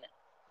 I mean,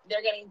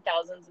 they're getting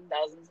thousands and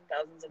thousands and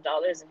thousands of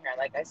dollars in here,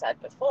 like I said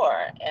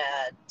before,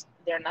 and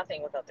they're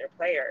nothing without their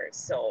players.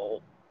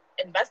 So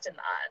invest in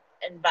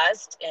that.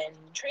 Invest in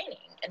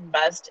training.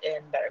 Invest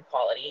in better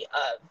quality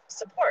of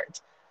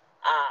support,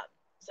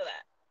 so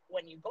that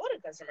when you go to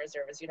customer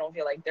service, you don't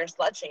feel like they're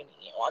slut shaming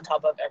you on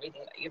top of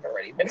everything that you've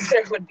already been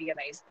through. Would be a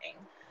nice thing.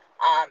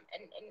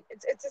 And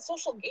it's a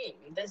social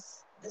game.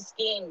 This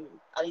game,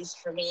 at least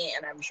for me,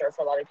 and I'm sure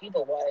for a lot of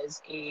people,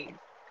 was a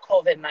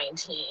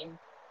COVID-19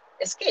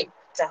 escape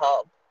to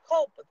help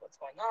cope with what's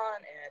going on,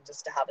 and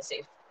just to have a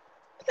safe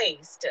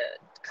place to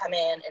come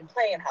in and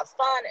play and have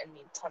fun and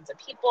meet tons of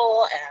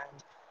people.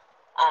 And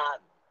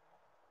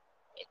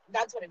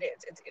that's what it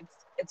is.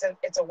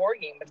 It's a war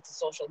game, but it's a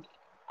social game.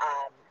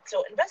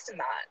 So invest in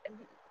that and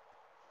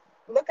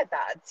look at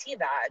that, see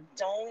that.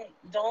 Don't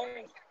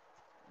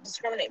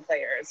discriminate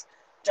players.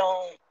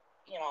 Don't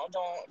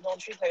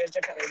treat players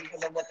differently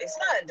because of what they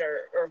spend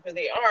or who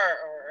they are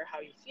or how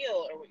you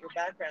feel or what your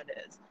background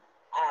is.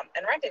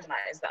 And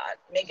recognize that.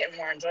 Make it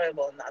more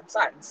enjoyable in that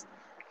sense.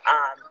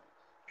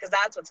 Because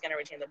that's what's going to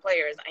retain the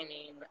players. I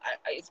mean,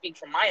 I speak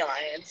from my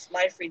alliance.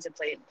 My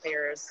free-to-play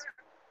players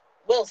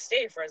will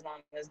stay for as long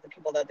as the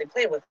people that they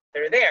play with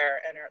are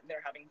there and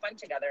they're having fun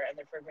together and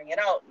they're figuring it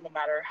out, no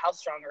matter how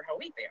strong or how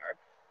weak they are.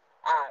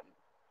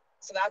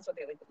 So that's what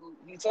they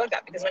need to look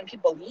at, because when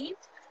people leave,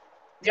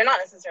 they're not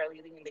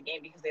necessarily leaving the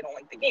game because they don't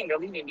like the game. They're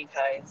leaving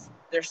because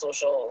their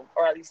social,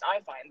 or at least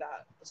I find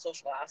that the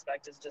social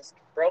aspect is just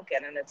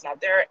broken and it's not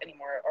there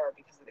anymore, or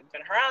because they've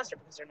been harassed, or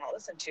because they're not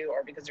listened to,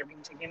 or because they're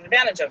being taken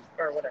advantage of,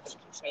 or whatever the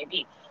case may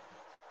be.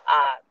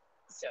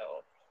 So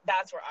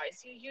that's where I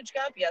see a huge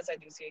gap. Yes, I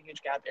do see a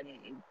huge gap in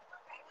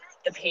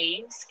the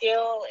pay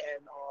scale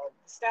and all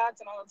the stats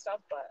and all that stuff,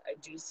 but I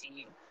do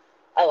see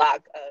a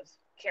lack of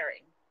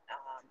caring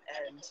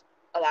and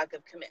a lack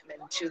of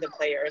commitment to the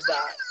players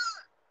that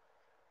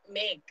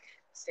make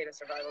State of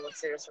Survival what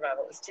State of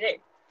Survival is today,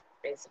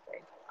 basically.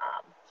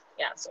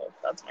 Yeah, so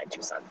that's my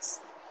 2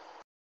 cents.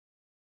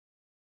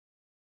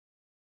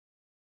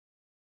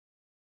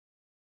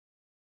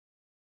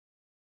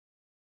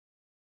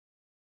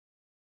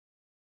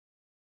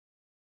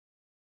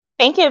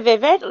 Thank you,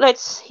 Vivid.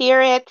 Let's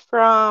hear it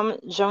from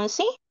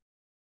Jonesy.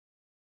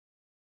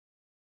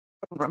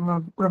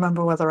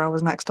 Remember whether I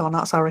was next or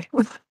not, sorry.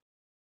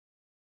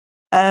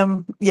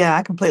 Yeah,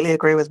 I completely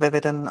agree with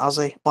Vivid and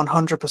Ozzy.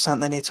 100%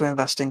 they need to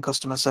invest in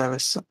customer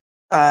service.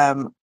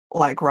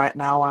 Like right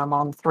now, I'm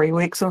on 3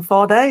 weeks and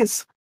 4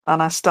 days,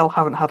 and I still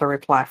haven't had a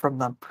reply from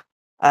them.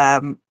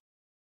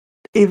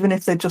 Even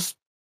if it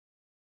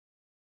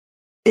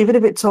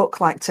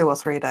took like 2 or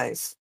 3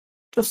 days,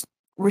 just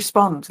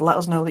respond. Let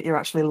us know that you're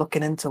actually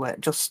looking into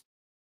it. Just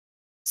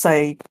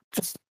say,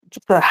 just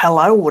a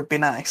hello would be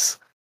nice.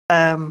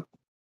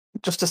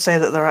 Just to say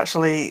that they're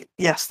actually,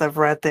 yes, they've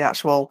read the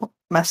actual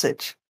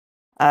message.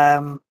 I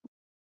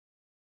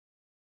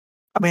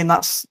mean,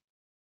 that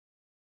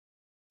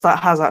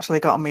has actually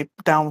gotten me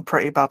down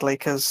pretty badly,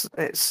 because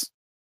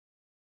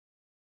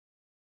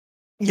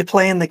you're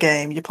playing the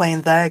game, you're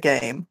playing their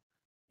game,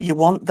 you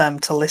want them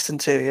to listen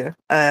to you.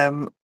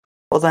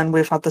 But then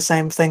we've had the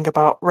same thing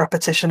about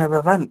repetition of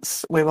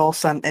events. We've all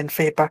sent in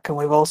feedback and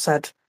we've all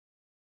said,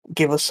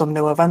 give us some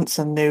new events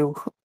and new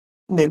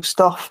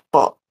stuff.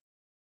 But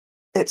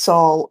it's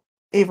all,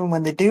 even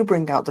when they do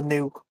bring out the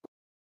new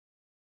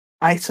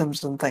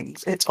items and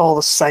things, it's all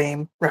the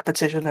same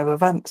repetition of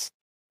events.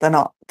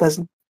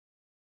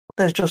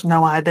 There's just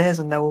no ideas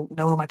and no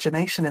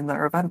imagination in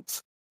their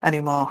events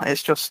anymore.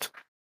 It's just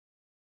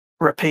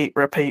repeat.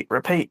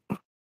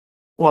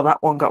 Well,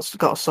 that one got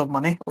some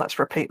money. Let's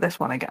repeat this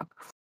one again.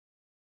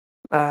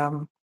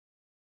 So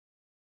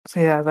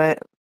yeah,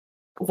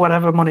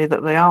 whatever money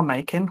that they are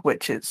making,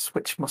 which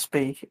must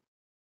be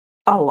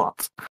a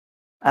lot,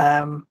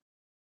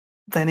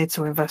 they need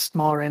to invest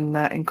more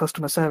in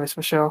customer service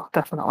for sure,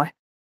 definitely.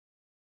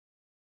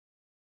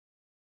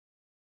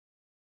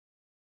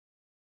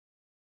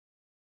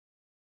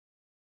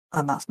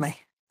 And that's me.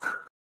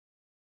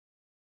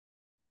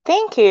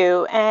 Thank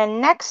you. And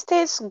next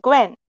is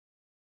Gwen.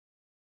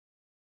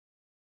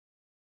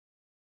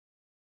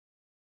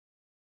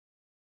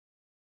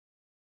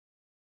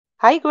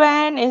 Hi,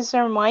 Gwen. Is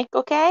your mic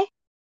okay?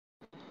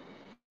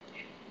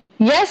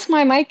 Yes,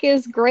 my mic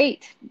is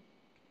great,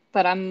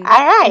 but I'm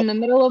All right. in the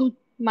middle of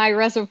my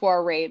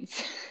reservoir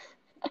raids.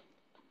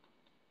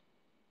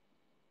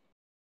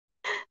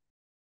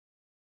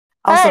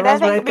 How's the All right,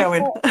 res raid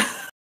going?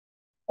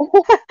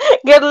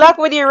 Good luck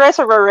with your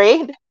reservoir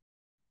raid.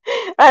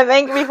 I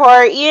think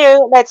before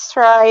you, let's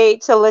try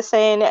to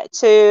listen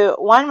to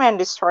One Man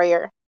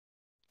Destroyer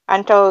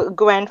until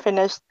Gwen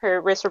finished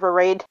her reservoir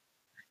raid.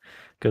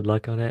 Good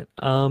luck on it.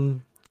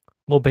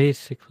 Well,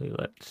 basically,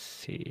 let's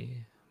see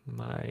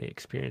my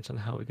experience on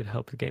how we could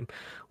help the game.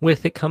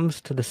 With it comes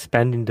to the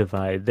spending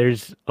divide,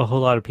 there's a whole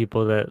lot of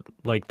people that,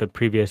 like the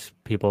previous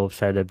people have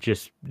said, have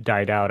just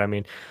died out. I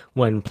mean,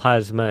 when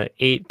Plasma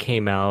 8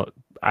 came out,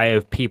 I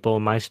have people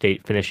in my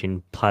state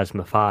finishing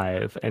Plasma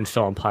 5 and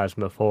still on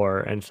Plasma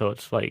 4, and so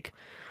it's like,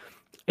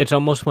 it's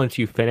almost once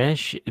you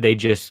finish, they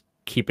just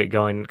keep it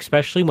going,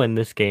 especially when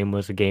this game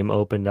was a game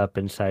opened up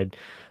inside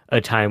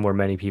a time where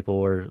many people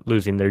were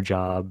losing their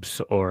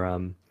jobs or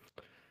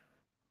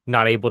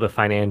not able to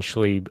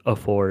financially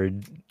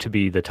afford to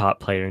be the top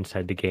player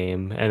inside the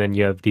game. And then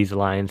you have these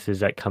alliances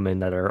that come in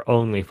that are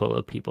only full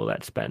of people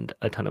that spend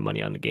a ton of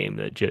money on the game,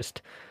 that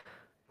just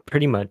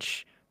pretty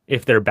much,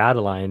 if they're bad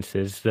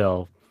alliances,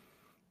 they'll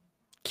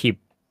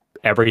keep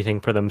everything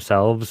for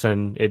themselves,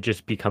 and it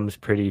just becomes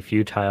pretty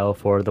futile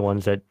for the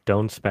ones that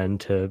don't spend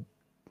to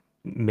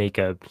make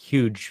a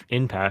huge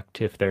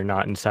impact if they're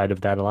not inside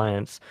of that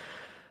alliance.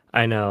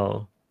 I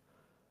know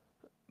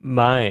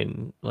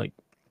mine, like,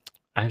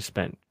 I've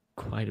spent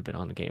quite a bit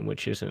on the game,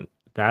 which isn't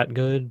that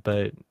good,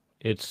 but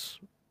it's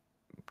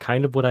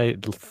kind of what I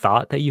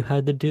thought that you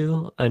had to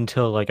do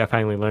until, like, I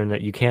finally learned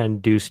that you can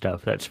do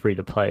stuff that's free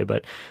to play.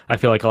 But I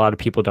feel like a lot of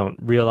people don't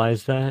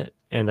realize that,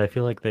 and I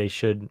feel like they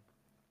should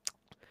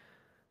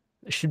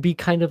be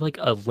kind of like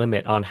a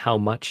limit on how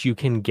much you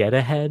can get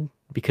ahead,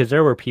 because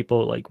there were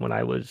people, like, when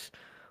I was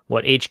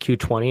HQ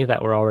 20,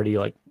 that were already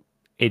like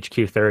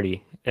HQ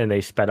 30, and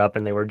they sped up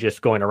and they were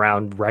just going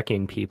around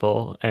wrecking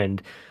people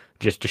and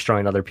just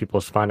destroying other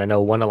people's fun. I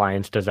know one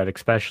alliance does that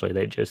especially.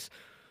 They just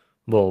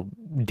will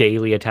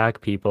daily attack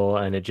people,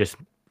 and it just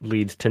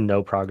leads to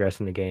no progress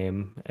in the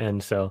game.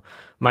 And so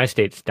my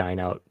state's dying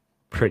out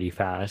pretty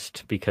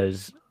fast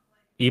because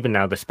even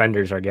now the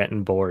spenders are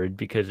getting bored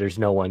because there's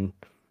no one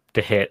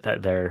to hit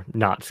that they're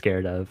not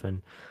scared of.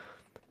 And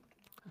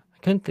I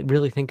couldn't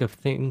really think of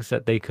things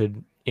that they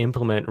could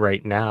implement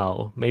right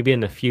now. Maybe in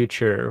the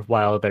future,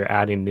 while they're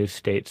adding new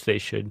states, they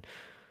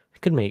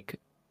could make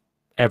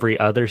every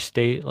other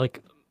state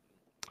like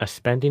a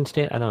spending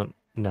state. I don't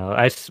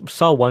know.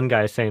 Saw one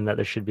guy saying that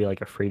there should be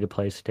like a free to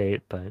play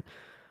state, but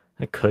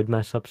it could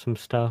mess up some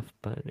stuff.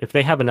 But if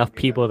they have enough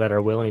people that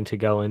are willing to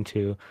go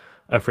into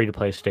a free to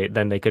play state,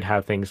 then they could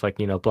have things like,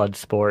 Blood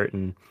Sport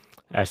and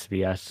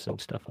SVS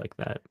and stuff like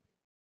that.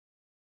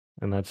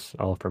 And that's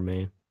all for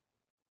me.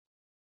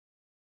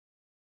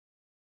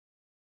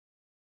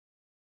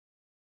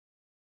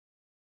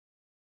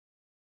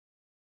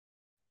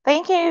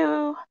 Thank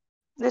you,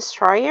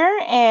 Destroyer.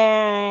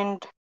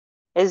 And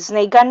is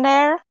Negan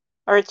there?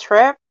 Or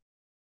Trip?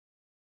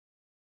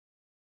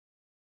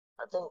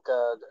 I think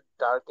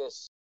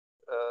Darkest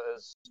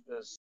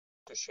is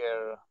to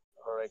share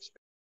her experience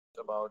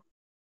about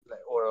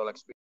overall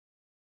experience,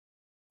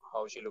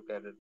 how she looked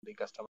at it, the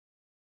customer,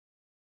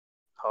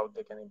 how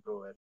they can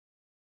improve it.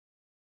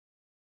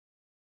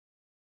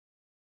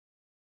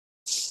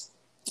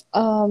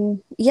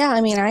 Yeah,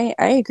 I mean, I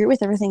agree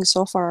with everything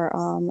so far.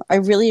 I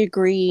really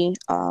agree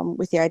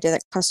with the idea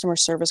that customer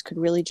service could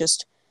really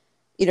just,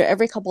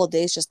 every couple of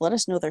days, just let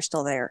us know they're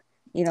still there,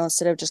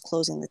 instead of just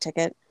closing the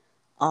ticket.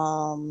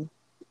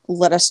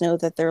 Let us know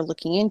that they're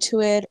looking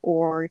into it,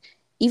 or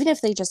even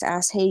if they just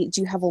ask, hey, do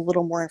you have a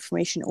little more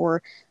information?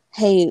 Or,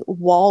 hey,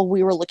 while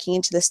we were looking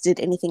into this, did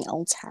anything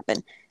else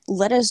happen?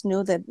 Let us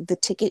know that the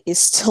ticket is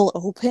still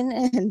open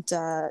and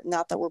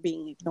not that we're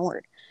being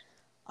ignored.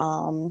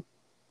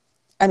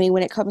 I mean,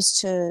 when it comes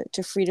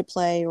to free to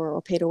play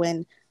or pay to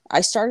win, I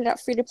started out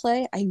free to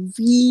play. I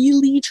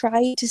really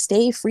tried to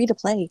stay free to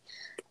play.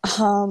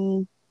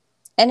 And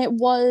it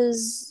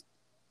was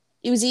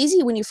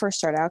easy when you first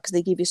start out because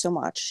they give you so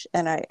much.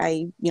 And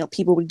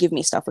people would give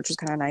me stuff, which was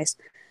kind of nice.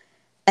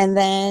 And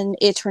then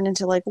it turned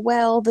into like,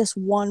 well, this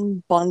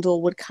one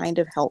bundle would kind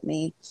of help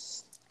me.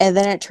 And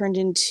then it turned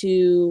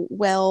into,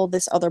 well,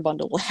 this other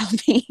bundle will help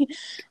me.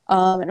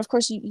 And of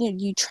course,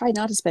 you try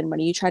not to spend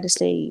money. You try to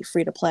stay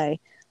free to play.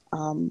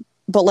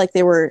 But like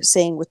they were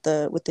saying with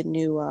the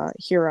new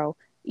hero,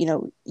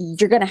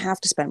 you're gonna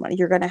have to spend money.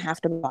 You're gonna have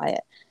to buy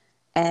it.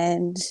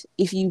 And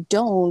if you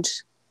don't,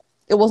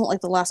 it wasn't like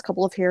the last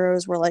couple of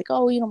heroes were like,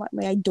 oh,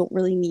 I don't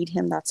really need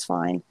him. That's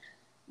fine.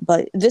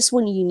 But this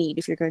one you need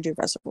if you're going to do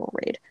Reservoir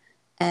Raid,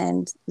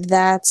 and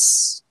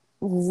that's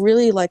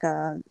really like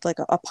a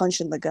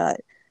punch in the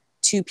gut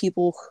to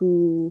people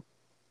who,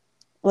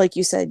 like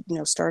you said,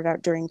 started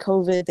out during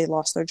COVID. They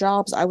lost their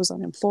jobs. I was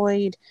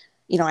unemployed.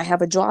 I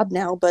have a job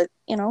now, but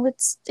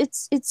it's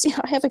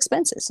I have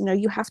expenses.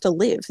 You have to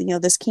live.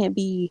 This can't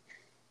be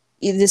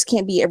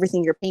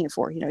everything you're paying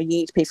for. You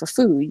need to pay for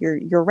food,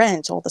 your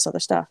rent, all this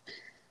other stuff.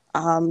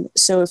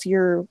 So if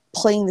you're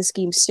playing this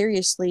game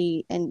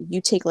seriously and you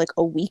take like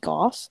a week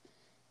off,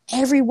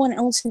 everyone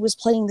else who was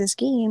playing this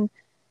game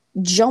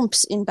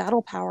jumps in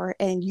battle power,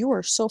 and you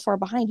are so far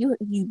behind. You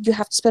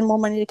have to spend more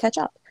money to catch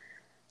up.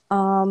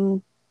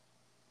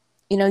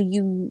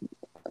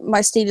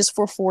 My state is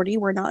 440.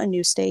 We're not a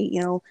new state.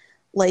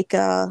 Like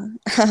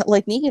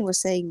like Negan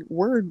was saying,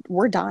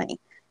 we're dying.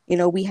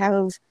 We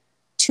have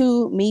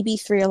 2, maybe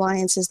 3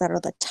 alliances that are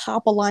the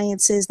top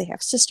alliances. They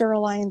have sister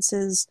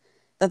alliances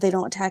that they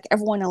don't attack.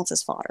 Everyone else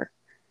is fodder.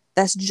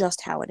 That's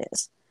just how it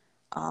is.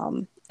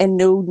 And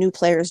no new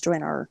players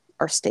join our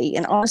state.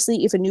 And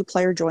honestly, if a new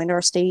player joined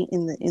our state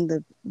in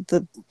the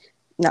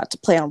not to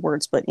play on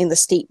words, but in the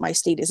state my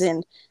state is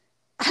in,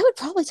 I would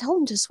probably tell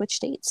them to switch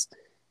states,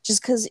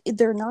 just because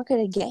they're not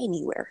going to get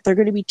anywhere. They're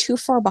going to be too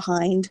far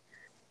behind.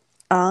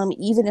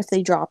 Even if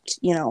they dropped,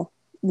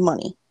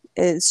 money,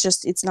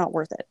 it's not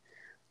worth it.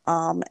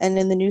 And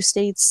in the new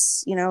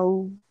states,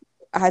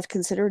 I've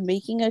considered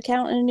making an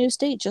account in a new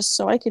state just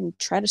so I can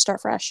try to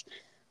start fresh.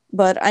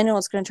 But I know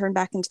it's going to turn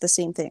back into the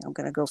same thing. I'm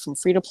going to go from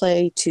free to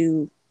play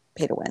to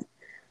pay to win.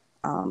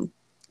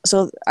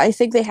 So I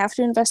think they have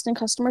to invest in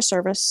customer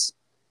service.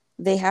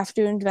 They have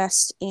to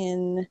invest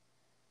in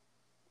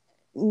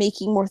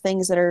making more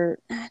things that are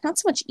not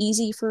so much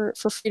easy for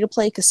free to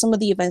play, because some of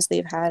the events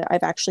they've had,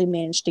 I've actually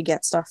managed to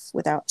get stuff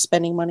without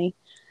spending money.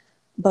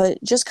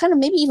 But just kind of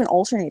maybe even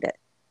alternate it,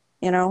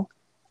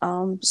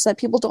 so that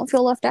people don't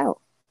feel left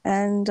out.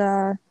 And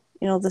the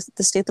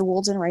state the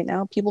world's in right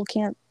now, people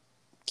can't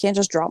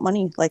just drop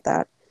money like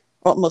that.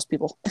 Well, most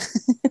people.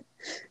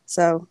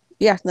 So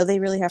yeah, no, they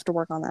really have to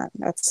work on that.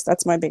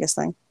 That's my biggest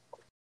thing.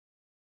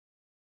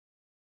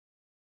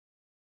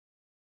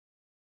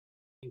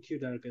 Thank you,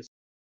 Darkest.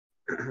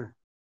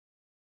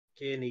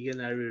 Okay,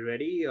 Negan, are we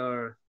ready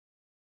or?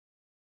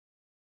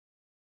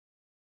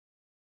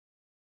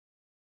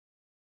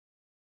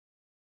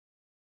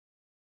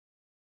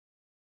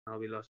 Now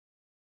we lost.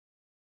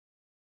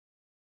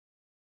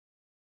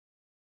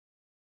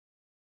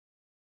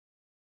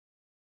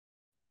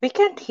 We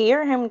can't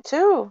hear him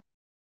too.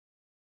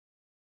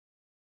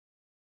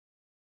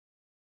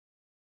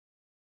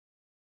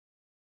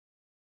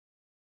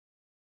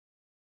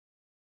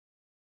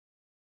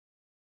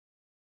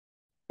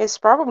 He's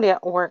probably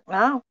at work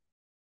now.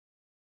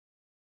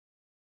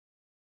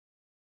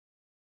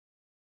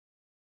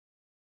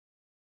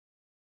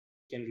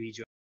 Can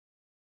rejoin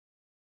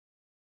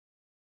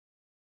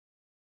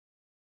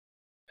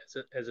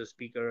as a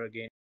speaker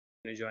again.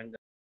 Can you join the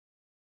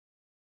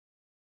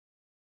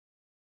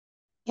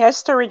He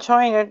has to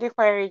rejoin, and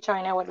before I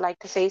rejoin, I would like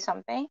to say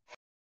something.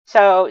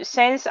 So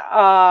since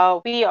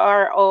we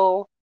are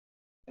all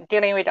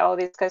dealing with all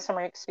these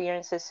customer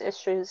experiences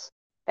issues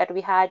that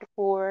we had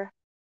for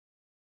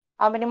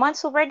how many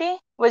months already?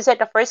 Was it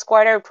the first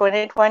quarter of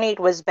 2020? It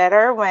was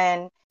better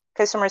when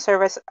customer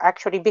service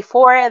actually,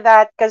 before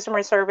that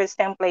customer service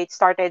template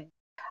started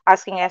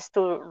asking us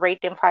to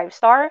rate them 5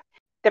 star.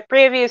 The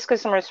previous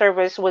customer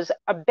service was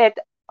a bit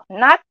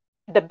not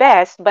the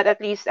best, but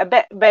at least a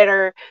bit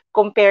better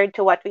compared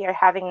to what we are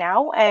having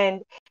now.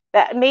 And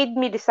that made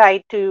me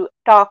decide to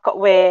talk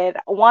with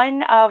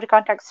one of the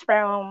contacts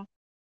from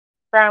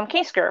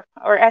Kingsgrove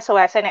or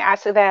SOS, and I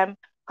asked them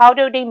how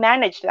do they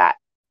manage that.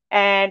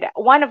 And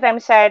one of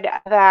them said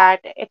that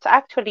it's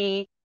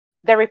actually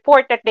the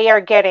report that they are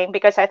getting,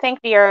 because I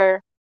think they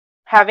are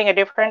having a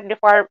different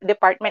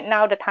department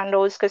now that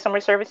handles customer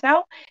service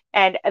now,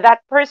 and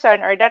that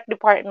person or that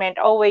department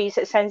always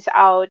sends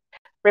out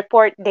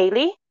report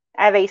daily,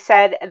 and they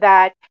said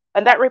that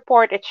on that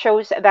report it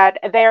shows that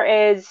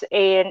there is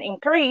an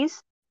increase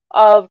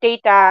of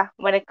data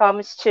when it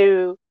comes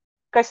to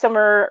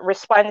customer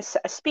response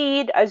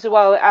speed as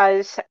well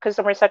as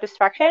customer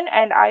satisfaction.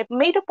 And I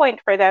made a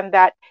point for them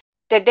that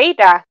the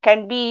data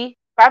can be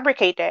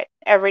fabricated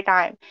every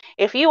time.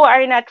 If you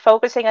are not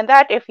focusing on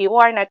that, if you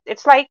are not,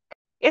 it's like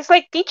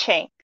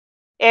teaching.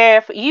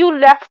 If you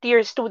left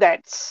your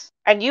students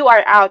and you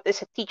are out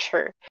as a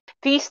teacher,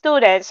 these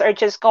students are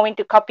just going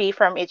to copy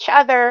from each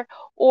other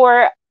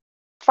or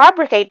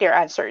fabricate their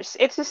answers.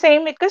 It's the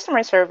same with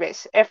customer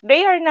service. If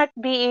they are not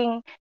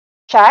being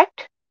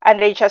checked and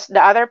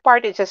the other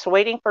part is just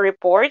waiting for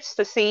reports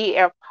to see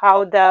if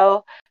how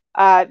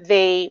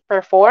they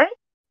perform,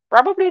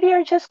 probably they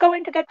are just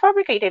going to get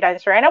fabricated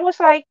answer. And I was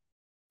like,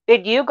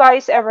 did you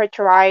guys ever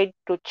try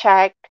to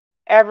check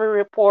every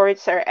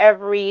reports or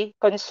every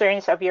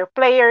concerns of your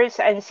players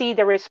and see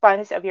the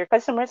response of your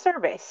customer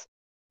service?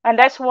 And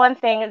that's one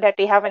thing that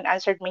they haven't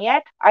answered me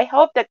yet. I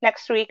hope that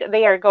next week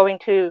they are going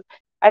to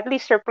at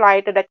least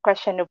reply to that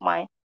question of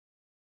mine.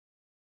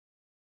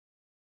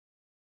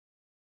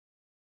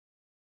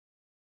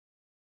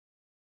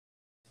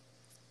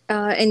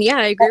 And yeah,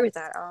 I agree with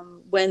that.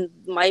 When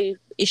my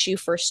issue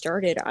first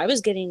started, I was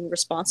getting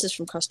responses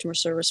from customer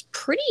service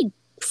pretty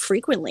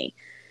frequently.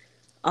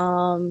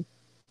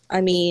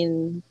 I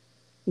mean,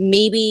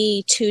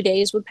 maybe 2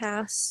 days would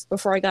pass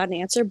before I got an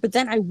answer, but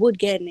then I would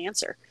get an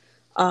answer.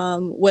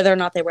 Whether or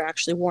not they were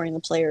actually warning the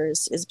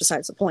players is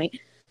besides the point.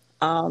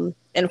 And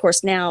of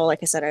course, now, like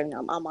I said,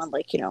 I'm on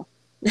like,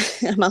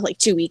 I'm on like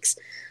 2 weeks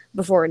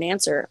before an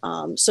answer.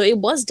 So it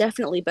was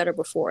definitely better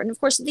before. And of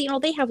course,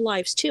 they have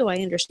lives too. I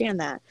understand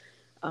that.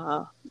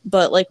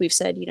 But like we've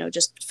said,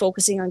 just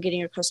focusing on getting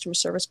your customer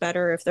service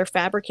better. If they're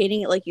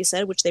fabricating it, like you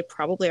said, which they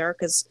probably are,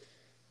 because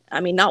I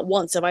mean, not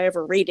once have I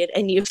ever rated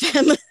any of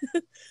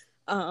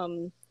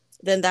them.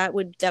 Then that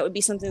would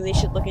be something they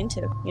should look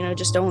into.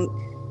 Just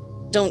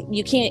don't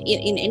you can't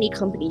in any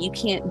company, you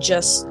can't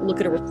just look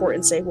at a report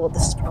and say, well,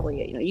 this is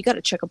probably it. You got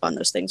to check up on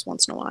those things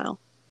once in a while.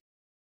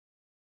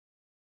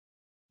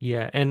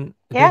 Yeah, and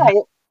they Yeah,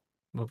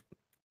 well,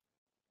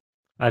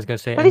 I was gonna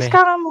say, and please they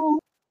have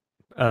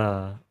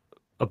come.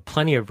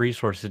 plenty of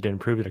resources to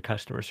improve their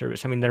customer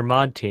service. I mean, their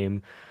mod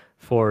team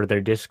for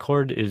their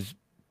Discord is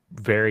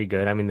very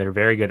good. I mean, they're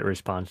very good at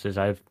responses.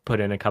 I've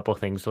put in a couple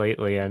things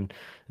lately, and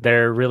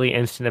they're really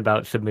instant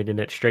about submitting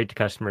it straight to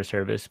customer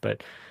service.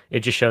 But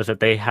it just shows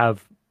that they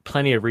have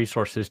plenty of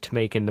resources to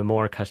make into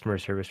more customer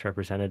service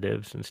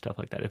representatives and stuff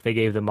like that. If they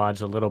gave the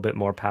mods a little bit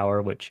more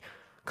power, which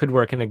could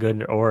work in a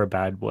good or a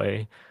bad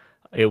way,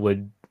 it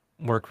would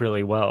work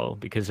really well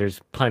because there's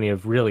plenty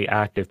of really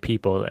active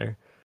people there.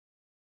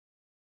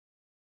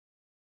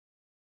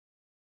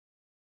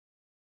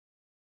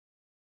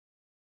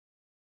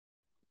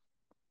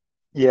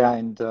 Yeah,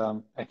 and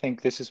I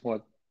think this is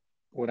what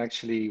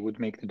actually would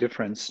make the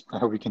difference. I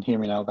hope you can hear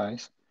me now,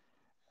 guys.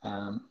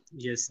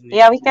 Yes,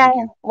 Yeah, Nick, we thank can.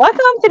 you. Welcome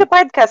to the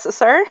podcast,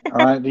 sir.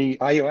 All right, the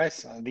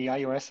iOS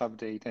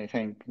update. I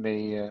think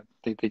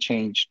they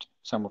changed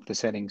some of the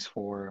settings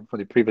for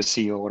the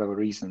privacy or whatever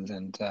reasons,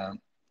 and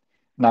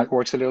now it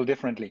works a little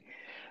differently.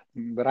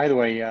 But either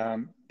way,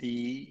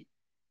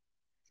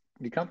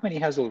 the company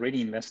has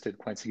already invested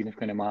quite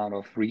significant amount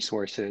of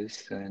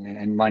resources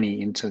and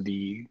money into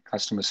the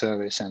customer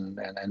service and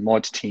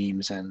mod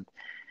teams and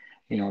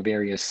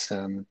various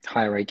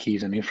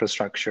hierarchies and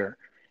infrastructure.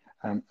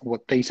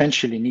 What they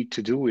essentially need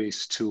to do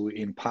is to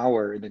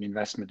empower that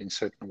investment in a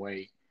certain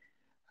way.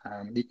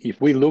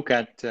 If we look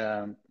at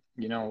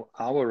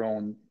our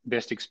own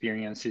best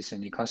experiences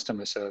in the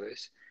customer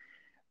service,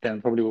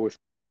 then probably with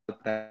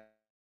that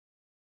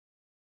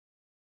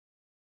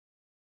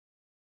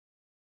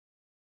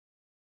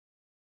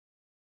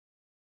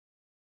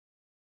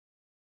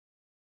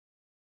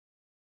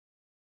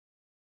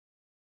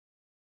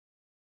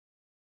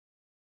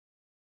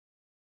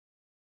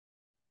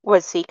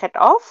Was he cut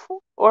off,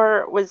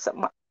 or was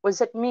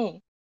it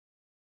me?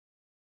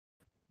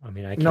 I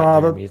mean, I No,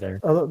 can't hear that,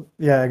 him either.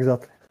 yeah,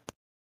 exactly.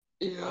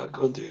 Yeah, I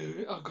can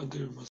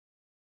do myself.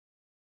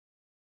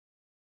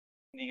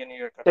 Negan,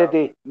 you're cut off.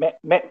 Teddy,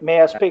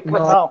 may I speak No,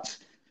 now?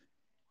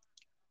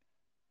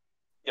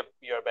 Yep,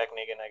 you're back,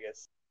 Negan, I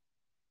guess.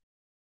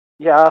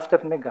 Yeah, after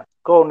Negan.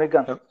 Go,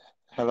 Negan.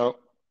 Hello.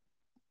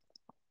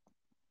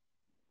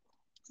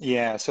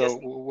 Yeah, so Yes.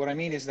 what I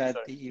mean is that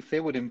Sorry. if they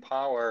would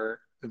empower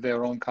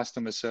their own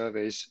customer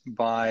service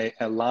by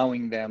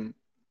allowing them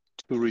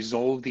to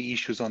resolve the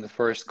issues on the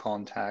first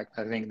contact,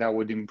 I think that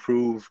would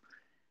improve,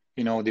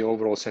 the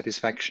overall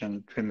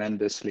satisfaction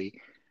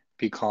tremendously.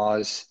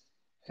 Because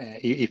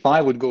if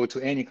I would go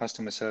to any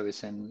customer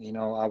service and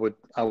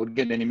I would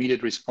get an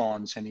immediate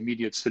response, an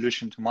immediate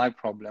solution to my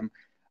problem,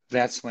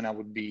 that's when I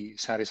would be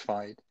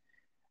satisfied.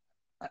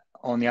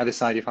 On the other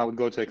side, if I would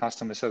go to a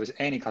customer service,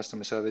 any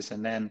customer service,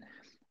 and then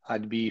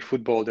I'd be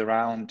footballed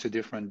around to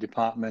different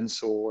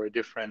departments or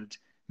different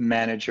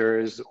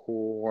managers,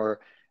 or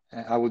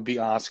I would be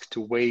asked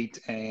to wait,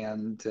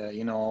 and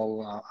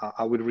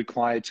I would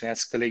require to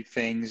escalate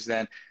things,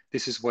 then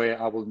this is where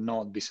I will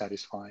not be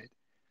satisfied.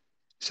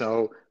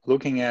 So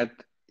looking at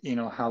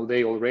how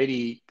they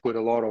already put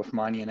a lot of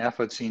money and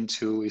efforts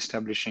into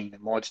establishing the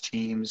mod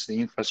teams, the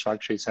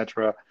infrastructure,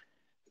 etc.,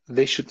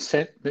 they should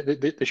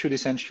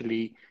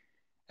essentially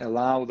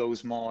allow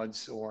those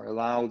mods or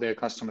allow their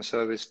customer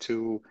service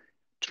to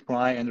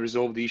try and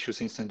resolve the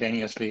issues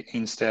instantaneously,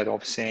 instead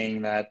of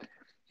saying that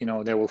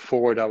they will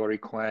forward our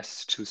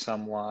requests to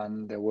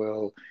someone, they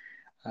will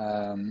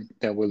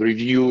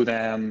review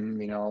them,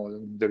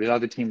 there is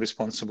other team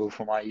responsible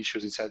for my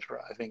issues,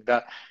 etc. I think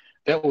that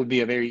would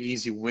be a very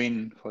easy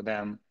win for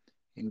them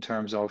in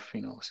terms of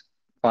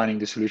finding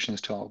the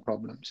solutions to our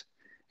problems,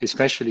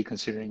 especially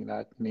considering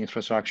that the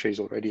infrastructure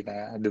is already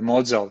there, the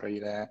mods are already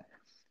there.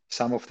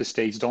 Some of the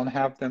states don't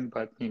have them,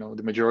 but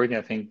the majority,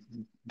 I think,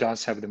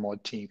 does have the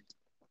mod team.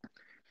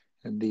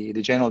 And the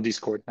general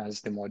Discord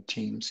has the mod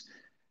teams,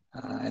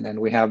 and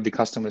then we have the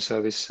customer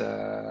service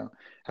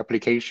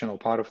application, or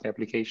part of the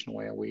application,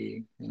 where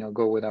we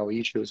go with our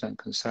issues and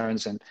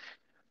concerns, and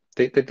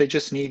they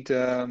just need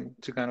to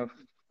kind of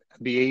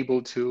be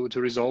able to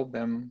resolve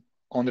them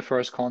on the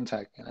first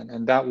contact,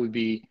 and that would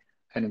be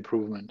an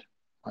improvement,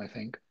 I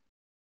think.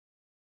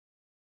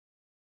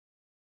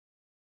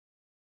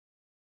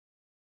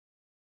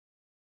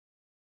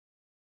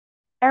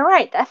 All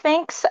right,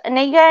 thanks,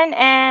 Negan,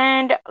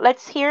 and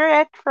let's hear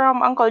it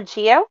from Uncle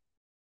Gio.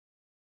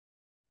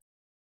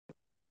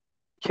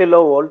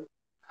 Hello, all.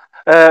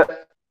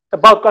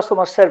 About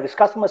customer service.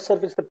 Customer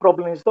service, the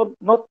problem is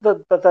not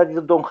that you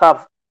don't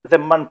have the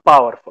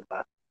manpower for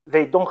that.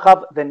 They don't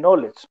have the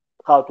knowledge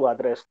how to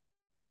address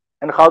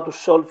and how to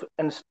solve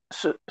and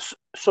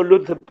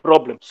solve the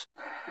problems.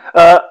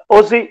 Not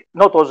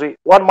Ozzy,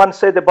 one man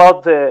said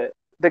about the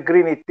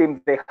greeny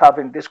team they have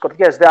in Discord.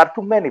 Yes, there are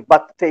too many,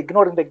 but they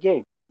ignoring the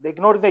game. They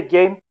ignore the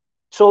game,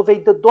 so they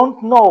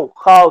don't know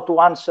how to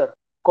answer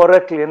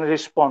correctly and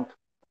respond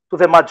to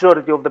the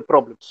majority of the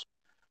problems.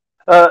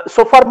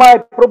 So far, my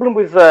problem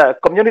with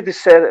community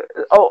share,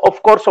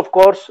 of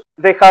course,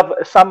 they have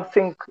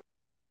something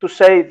to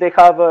say. They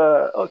have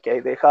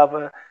they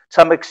have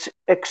some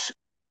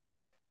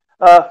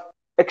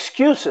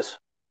excuses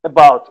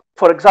about,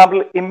 for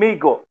example, in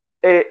Migo,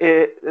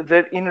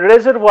 in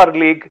Reservoir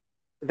League,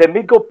 the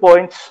Migo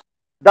points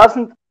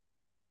doesn't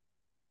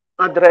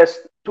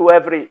address to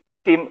every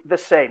team the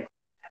same,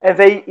 and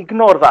they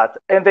ignore that,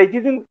 and they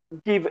didn't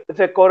give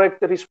the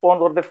correct response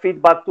or the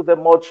feedback to the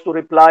mods to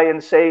reply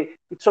and say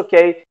it's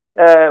okay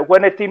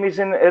when a team is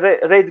in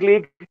raid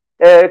league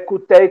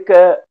could take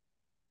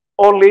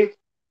only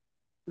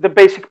the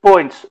basic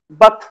points,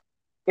 but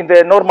in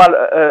the normal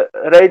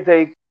raid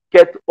they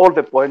get all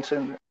the points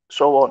and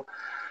so on.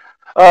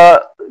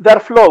 There are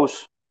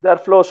flaws,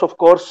 of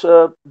course,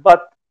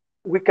 but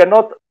we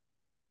cannot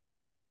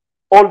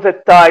all the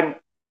time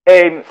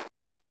aim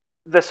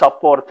the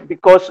support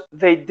because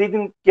they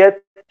didn't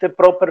get the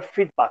proper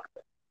feedback.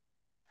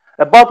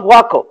 About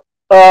Waco,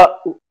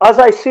 as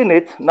I seen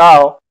it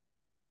now,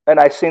 and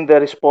I seen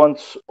the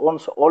response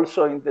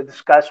also in the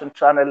discussion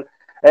channel,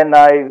 and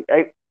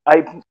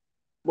I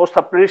most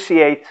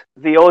appreciate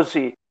the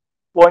Aussie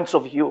points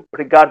of view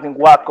regarding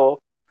Waco.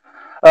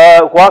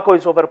 Waco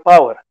is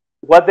overpowered.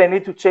 What they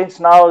need to change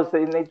now is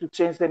they need to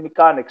change the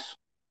mechanics,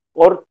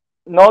 or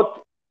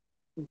not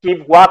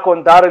give Waco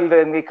and Daryl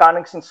the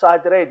mechanics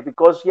inside the raid,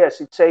 because yes,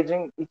 it's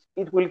changing.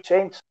 It will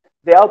change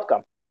the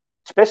outcome,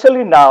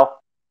 especially now.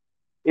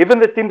 Even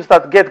the teams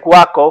that get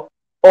Waco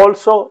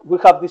also will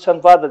have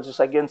disadvantages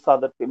against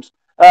other teams.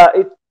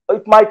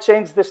 It might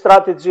change the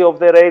strategy of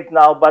the raid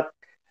now, but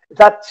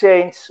that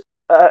change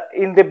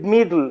in the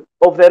middle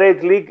of the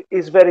raid league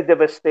is very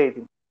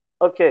devastating.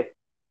 Okay.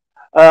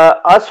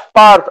 As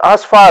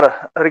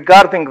far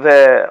regarding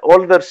the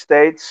older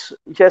states,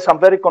 yes, I'm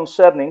very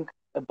concerning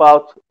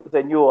about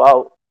the new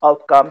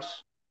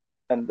outcomes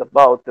and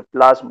about the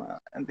plasma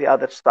and the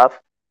other stuff.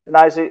 And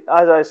as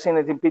I seen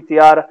it in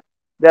PTR,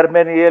 there are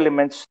many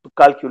elements to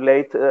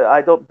calculate.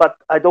 I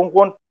don't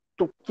want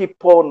to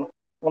keep on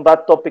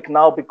that topic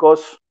now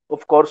because,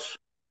 of course,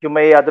 you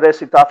may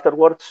address it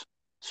afterwards.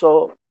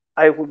 So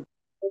I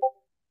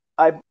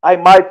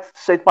might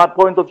set my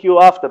point of view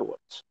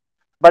afterwards.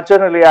 But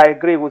generally, I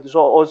agree with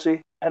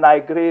Ozzy, and I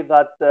agree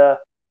that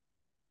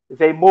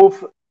they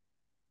move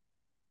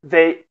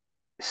the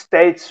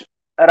states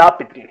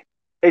rapidly.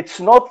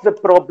 It's not the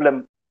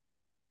problem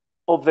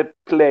of the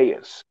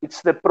players.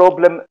 It's their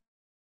problem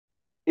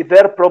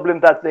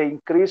that they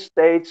increase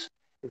states,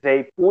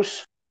 they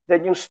push the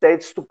new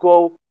states to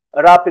go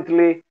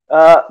rapidly,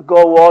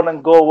 go on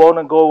and go on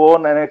and go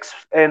on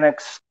and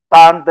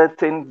expand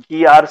it in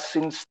years,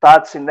 in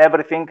stats, in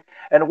everything.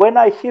 And when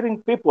I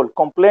hearing people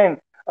complain,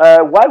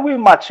 why we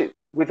match it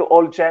with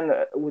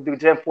the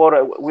Gen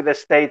 4 with a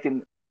state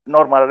in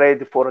normal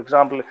rate, for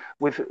example,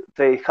 with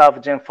they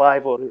have Gen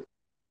 5 or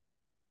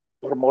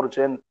more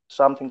Gen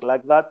something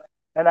like that,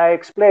 and I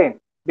explain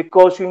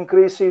because you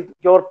increase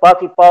your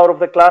battle power of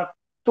the clan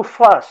too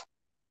fast,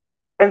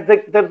 and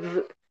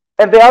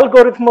the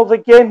algorithm of the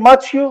game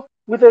match you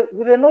with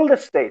an older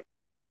state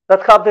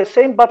that have the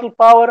same battle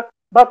power,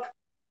 but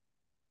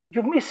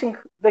you're missing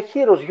the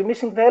heroes, you're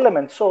missing the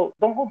elements. So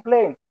don't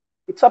complain.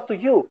 It's up to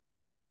you.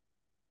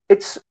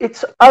 It's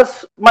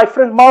as my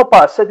friend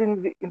Maupa said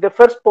in the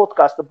first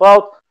podcast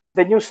about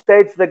the new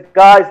states, the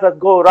guys that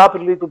go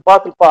rapidly to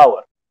battle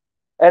power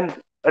and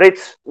reach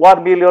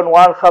 1 million,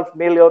 1.5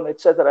 million,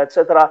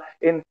 etc.,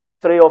 in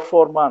 3 or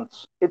 4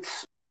 months.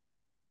 It's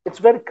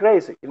very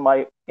crazy in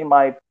my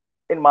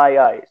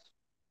eyes,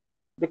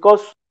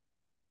 because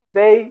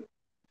they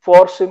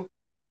force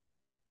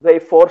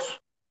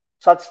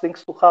such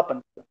things to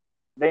happen.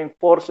 They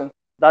enforce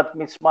that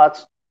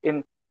mismatch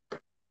in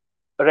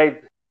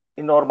raid,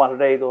 in normal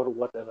raid or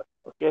whatever.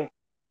 Okay,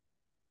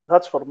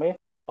 that's for me.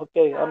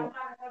 Okay,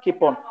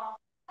 keep on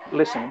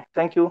listening.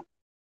 Thank you.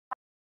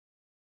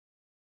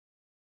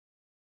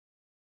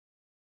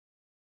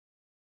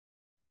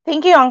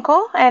 Thank you,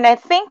 Uncle. And I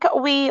think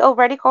we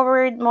already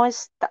covered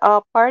most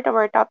part of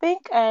our topic.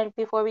 And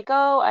before we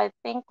go, I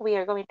think we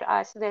are going to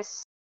ask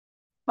this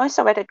most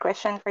awaited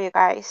question for you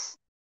guys.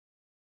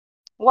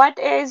 What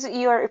is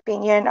your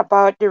opinion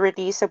about the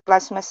release of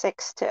Plasma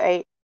 6 to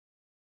 8?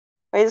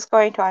 Who is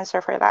going to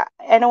answer for that?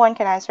 Anyone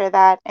can answer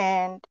that.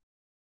 And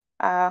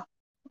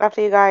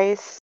after you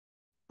guys,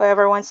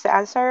 whoever wants to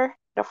answer,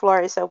 the floor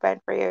is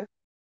open for you.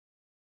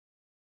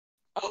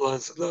 I'll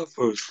answer that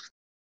first.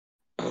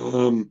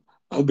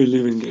 I'll be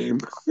leaving game.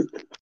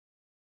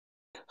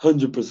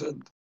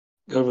 100%.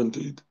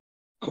 Guaranteed.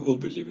 I will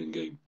be leaving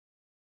game.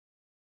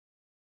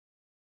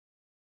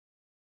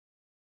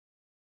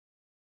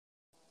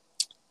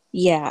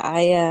 Yeah,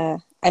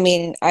 I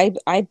mean,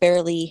 I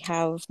barely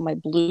have my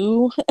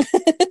blue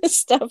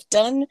stuff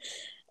done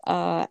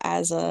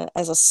as a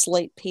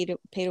slight pay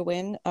to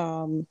win.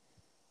 And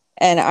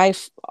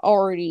I've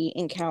already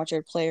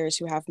encountered players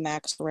who have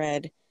max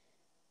red.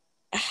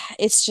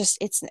 It's just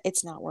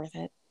it's not worth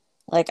it.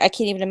 Like, I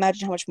can't even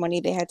imagine how much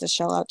money they had to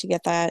shell out to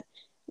get that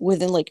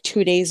within like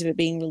 2 days of it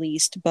being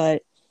released.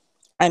 But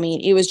I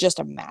mean, it was just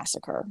a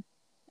massacre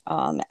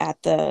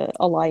at the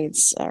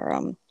Alliance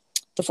or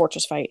the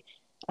Fortress fight.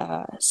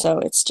 So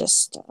it's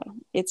just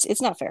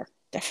it's not fair,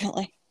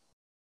 definitely.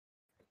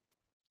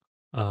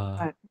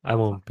 I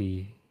won't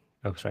be.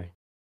 Oh, sorry.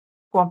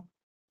 Go on.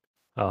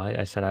 Oh,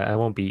 I said I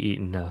won't be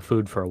eating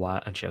food for a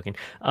while. I'm joking.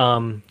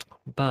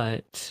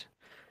 But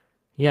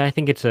yeah, I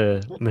think it's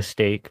a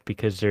mistake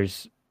because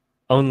there's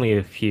only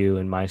a few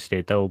in my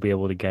state that will be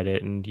able to get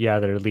it, and yeah,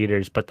 they're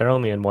leaders, but they're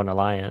only in one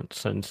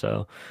alliance, and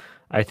so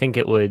I think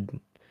it would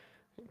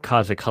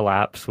cause a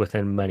collapse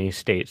within many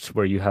states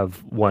where you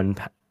have one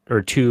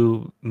or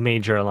two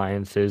major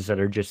alliances that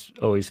are just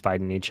always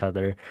fighting each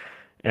other,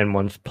 and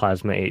once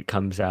Plasma 8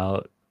 comes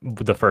out,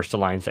 the first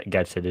alliance that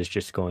gets it is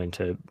just going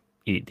to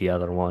eat the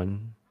other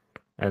one,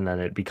 and then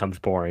it becomes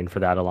boring for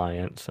that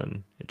alliance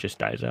and it just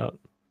dies out.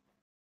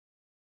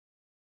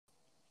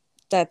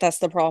 That's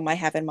the problem I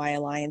have in my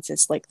alliance.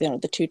 It's like, you know,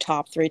 the three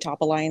top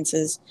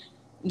alliances,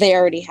 they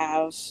already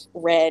have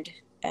red,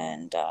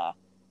 and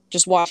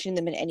just watching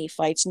them in any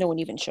fights, no one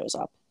even shows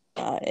up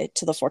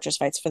to the Fortress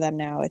fights for them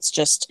now. It's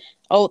just,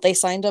 oh, they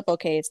signed up,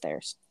 okay, it's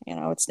theirs. You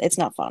know, it's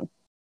not fun.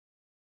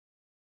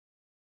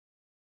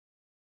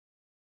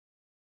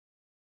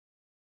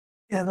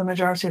 Yeah, the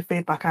majority of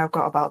feedback I've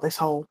got about this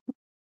whole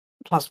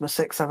Plasma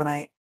 6, 7,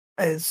 8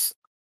 is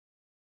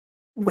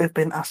we've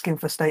been asking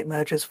for state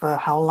mergers for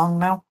how long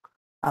now?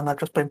 And they've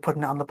just been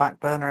putting it on the back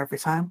burner every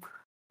time.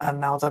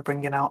 And now they're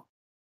bringing out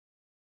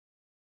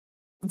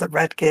the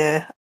red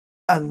gear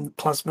and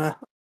plasma,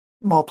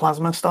 more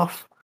plasma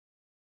stuff.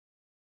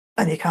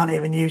 And you can't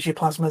even use your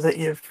plasma that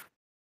you've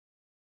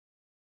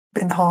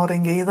been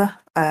hoarding either.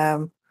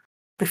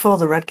 Before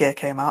the red gear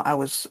came out, I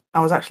was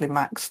actually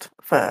maxed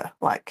for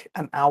like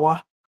an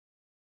hour.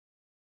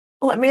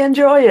 Let me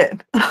enjoy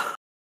it.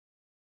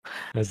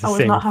 That's the I was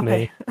same not with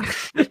me.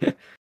 happy.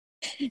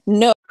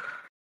 No.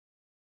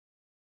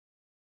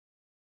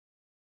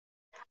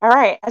 All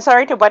right.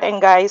 Sorry to butt in,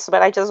 guys,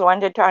 but I just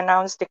wanted to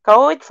announce the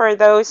code for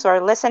those who are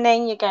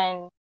listening. You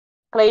can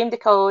claim the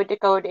code. The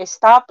code is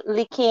stop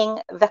leaking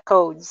the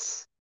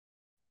codes.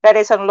 That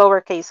is on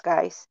lowercase,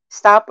 guys.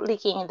 Stop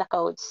leaking the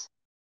codes.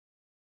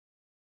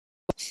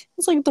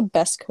 It's like the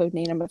best code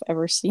name I've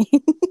ever seen.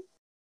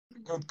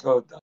 Good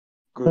code.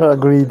 Good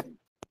Agreed.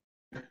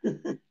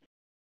 code.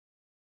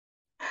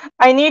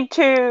 I need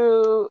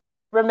to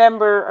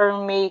remember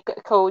or make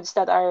codes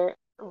that are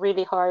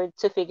really hard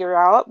to figure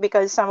out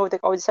because some of the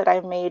codes that I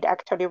made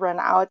actually run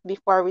out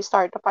before we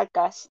start the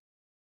podcast.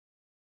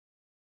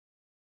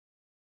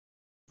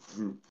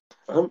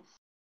 um,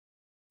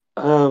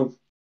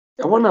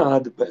 I want to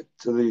add a bit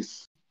to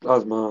this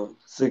Plasma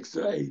 6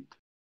 to 8.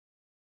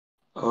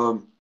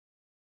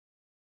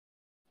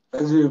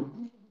 As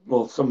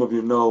well, some of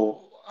you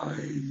know,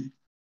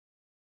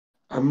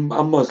 I'm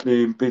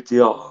mostly in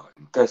PTR,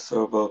 in test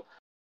server,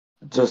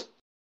 just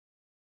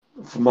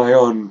for my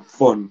own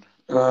fun.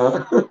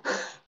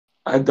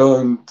 I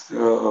don't.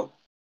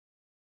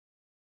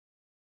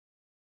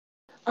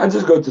 I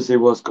just go to see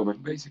what's coming,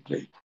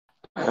 basically.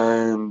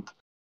 And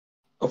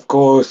of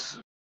course,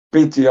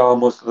 PTR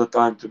most of the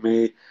time to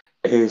me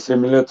is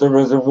similar to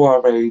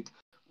Reservoir Raid,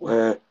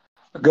 where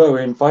I go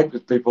in, fight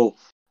with people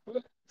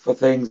for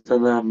things,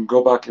 and then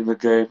go back in the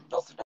game.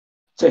 Nothing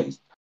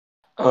changed.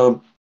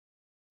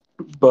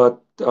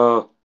 But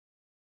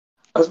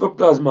as for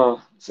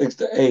Plasma 6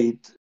 to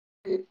 8,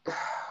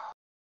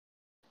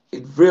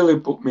 it really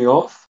put me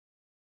off.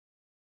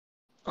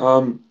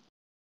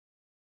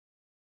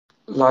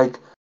 Like,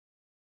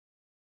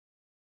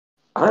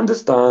 I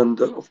understand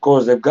that, of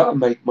course, they've got to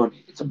make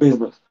money. It's a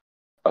business.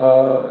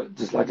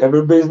 Just like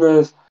every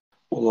business,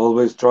 will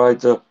always try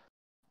to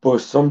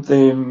push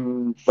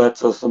something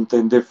better,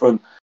 something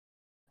different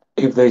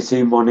if they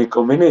see money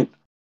coming in.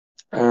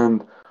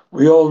 And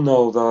we all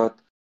know that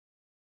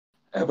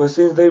ever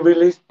since they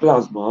released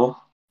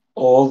Plasma,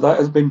 all that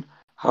has been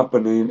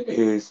happening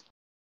is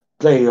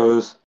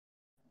players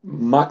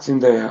maxing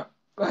their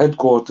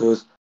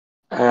headquarters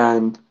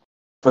and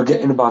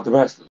forgetting about the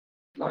rest,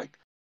 like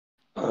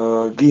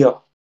gear.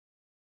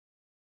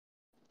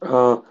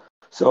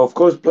 So of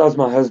course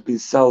Plasma has been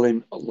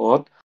selling a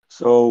lot,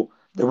 so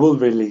they will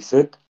release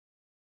it.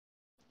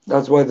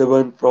 That's why they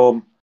went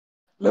from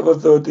level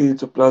 30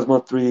 to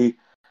Plasma 3,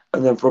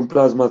 and then from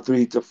Plasma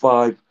 3 to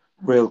 5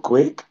 real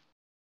quick.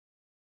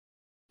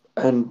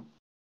 And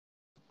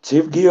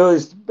Chief Gear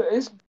is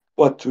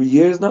what, 2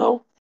 years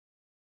now?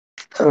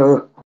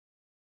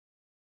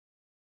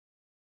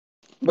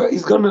 But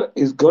he's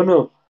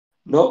gonna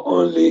not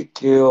only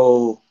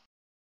kill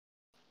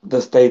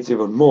the states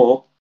even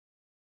more,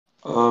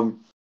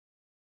 um,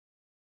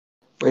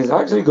 but he's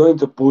actually going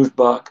to push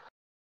back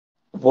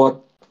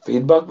what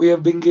feedback we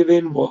have been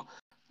given, what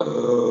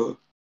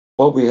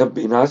we have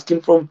been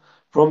asking from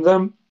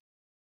them.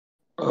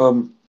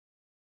 Um,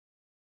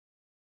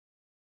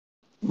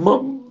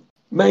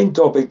 Main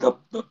topic that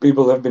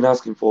people have been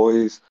asking for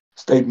is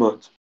state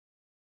merge.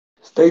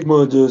 State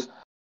mergers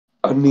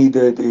are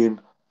needed in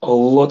a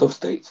lot of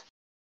states.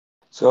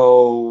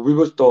 So we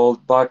was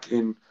told back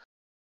in,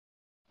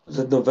 was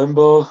it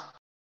November,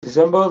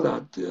 December,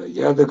 that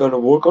yeah, they're gonna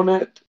work on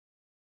it.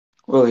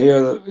 We'll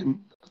hear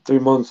in 3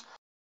 months,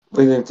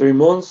 within 3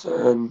 months,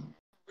 and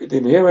we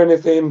didn't hear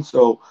anything.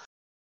 So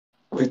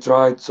we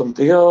tried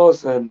something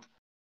else, and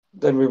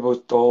then we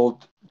was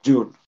told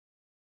June,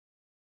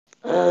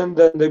 and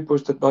then they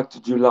pushed it back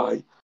to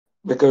July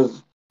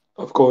because,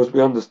 of course,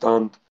 we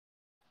understand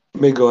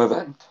Migo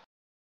event.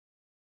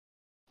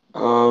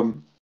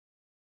 Um,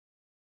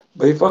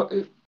 but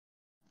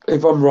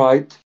if I'm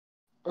right,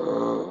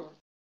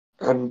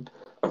 and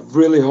I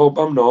really hope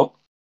I'm not,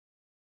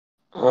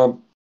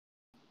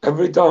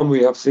 every time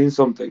we have seen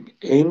something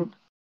in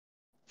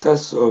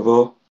test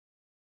server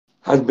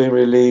has been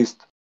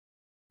released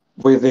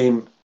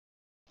within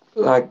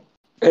like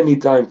any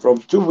time from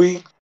 2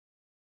 weeks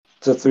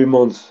to 3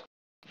 months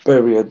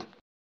period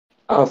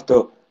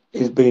after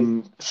it's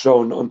been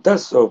shown on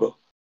test server.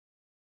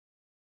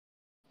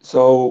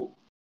 So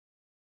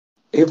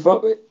if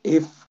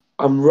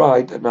I'm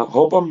right, and I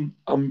hope I'm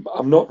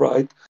not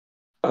right,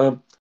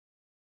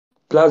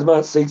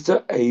 Plasma 6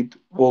 to 8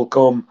 will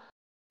come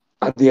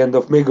at the end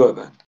of Migo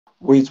event,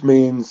 which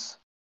means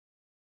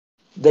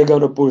they're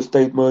gonna push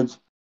state merge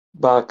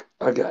back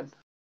again.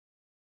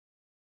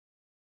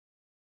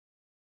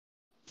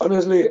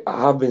 Honestly,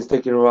 I have been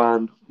sticking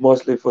around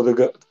mostly for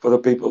the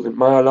people in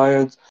my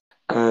alliance,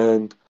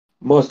 and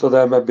most of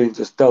them have been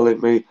just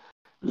telling me,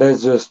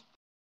 let's just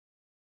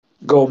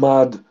go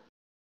mad,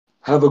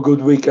 have a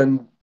good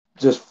weekend,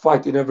 just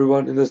fighting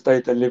everyone in the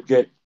state and live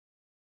game.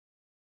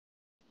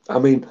 I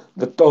mean,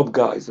 the top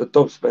guys, the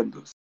top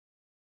spenders.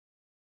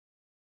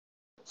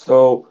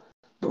 So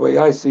the way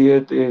I see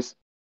it is,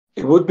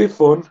 it would be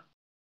fun,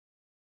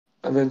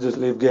 and then just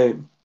live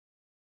game.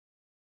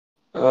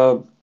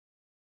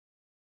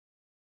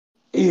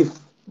 If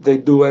they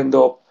do end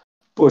up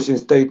pushing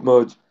state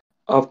merge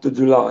after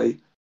July,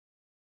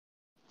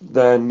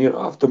 then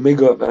after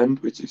Migo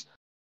event, which is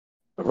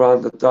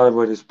around the time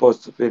when it's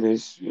supposed to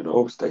finish,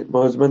 state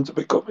merge meant to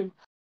be coming.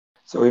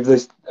 So if they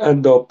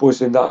end up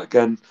pushing that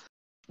again,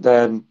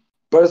 then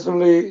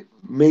personally,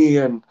 me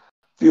and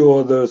few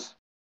others,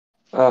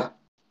 I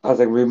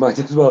think we might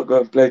as well go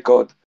and play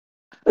COD.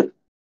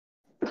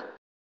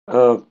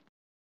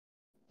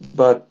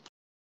 But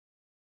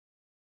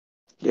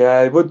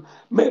yeah, it would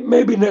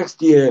maybe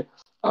next year.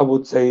 I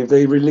would say if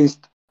they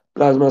released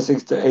Plasma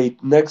 6 to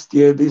 8 next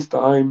year, this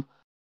time,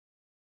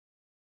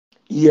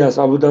 yes,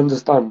 I would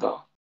understand that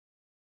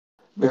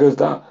because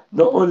that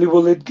not only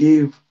will it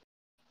give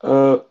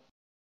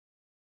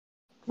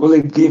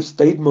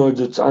state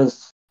merge a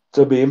chance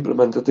to be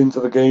implemented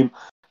into the game,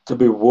 to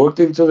be worked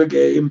into the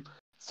game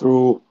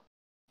through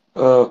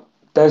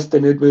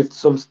testing it with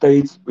some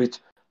states, which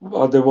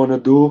what they want to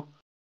do.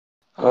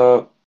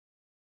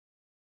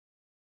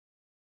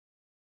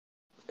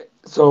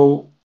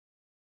 So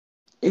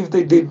if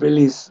they did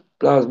release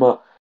Plasma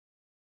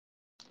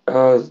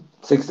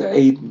 6 to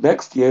 8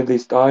 next year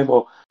this time,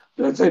 or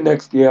let's say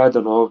next year, I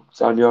don't know,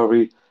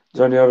 January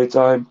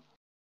time,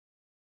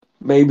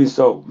 maybe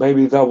so.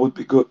 Maybe that would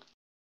be good.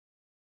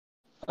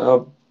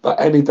 But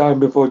any time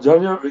before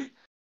January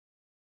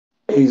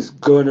is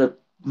gonna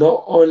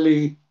not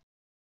only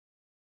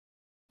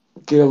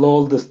kill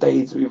all the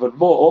states even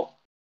more,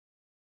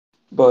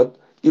 but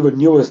even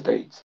newer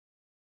states.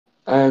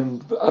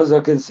 And as I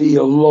can see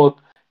a lot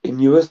in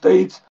newer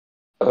states,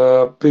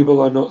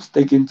 people are not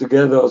sticking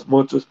together as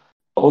much as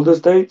older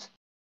states.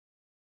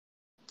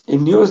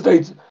 In newer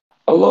states,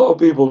 a lot of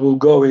people will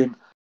go in,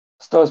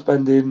 start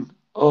spending,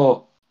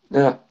 oh,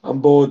 yeah, I'm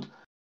bored.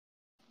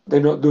 They're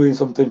not doing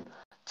something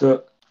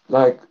to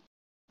like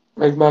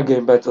make my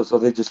game better, so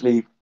they just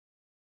leave.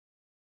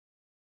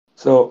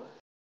 So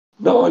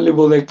not only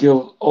will they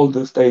kill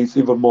older states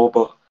even more,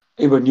 but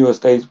even newer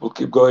states will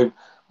keep going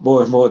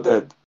more and more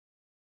dead.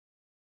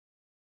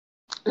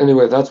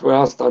 Anyway, that's where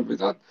I stand with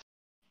that.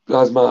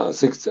 Plasma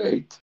 6 to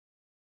 8.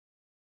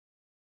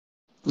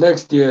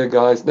 Next year,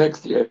 guys,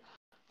 next year.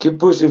 Keep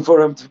pushing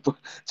for them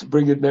to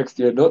bring it next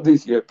year, not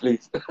this year,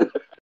 please.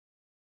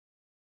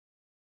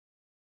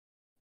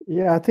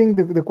 Yeah, I think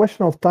the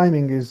question of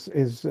timing is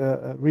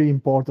really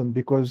important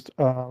because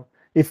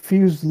if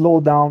you slow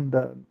down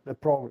the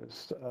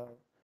progress,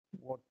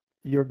 what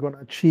you're going to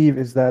achieve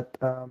is that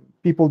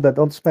people that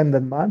don't spend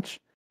that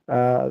much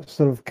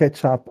sort of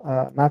catch up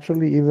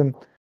naturally, even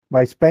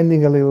by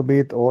spending a little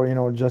bit,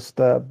 or just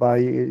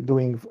by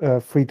doing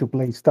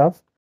free-to-play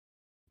stuff,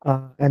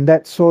 and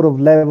that sort of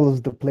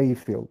levels the play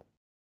field.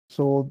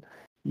 So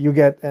you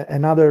get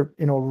another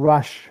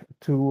rush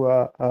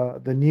to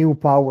the new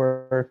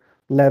power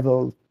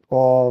level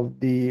of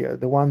the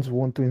ones who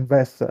want to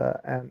invest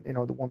and they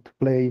want to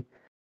play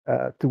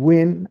to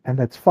win, and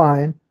that's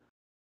fine.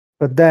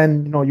 But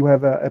then you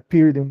have a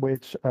period in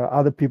which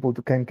other people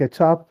can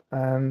catch up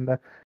and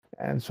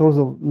sort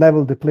of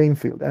level the playing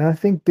field. And I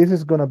think this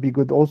is going to be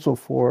good also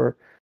for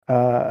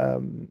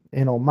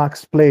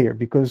max player,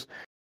 because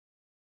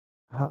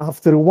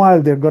after a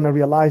while they're going to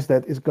realize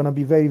that it's going to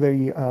be very,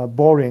 very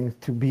boring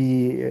to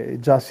be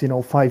just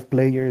 5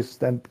 players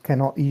that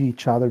cannot eat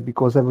each other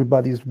because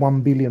everybody's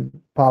 1 billion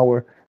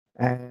power.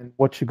 And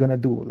what you're going to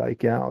do,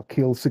 like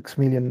kill 6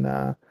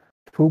 million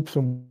troops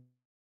and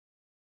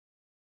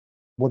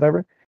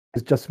whatever.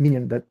 It's just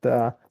minion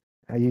that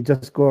you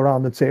just go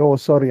around and say, oh,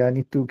 sorry, I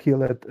need to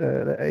kill at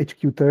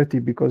HQ 30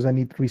 because I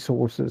need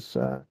resources.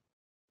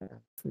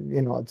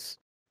 It's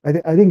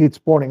I think it's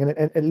boring,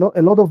 and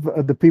a lot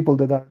of the people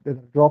that are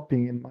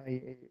dropping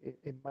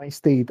in my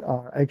state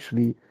are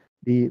actually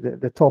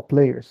the top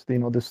players.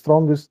 The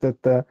strongest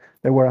that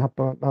they were up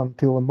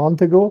until a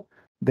month ago.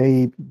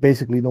 They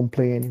basically don't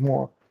play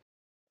anymore.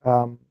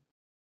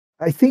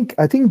 I think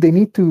they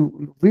need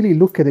to really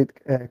look at it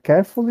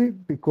carefully,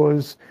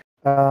 because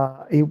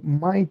it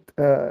might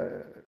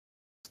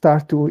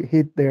start to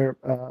hit their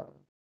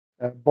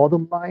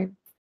bottom line.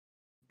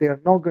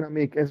 They're not going to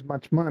make as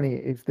much money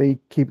if they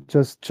keep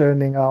just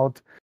churning out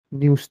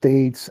new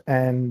states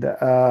and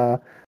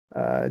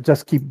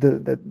just keep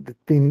the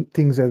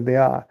things as they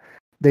are.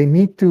 They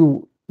need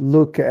to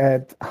look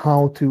at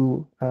how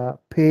to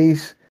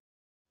pace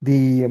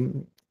the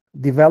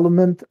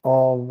development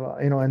of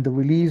and the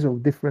release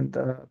of different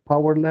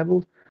power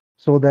levels,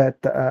 so that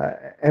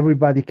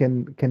everybody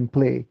can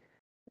play,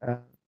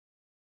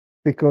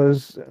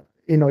 because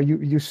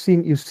you've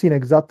seen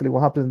exactly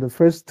what happened in the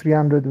first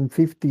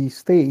 350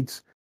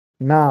 states.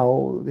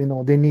 Now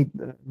they need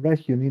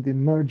rescue, need a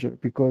merger,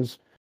 because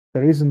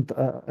there isn't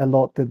a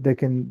lot that they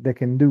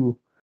can do.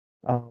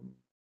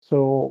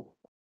 So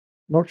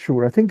not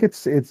sure. I think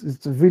it's a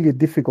really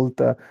difficult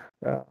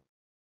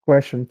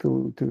question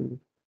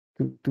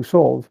to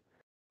solve.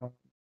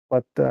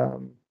 But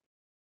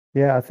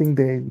yeah, I think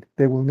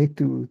they will need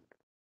to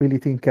really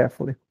think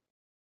carefully.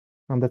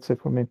 And that's it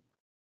for me.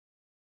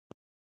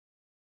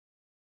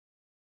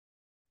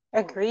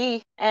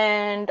 Agree.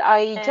 And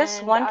I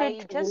just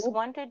wanted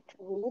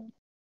to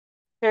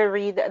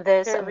read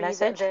this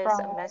message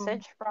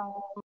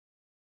from.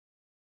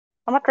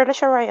 I'm not really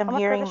sure why I'm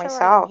hearing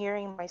myself.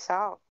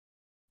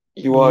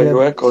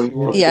 you're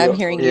echoing. Yeah, I'm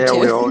hearing you Yeah, too.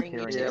 we're all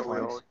hearing it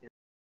twice.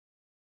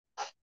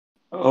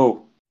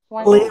 Oh,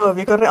 Leo, have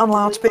you got it on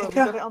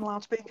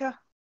loudspeaker?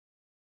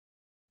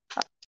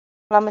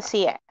 Let me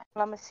see it.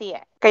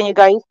 Can you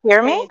guys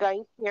hear me?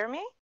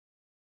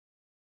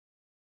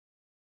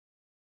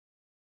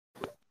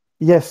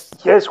 Yes,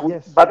 Yes,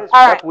 but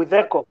All right. with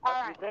echo.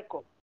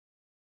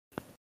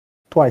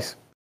 twice.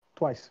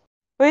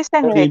 Who is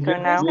Enrico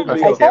now? I I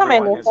think saw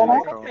everyone is in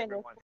Enrico.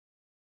 echo.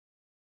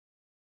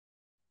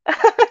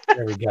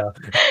 There we go.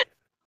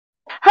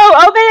 Oh,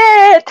 open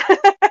it!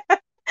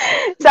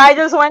 So I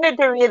just wanted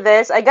to read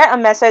this. I got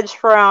a message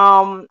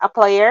from a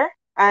player,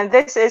 and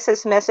this is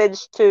his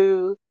message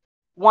to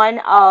one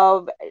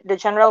of the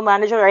general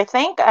manager, I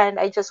think, and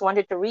I just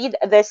wanted to read.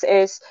 This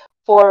is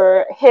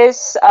for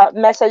his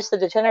message to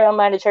the general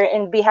manager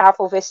in behalf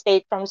of his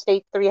state from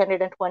state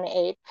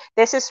 328.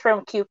 This is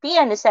from QP,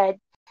 and he said,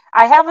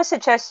 I have a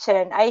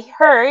suggestion. I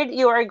heard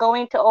you are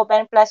going to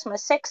open Plasma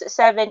 6,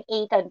 7,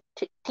 8, and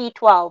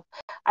T12.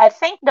 I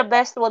think the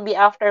best will be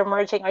after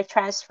merging or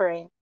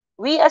transferring.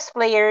 We as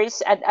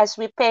players, and as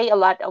we pay a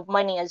lot of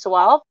money as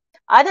well,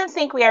 I don't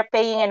think we are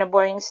paying in a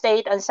boring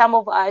state, and some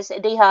of us,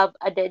 they have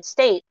a dead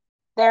state.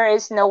 There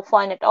is no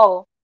fun at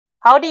all.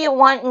 How do you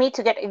want me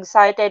to get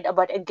excited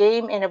about a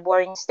game in a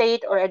boring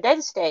state or a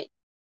dead state?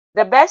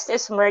 The best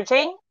is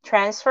merging,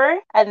 transfer,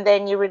 and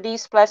then you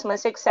release Plasma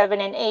 6, 7,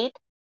 and 8,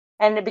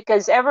 and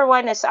because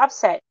everyone is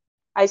upset.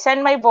 I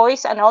send my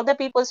voice and all the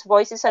people's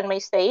voices on my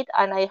state,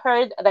 and I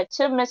heard that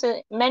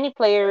many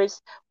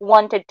players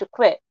wanted to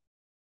quit.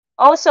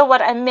 Also,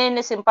 what I mean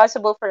is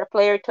impossible for a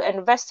player to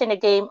invest in a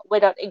game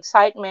without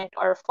excitement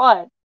or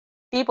fun.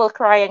 People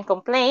cry and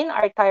complain,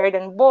 are tired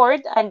and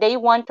bored, and they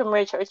want to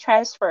merge or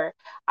transfer.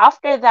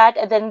 After that,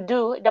 then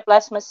do the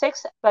Plasma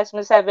 6,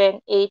 Plasma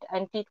 7, 8,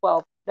 and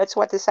T12. That's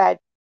what he said.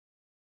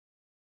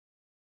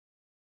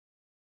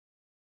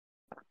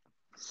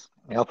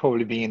 I'll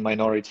probably be in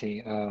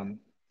minority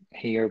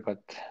here,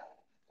 but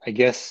I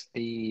guess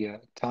the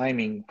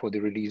timing for the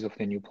release of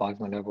the new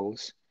plasma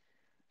levels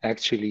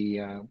actually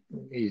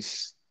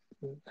is,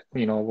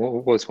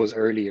 was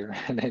earlier,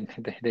 and then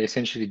they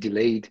essentially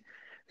delayed.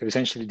 They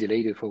essentially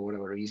delayed it for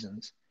whatever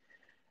reasons.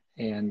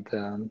 And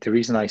the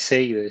reason I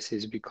say this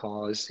is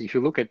because if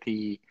you look at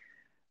the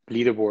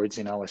leaderboards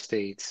in our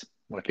states,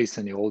 or at least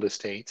in the older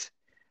states,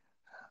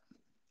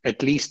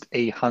 at least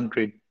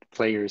 800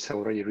 players have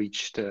already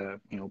reached,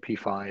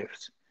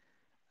 P5s.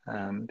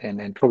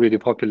 And probably the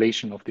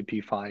population of the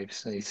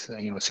P5s is,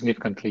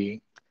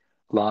 significantly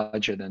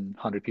larger than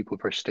 100 people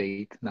per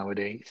state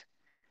nowadays.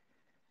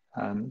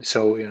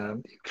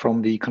 So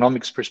from the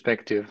economics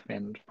perspective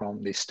and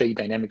from the state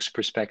dynamics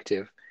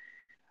perspective,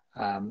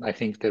 I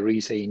think there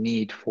is a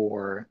need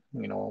for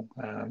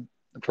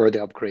further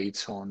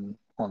upgrades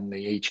on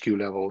the HQ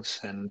levels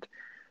and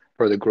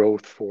further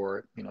growth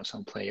for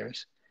some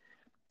players.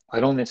 I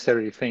don't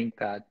necessarily think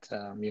that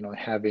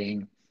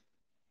having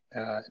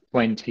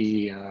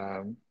 20,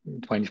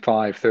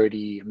 25,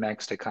 30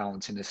 maxed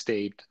accounts in the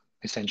state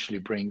essentially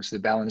brings the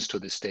balance to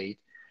the state.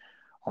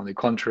 On the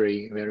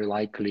contrary, very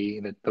likely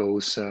that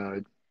those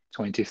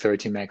 20,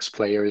 30 max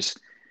players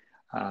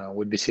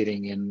would be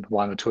sitting in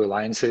one or two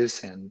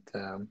alliances, and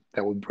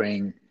that would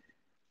bring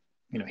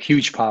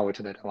huge power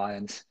to that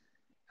alliance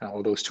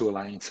or those two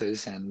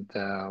alliances, and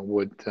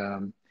would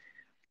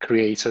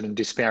create certain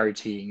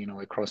disparity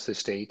across the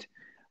state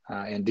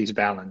and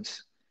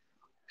disbalance.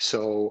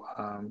 So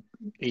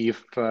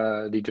if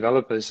the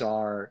developers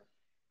are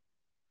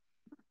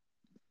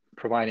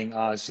providing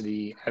us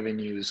the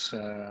avenues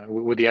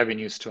with the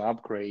avenues to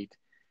upgrade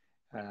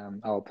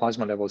our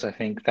plasma levels, I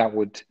think that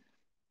would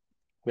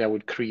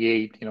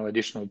create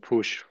additional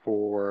push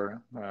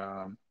for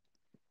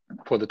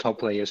the top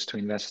players to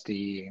invest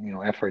the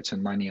efforts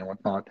and money and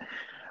whatnot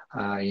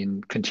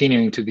in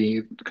continuing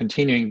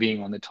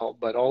being on the top,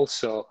 but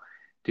also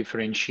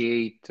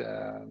differentiate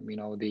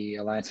the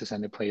alliances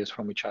and the players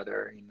from each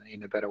other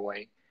in a better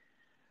way.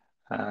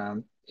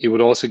 It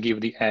would also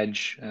give the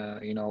edge,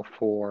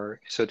 for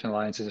certain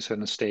alliances in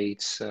certain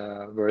states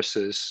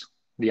versus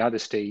the other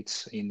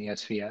states in the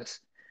SVS.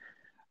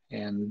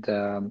 And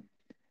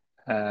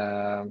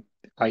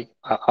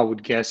I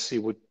would guess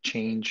it would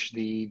change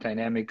the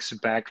dynamics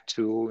back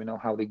to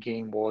how the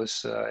game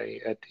was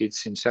at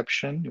its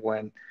inception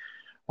when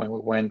we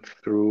went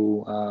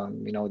through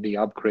the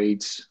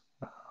upgrades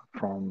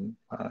from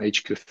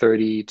HQ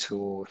 30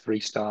 to 3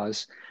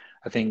 stars.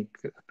 I think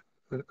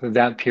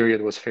that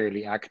period was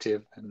fairly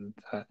active, and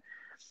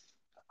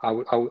I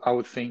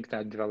would think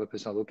that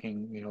developers are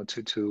looking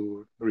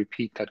to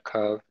repeat that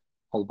curve,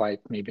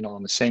 albeit maybe not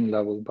on the same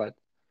level, but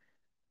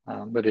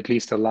at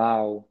least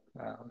allow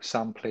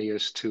some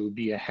players to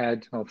be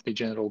ahead of the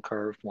general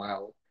curve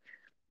while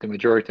the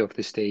majority of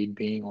the state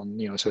being on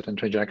a certain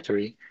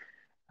trajectory,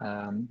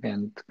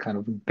 and kind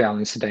of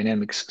balance the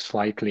dynamics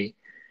slightly.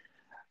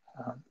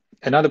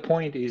 Another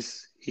point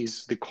is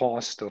the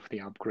cost of the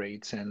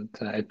upgrades, and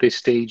at this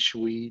stage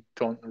we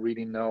don't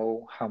really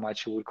know how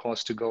much it would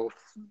cost to go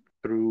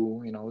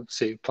through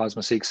say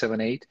Plasma 6,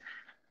 7, 8.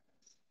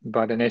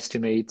 but an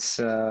estimates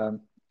show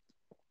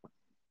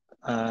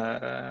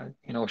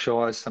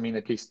us. I mean,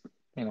 at least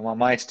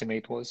my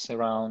estimate was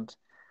around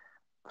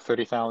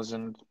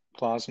 30,000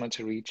 plasma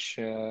to reach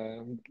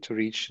the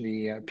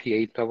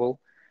P8 level,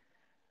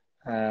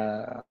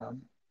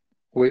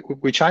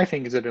 which I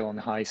think is a little on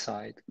the high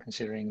side,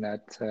 considering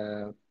that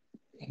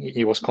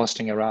it was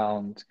costing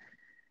around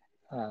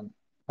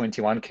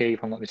 21K,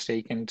 if I'm not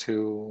mistaken,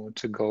 to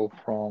go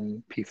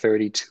from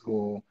P30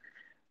 to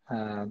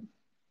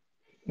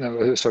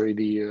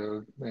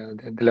the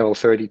level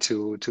 30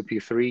 to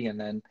P3, and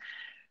then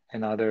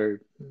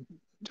another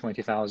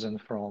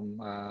 20,000 from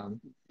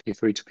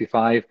P3 to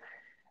P5.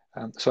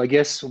 So I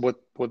guess what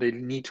they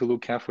need to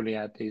look carefully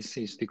at is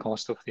the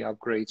cost of the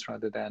upgrades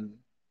rather than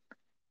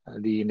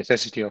the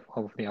necessity of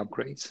the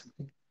upgrades.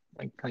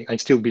 I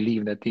still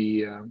believe that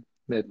the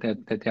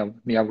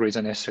upgrades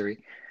are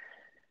necessary.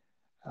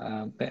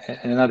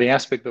 Another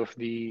aspect of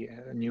the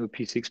new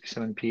P6,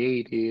 P7,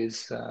 P8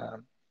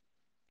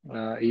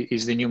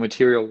 is the new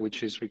material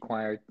which is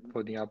required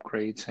for the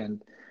upgrades,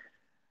 and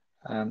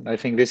I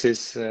think this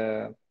is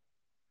a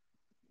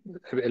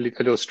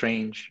little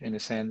strange in a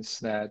sense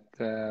that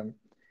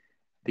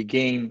the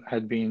game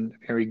had been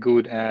very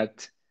good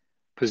at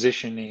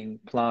positioning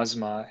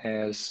plasma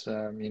as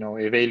a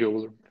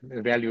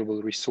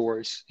valuable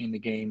resource in the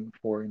game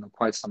for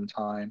quite some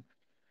time.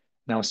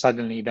 Now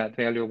suddenly that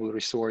valuable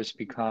resource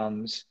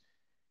becomes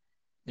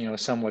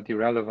somewhat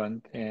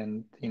irrelevant,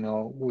 and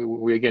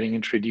we're getting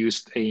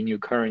introduced a new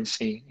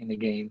currency in the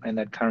game, and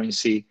that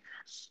currency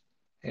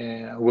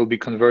will be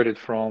converted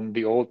from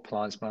the old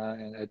plasma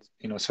and at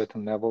a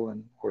certain level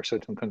and or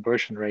certain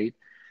conversion rate,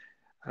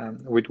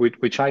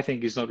 which I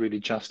think is not really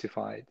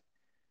justified.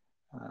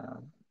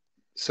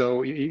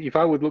 So if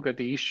I would look at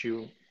the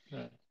issue,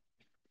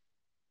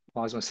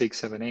 plasma 6,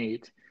 7,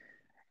 8,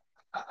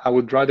 I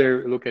would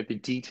rather look at the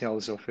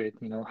details of it,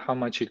 how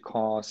much it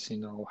costs,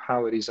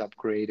 how it is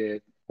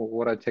upgraded, or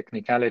what are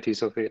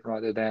technicalities of it,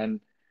 rather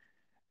than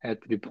at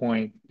the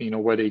point,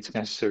 whether it's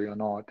necessary or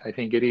not. I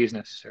think it is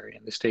necessary,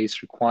 and the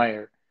states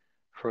require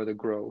further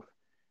growth,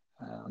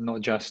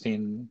 not just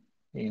in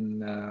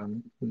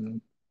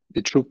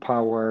the troop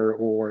power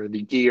or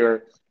the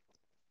gear,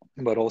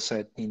 but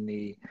also in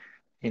the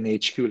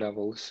HQ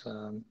levels,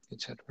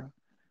 etc.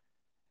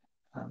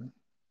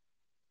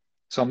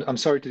 So I'm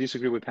sorry to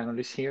disagree with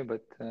panelists here,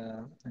 but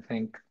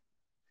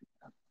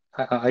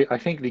I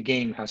think the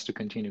game has to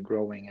continue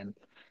growing, and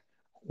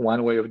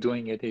one way of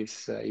doing it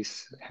is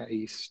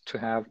to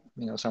have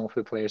some of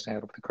the players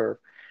ahead of the curve.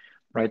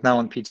 Right now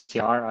on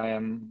PTR, I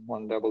am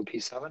on level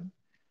P7,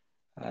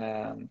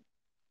 and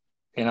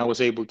I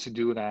was able to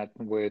do that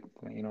with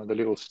the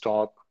little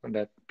stock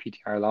that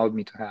PTR allowed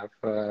me to have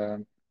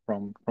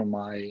from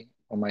my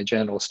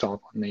general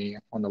stock on the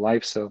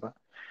live server.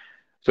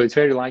 So it's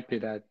very likely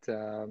that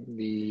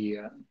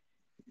the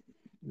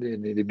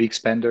big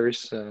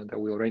spenders that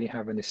we already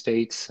have in the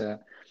States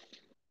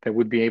that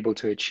would be able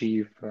to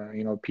achieve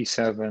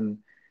P7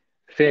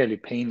 fairly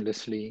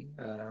painlessly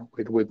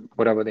with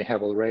whatever they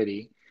have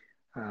already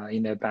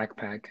in their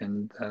backpack,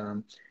 and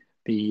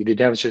the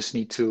devs just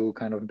need to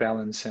kind of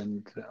balance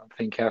and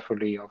think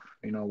carefully of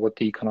what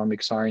the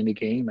economics are in the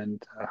game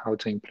and how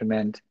to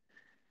implement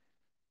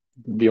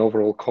the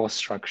overall cost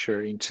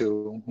structure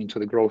into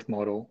the growth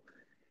model.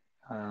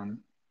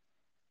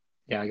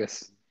 I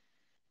guess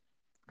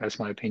that's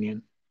my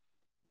opinion.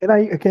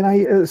 Can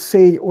I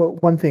say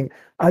one thing?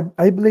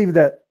 I believe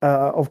that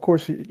of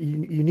course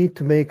you need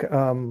to make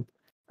a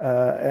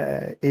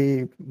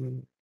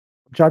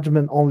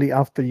judgment only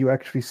after you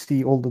actually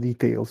see all the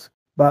details.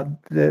 But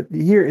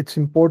here it's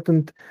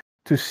important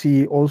to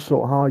see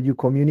also how you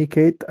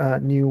communicate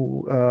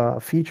new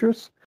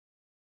features,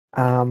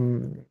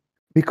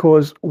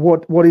 because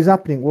what is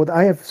happening, what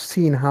I have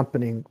seen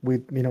happening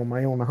with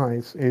my own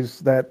eyes, is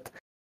that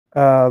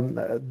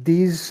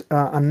this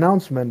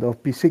announcement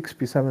of P6,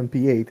 P7,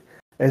 P8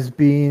 has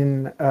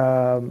been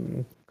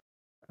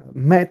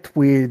met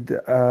with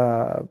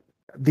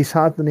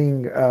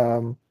disheartening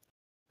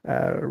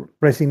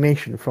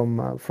resignation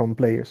from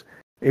players.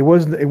 It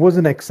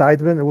wasn't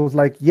excitement. It was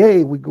like,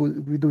 yay, we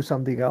do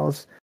something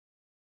else.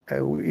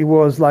 It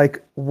was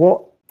like,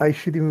 what, I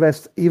should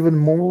invest even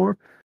more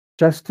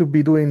just to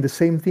be doing the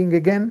same thing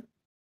again.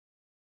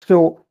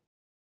 So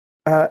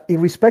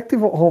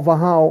irrespective of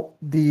how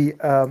the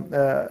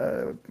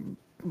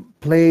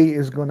play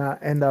is gonna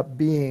end up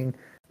being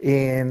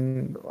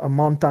in a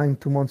month time,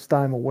 2 months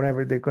time, or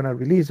whenever they're gonna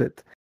release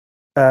it,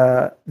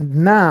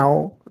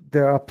 now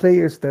there are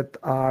players that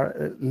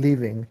are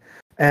leaving,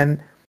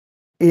 and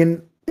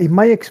in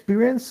my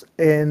experience,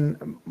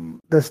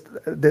 in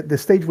the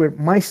stage where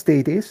my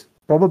state is,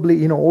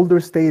 probably older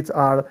states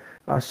are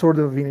sort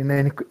of in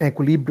an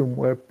equilibrium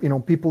where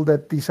people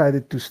that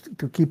decided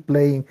to keep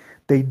playing,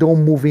 they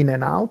don't move in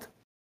and out.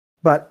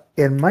 But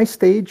in my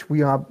stage,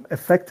 we are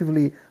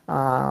effectively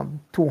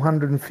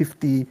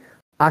 250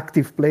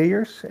 active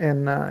players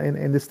in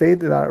the state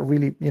that are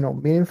really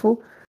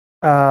meaningful,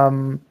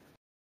 and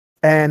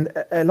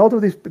a lot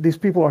of these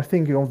people are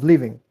thinking of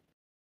leaving.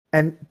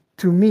 And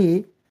to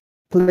me,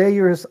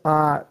 players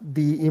are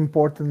the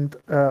important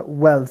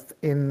wealth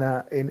in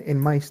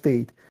my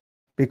state,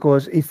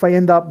 because if I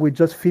end up with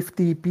just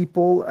 50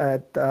 people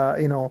at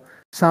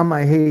some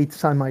I hate,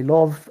 some I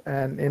love,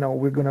 and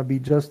we're gonna be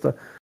just a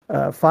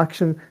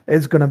faction,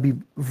 it's gonna be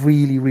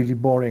really really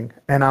boring,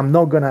 and I'm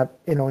not gonna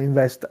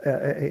invest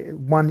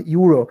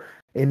 €1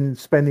 in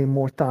spending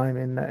more time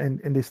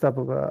in this type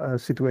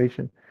of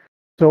situation.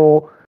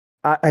 So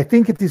I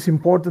think it is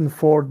important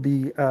for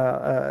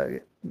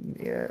the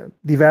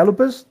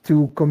developers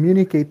to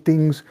communicate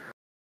things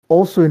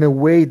also in a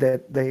way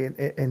that they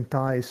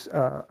entice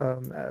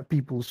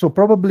people. So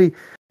probably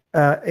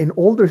in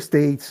older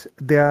states,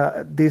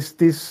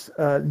 this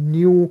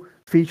new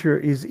feature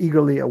is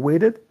eagerly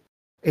awaited.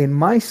 In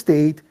my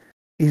state,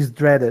 is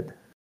dreaded.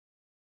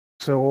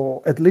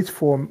 So at least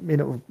for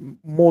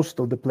most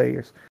of the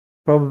players,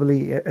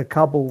 probably a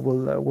couple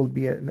will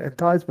be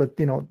enticed, but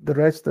the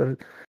rest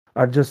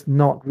are just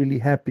not really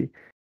happy.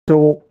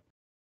 So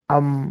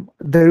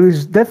there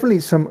is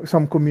definitely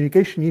some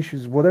communication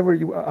issues, however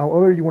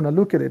you want to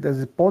look at it,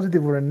 as a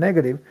positive or a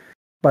negative,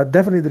 but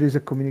definitely there is a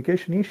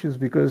communication issues,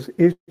 because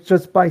it's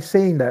just by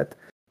saying that,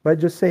 by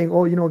just saying,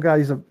 oh,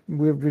 guys,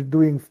 we're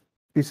doing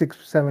P6,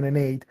 7, and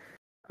 8,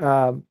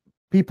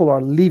 people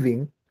are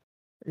leaving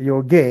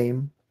your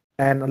game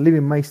and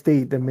leaving my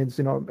state. That means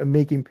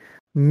making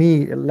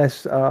me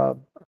less,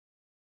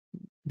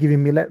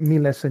 giving me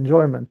less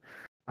enjoyment.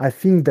 I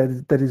think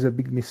that is a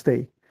big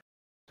mistake.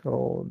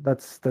 So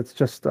that's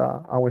just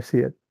how I see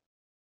it.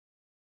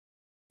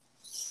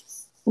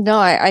 No,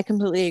 I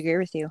completely agree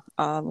with you.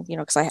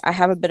 Because I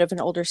have a bit of an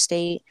older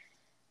state,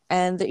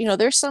 and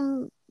there's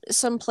some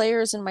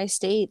players in my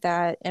state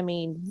that, I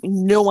mean,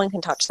 no one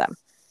can touch them.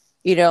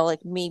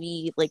 Like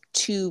maybe like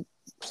two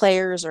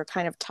players are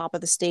kind of top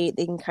of the state.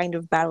 They can kind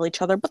of battle each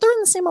other, but they're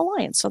in the same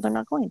alliance, so they're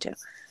not going to.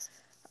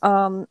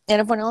 And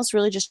everyone else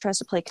really just tries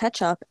to play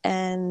catch up.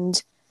 And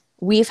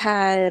we've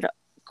had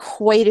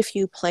quite a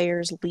few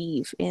players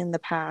leave in the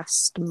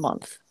past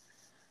month.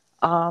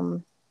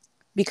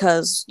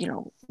 Because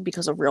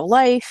of real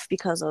life,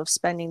 because of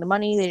spending the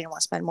money, they didn't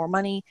want to spend more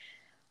money.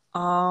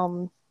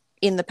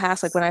 In the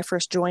past, like when I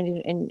first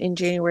joined in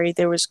January,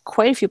 there was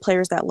quite a few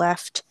players that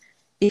left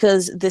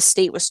because the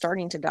state was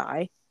starting to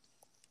die,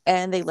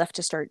 and they left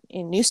to start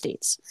in new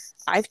states.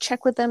 I've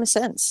checked with them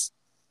since.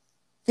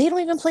 They don't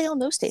even play on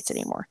those states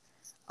anymore,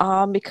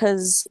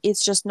 because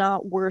it's just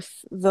not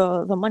worth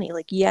the money.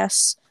 Like,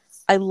 yes,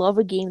 I love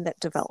a game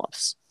that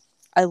develops.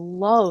 I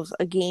love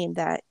a game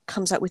that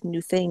comes out with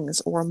new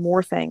things or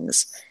more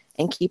things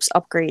and keeps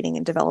upgrading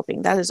and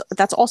developing. That's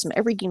awesome.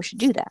 Every game should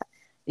do that.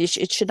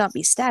 It should not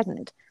be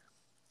stagnant.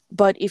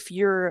 But if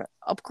you're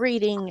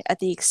upgrading at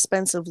the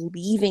expense of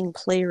leaving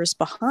players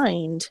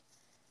behind,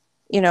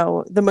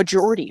 the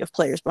majority of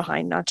players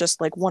behind, not just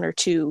like one or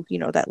two,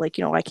 that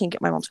I can't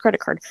get my mom's credit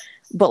card,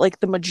 but like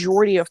the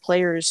majority of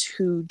players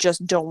who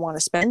just don't want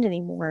to spend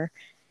anymore,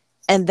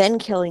 and then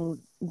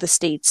killing the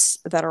states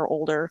that are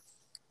older,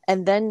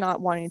 and then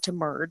not wanting to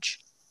merge,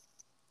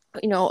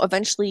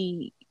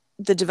 eventually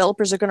the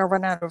developers are going to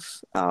run out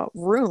of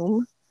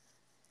room.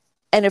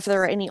 And if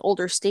there are any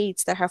older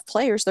states that have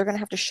players, they're going to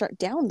have to shut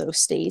down those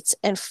states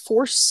and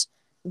force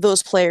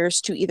those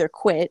players to either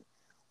quit,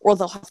 or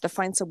they'll have to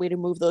find some way to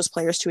move those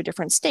players to a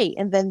different state.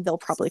 And then they'll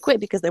probably quit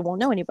because they won't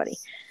know anybody.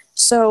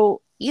 So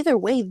either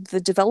way,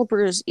 the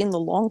developers in the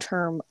long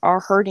term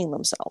are hurting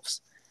themselves.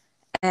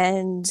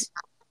 And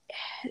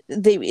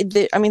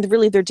I mean,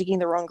 really, they're digging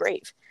their own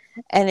grave.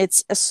 And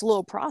it's a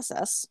slow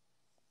process.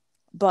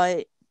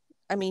 But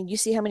I mean, you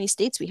see how many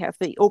states we have.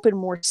 They open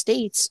more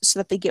states so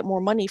that they get more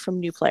money from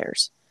new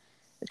players,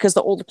 because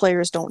the older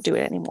players don't do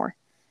it anymore.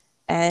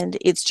 And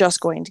it's just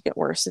going to get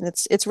worse. And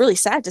it's really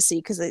sad to see,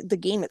 because the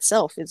game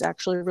itself is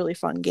actually a really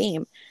fun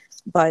game,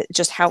 but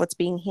just how it's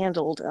being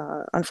handled,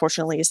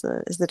 unfortunately, is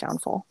the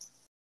downfall.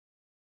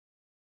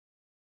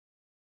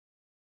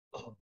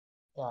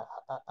 Yeah,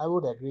 I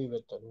would agree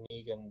with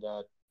Megan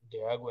that they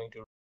are going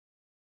to.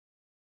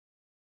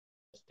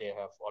 They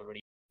have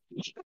already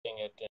doing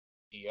it in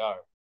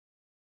DR.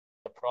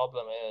 The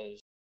problem is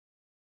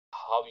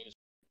how users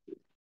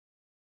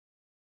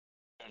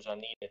are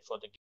needed for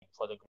the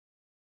game,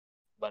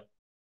 but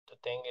the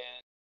thing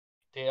is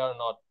they are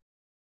not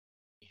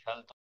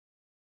health.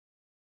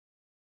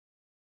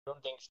 I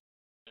don't think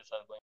users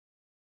are going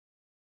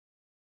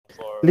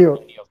for Leo,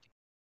 any of the.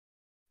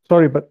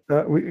 sorry, but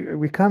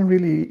we can't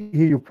really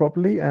hear you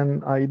properly,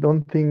 and I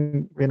don't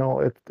think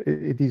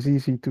it is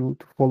easy to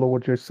follow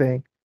what you're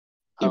saying.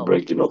 You're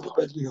breaking up a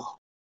bit, Leo.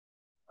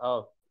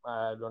 Oh,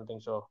 I don't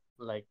think so.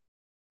 Like,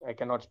 I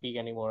cannot speak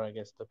anymore. I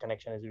guess the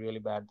connection is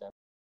really bad then.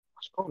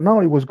 Oh, now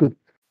it was good.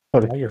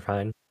 Sorry. Now you're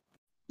fine.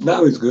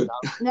 Now it's good.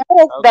 Now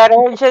it's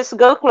better. Just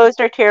go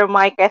closer to your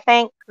mic, I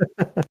think.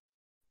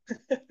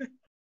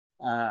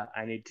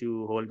 I need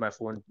to hold my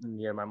phone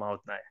near my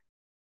mouth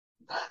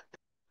now.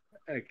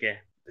 Okay.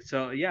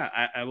 So yeah,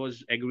 I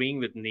was agreeing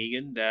with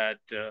Negan that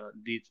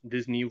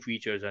these new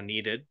features are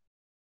needed,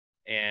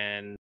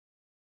 and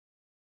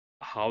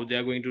how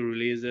they're going to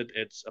release it,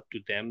 it's up to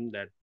them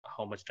that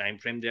how much time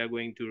frame they are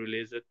going to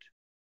release it.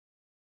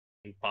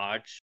 in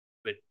parts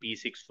with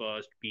P6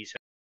 first, P7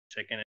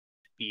 second, and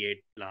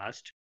P8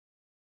 last.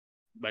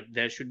 But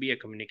there should be a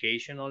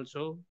communication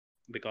also,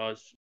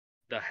 because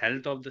the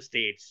health of the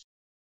states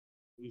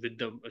with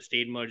the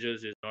state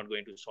mergers is not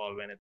going to solve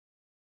anything,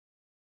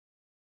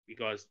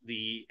 because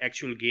the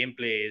actual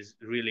gameplay is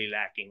really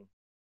lacking.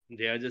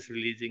 They are just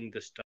releasing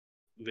the stuff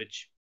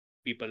which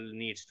people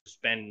needs to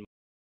spend,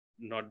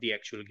 not the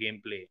actual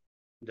gameplay.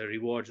 The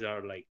rewards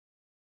are like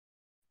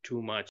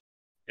too much.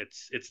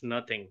 It's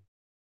nothing.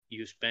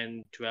 You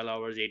spend 12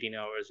 hours, 18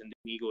 hours in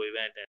the Migo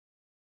event,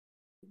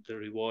 and the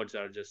rewards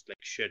are just like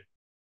shit.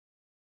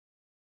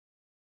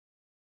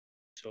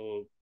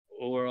 So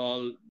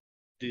overall,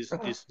 these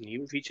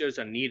new features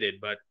are needed,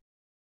 but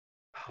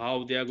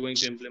how they are going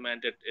to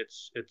implement it,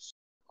 it's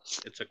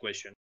a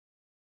question.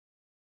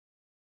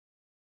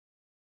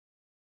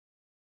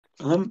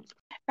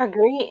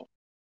 Agree.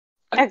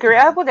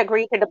 I would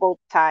agree to the both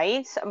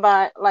sides,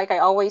 but like I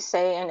always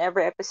say in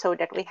every episode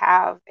that we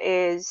have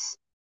is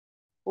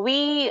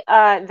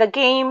the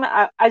game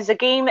as the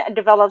game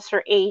develops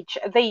for age,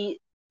 they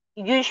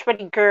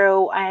usually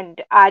grow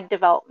and add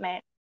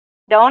development.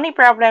 The only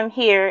problem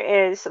here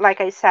is,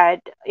 like I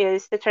said,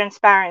 is the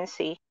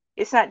transparency.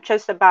 It's not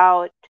just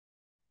about,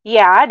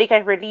 yeah, they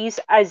can release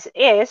as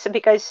is,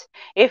 because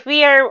if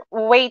we are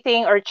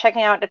waiting or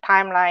checking out the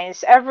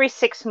timelines every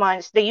 6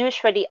 months, they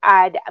usually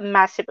add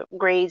massive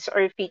upgrades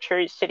or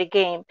features to the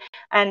game.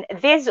 And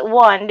this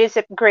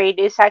upgrade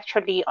is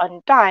actually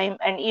on time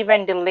and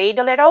even delayed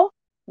a little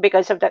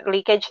because of that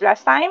leakage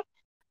last time.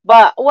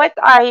 But what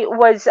I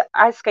was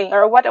asking,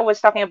 or what I was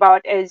talking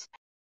about, is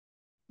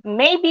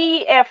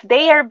maybe if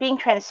they are being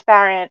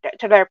transparent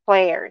to their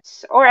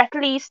players, or at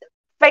least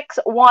fix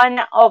one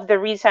of the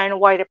reason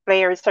why the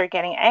players are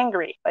getting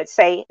angry. Let's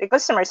say the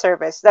customer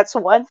service, that's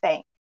one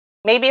thing.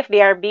 Maybe if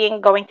they are being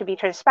going to be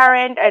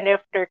transparent, and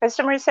if their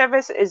customer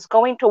service is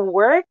going to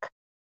work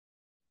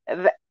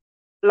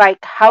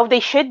like how they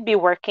should be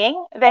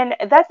working, then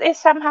that is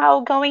somehow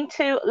going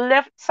to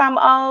lift some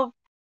of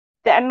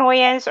the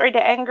annoyance or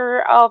the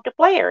anger of the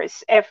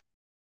players. If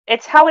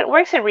it's how it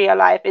works in real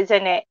life,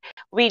 isn't it?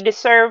 We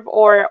deserve,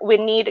 or we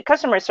need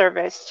customer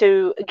service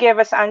to give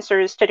us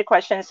answers to the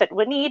questions that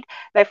we need.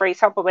 Like, for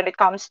example, when it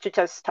comes to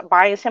just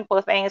buying simple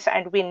things,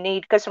 and we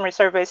need customer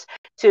service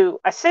to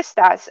assist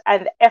us.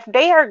 And if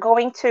they are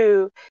going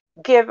to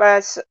give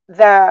us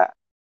the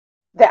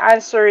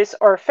answers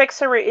or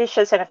fix our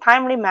issues in a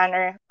timely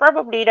manner,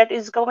 probably that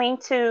is going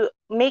to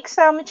make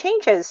some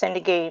changes in the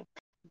game,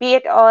 be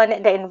it on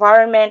the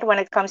environment when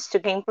it comes to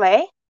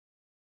gameplay.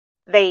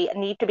 They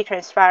need to be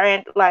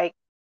transparent, like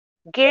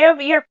give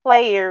your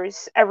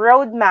players a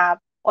roadmap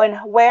on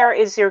where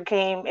is your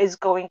game is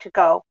going to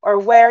go, or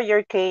where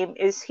your game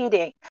is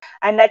heading,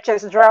 and not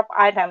just drop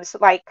items.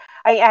 Like,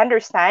 I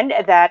understand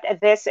that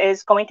this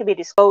is going to be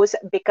disclosed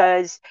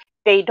because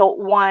they don't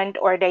want,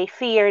 or they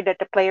fear that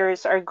the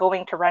players are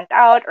going to run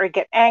out or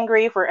get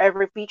angry for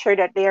every feature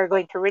that they are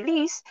going to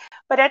release.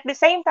 But at the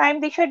same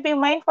time, they should be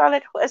mindful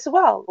as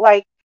well.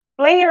 Like,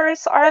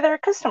 players are their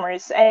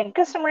customers, and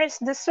customers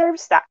deserve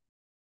that,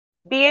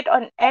 be it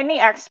on any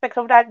aspect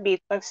of that, be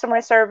it customer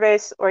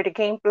service or the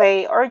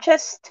gameplay or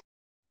just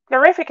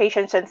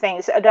clarifications and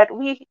things that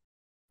we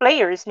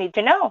players need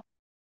to know.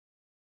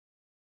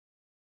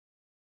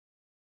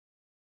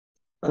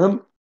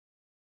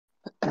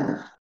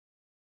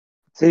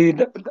 See,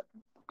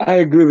 I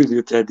agree with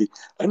you, Teddy,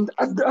 and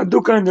I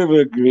do kind of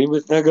agree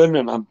with Negan.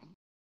 And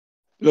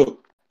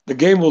look, the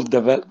game will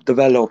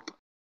develop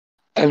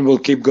and will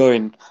keep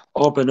going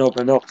up and up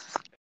and up.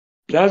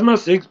 Plasma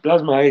 6,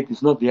 Plasma 8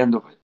 is not the end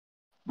of it.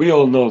 We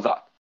all know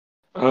that.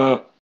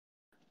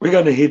 We're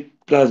gonna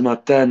hit Plasma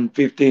 10,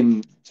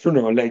 15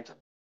 sooner or later.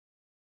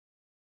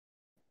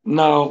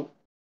 Now,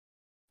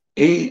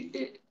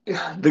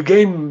 the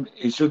game,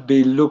 it should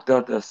be looked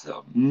at as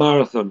a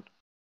marathon,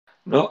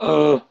 not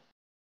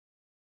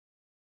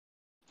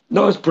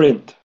a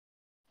sprint.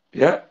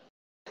 Yeah.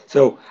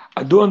 So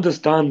I do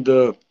understand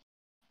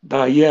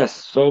that yes,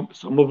 some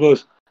of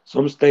us,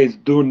 some states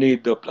do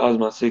need the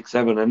Plasma 6,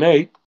 7, and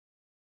 8.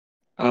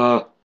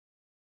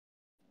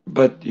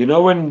 But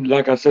when,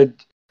 like I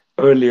said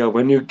earlier,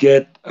 when you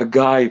get a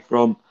guy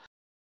from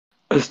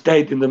a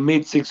state in the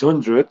mid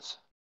 600s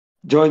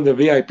join the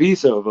VIP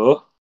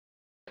server,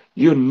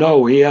 he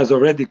has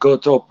already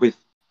caught up with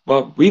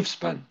what we've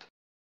spent.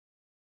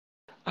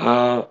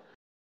 But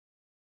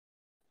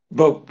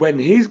when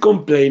he's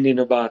complaining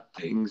about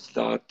things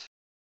that,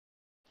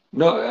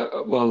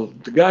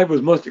 the guy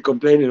was mostly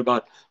complaining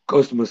about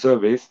customer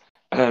service,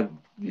 and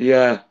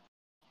yeah,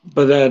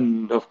 but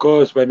then of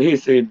course when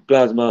he's in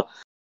Plasma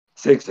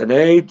 6 and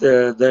 8,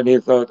 then he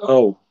thought,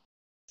 oh,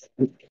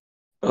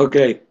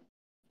 okay,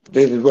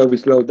 this is where we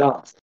slow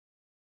down.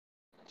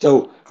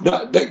 So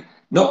not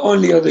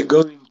only are they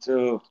going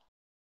to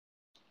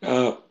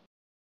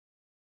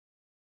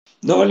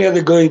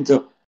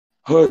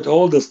hurt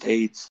all the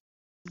states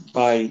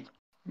by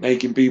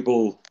making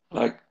people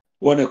like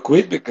want to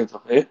quit because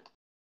of it,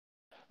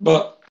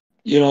 but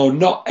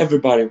not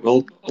everybody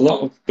will. A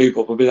lot of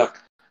people will be like,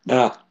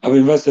 nah, I've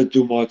invested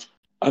too much,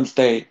 I'm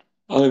staying.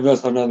 I'll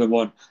invest another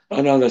one.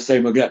 And now the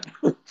same again.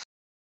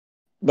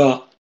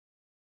 But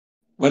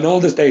when all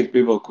the state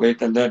people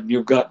quit, and then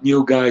you've got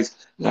new guys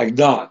like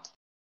that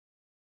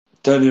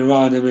turning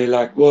around and be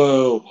like,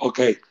 whoa,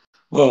 okay,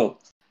 well,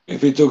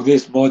 if you took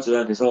this much,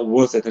 then it's not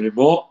worth it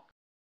anymore,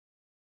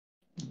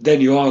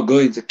 then you are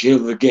going to kill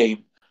the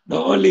game.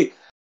 Not only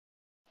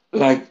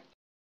like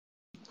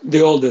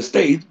the older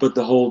state, but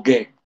the whole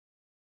game.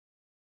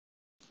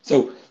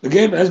 So the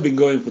game has been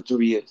going for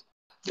 2 years.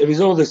 There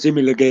is all the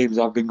similar games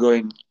have been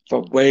going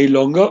for way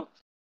longer.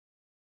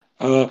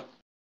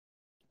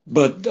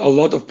 But a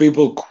lot of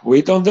people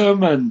quit on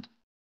them, and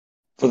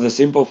for the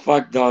simple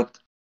fact that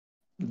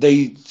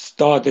they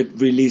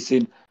started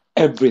releasing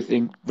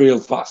everything real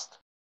fast.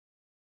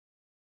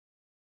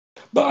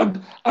 But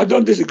I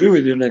don't disagree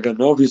with you,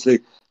 Negan. Obviously,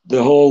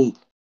 the whole,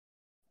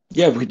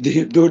 yeah, we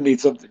do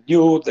need something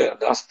new.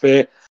 That's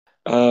fair.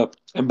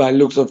 And by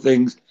looks of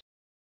things,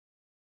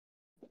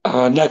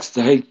 next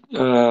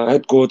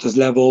headquarters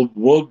level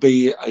will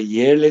be a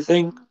yearly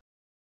thing.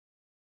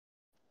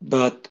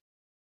 But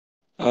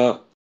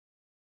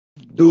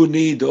do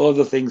need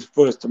other things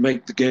first to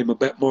make the game a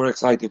bit more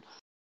exciting.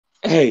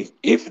 Hey,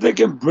 if they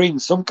can bring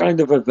some kind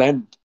of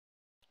event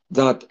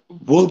that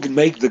will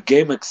make the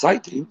game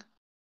exciting,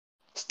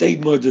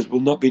 state mergers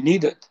will not be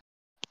needed.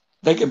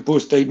 They can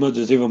push state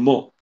mergers even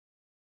more.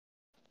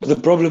 But the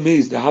problem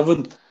is they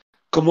haven't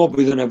come up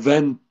with an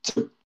event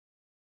to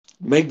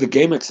make the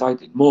game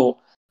exciting more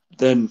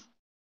than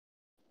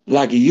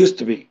like it used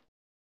to be.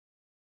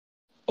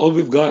 All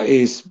we've got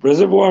is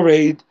Reservoir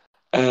Raid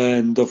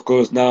and, of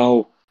course,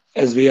 now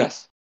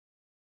SVS.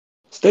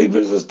 State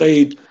versus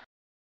state,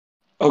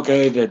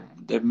 okay,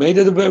 they made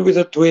it a bit with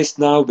a twist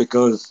now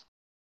because,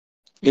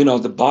 you know,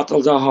 the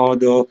battles are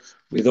harder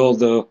with all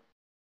the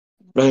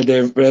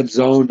red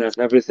zone and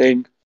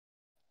everything.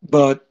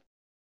 But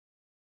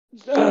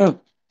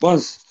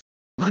once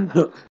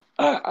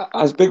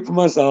I speak for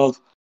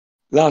myself,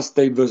 last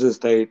state versus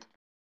state,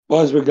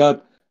 once we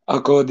got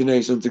our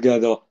coordination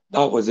together,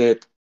 that was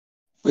it.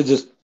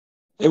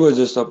 It was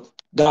just a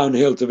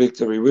downhill to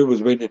victory. We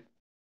was winning.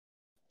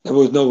 There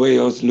was no way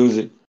us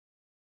losing.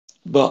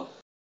 But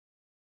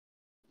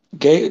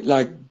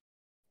like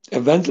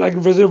events like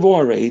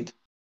Reservoir Raid,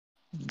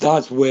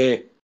 that's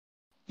where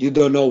you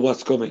don't know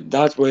what's coming.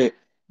 That's where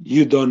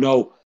you don't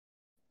know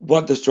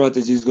what the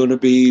strategy is going to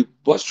be,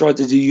 what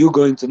strategy you're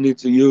going to need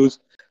to use.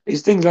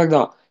 It's things like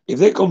that. If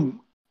they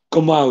come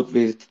out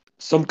with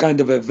some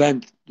kind of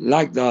event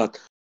like that,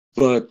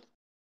 but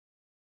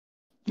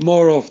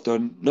more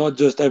often, not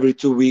just every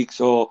 2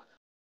 weeks, or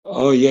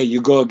oh yeah,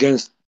 you go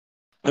against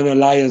an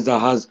alliance that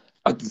has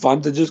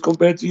advantages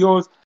compared to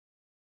yours.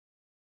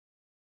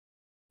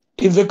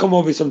 If they come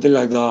up with something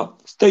like that,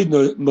 state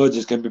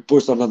mergers can be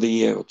pushed another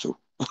year or two.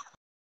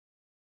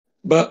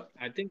 But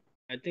I think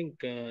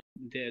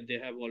they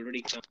have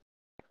already come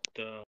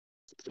the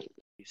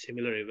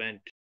similar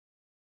event.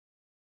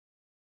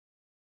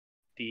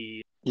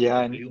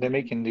 Yeah, and they're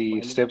making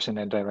the steps in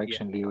that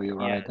direction, Leo. You're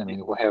right. I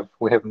mean,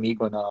 we have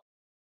Migo now.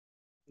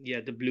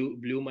 Yeah, the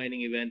blue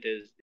mining event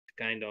is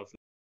kind of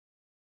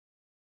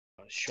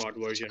a short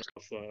version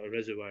of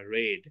Reservoir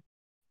Raid,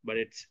 but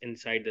it's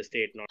inside the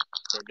state, not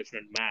a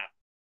different map.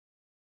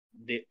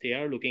 They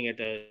are looking at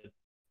a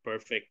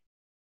perfect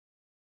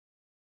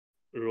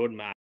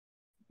roadmap,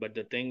 but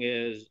the thing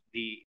is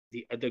the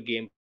other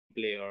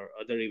gameplay or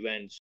other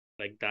events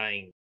like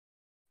dying,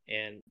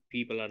 and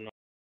people are not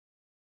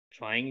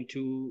trying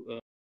to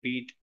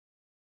beat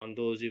on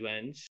those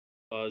events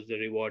because the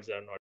rewards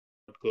are not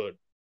good.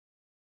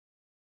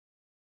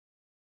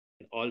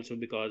 And also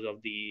because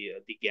of the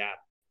gap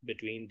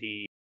between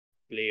the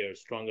players,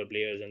 stronger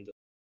players, and the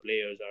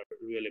players are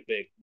really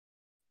big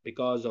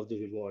because of the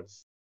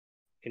rewards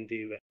in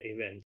the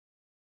event.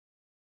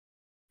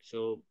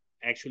 So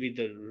actually,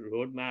 the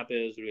roadmap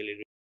is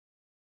really.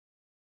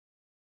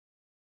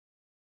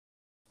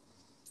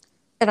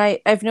 And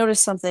I've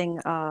noticed something.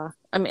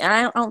 I mean,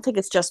 I don't think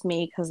it's just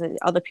me because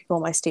other people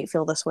in my state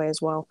feel this way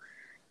as well.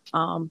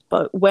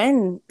 But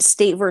when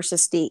state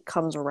versus state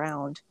comes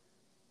around,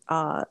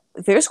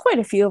 there's quite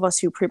a few of us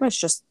who pretty much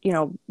just,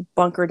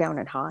 bunker down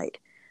and hide.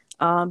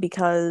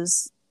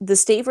 Because the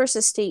state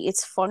versus state,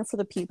 it's fun for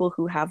the people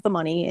who have the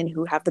money and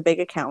who have the big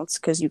accounts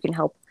because you can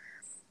help.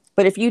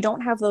 But if you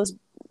don't have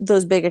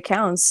those big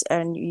accounts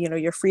and,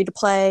 you're free to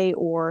play,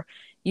 or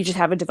you just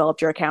haven't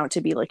developed your account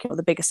to be like,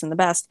 the biggest and the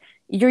best,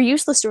 you're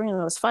useless during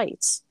those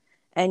fights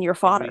and you're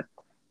fodder.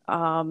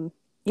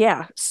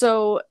 Yeah.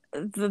 So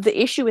the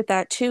issue with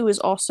that too is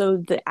also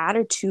the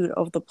attitude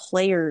of the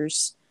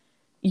players,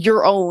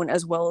 your own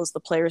as well as the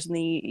players in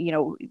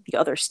the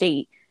other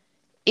state,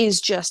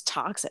 is just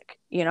toxic.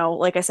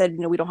 Like I said,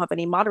 we don't have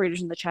any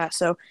moderators in the chat,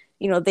 so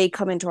they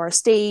come into our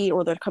state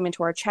or they come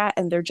into our chat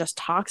and they're just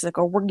toxic,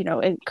 or we're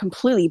and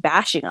completely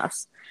bashing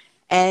us,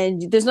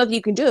 and there's nothing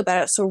you can do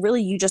about it. So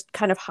really you just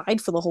kind of hide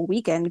for the whole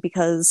weekend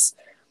because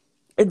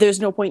there's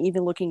no point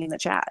even looking in the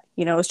chat.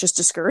 It's just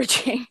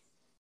discouraging.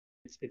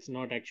 It's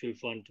not actually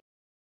fun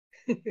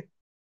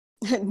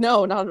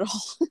No, not at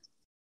all.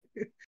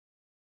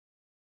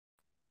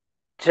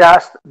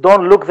 Just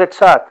don't look the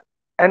chat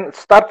and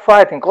start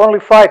fighting, only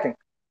fighting.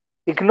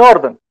 Ignore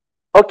them.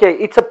 Okay,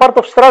 it's a part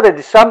of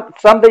strategy.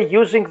 Some they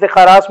using the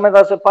harassment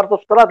as a part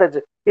of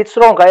strategy. It's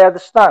wrong, I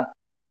understand.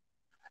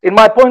 In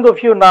my point of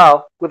view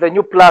now, with the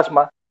new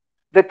plasma,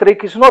 the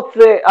trick is not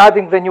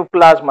adding the new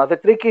plasma. The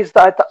trick is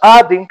that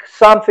adding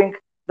something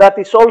that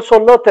is also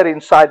lottery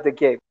inside the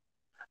game.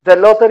 The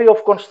lottery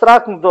of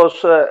constructing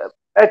those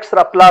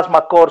extra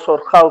plasma cores,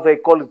 or how they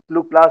call it,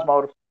 blue plasma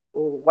or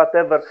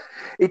whatever.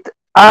 It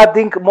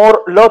adding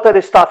more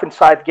lottery stuff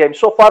inside game.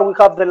 So far we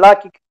have the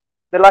lucky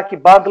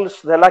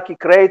bundles, the lucky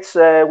crates,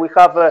 we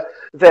have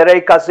the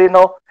Ray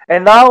Casino,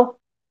 and now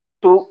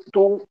to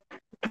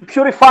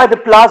purify the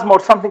plasma or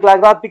something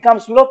like that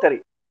becomes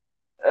lottery.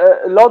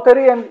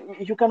 Lottery, and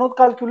you cannot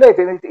calculate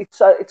it.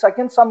 It's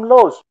against some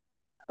laws.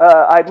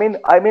 I mean,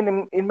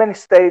 in many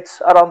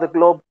states around the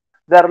globe,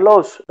 there are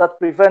laws that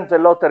prevent the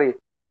lottery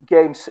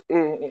games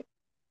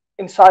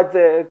inside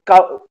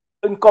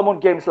in common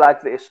games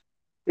like this.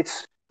 It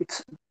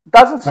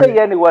doesn't say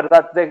anywhere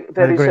that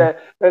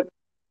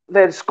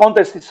there is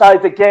contest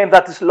inside the game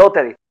that is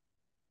lottery.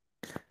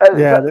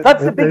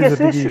 That's the biggest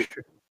issue.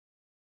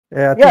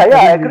 Yeah,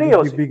 I agree.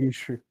 It's a big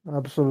issue.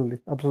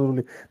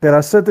 Absolutely. There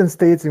are certain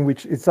states in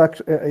which it's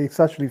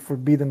actually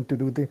forbidden to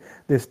do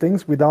these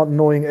things without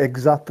knowing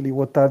exactly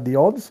what are the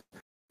odds.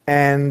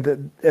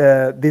 And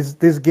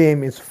this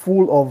game is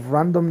full of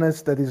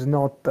randomness that is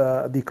not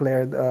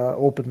declared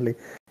openly.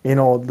 You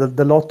know,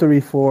 the lottery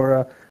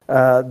for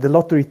the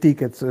lottery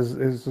tickets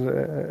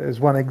is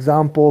one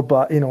example,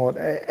 but you know,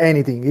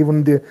 anything,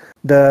 even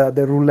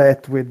the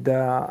roulette with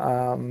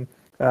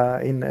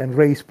in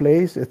race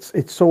plays,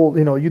 it's all,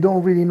 you know, you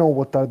don't really know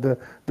what are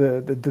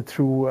the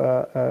true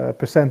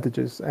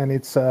percentages, and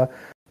it's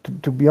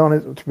to be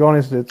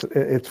honest,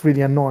 it's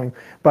really annoying.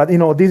 But you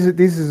know, this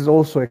is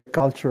also a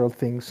cultural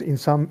thing. In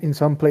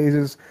some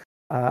places,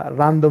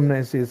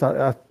 randomness is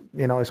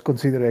you know, is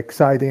considered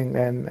exciting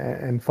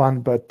and fun,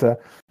 but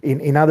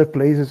in other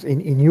places,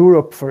 in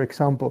Europe, for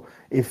example,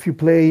 if you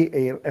play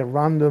a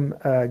random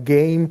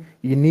game,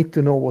 you need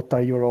to know what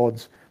are your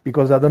odds,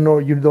 because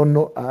you don't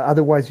know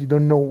otherwise you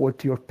don't know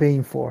what you're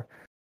paying for.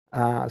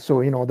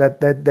 So you know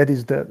that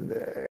is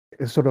the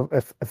sort of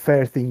a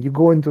fair thing. You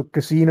go into a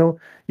casino,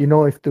 you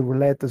know if the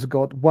roulette has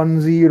got 1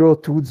 0,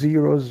 2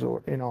 zeros,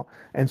 or you know,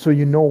 and so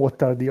you know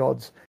what are the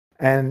odds.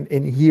 And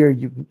in here,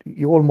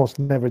 you almost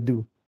never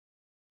do.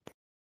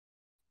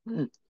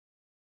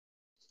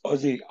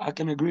 Ozzy, I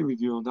can agree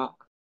with you on that.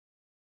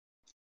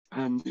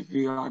 And if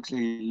you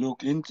actually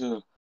look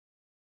into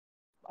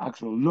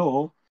actual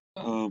law,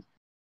 I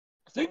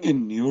think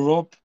in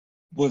Europe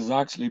was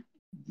actually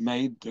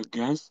made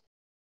against.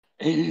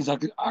 It is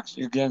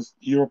actually against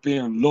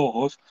European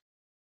laws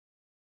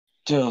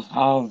to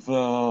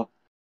have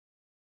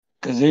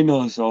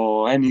casinos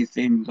or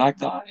anything like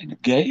that in a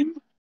game.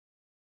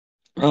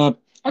 I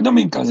don't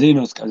mean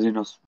casinos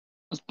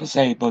per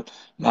se, but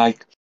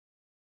like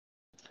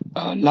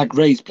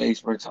race plays,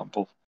 for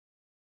example.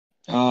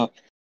 But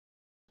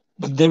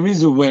there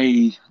is a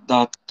way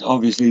that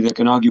obviously they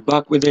can argue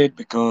back with it,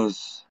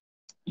 because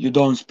you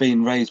don't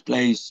spin race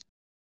plays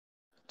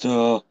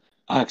to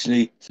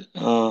actually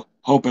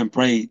hope and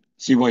pray,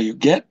 see what you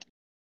get.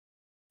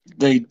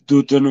 They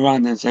do turn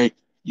around and say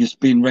you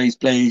spin race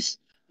plays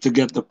to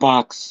get the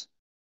packs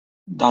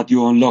that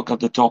you unlock at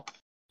the top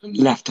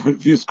left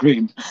of your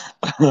screen.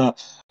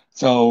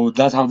 So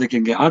that's how they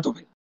can get out of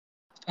it.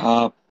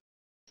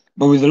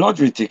 But with the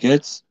lottery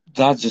tickets,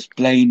 that's just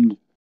plain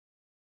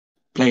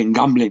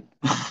gambling.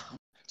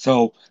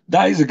 So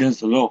that is against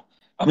the law.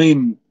 I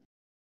mean,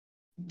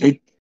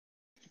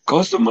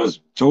 customers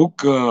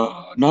took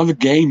another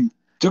game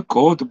to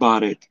court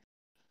about it,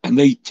 and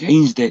they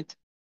changed it.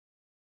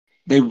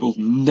 They will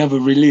never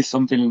release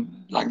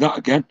something like that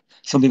again,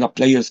 something that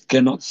players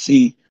cannot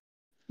see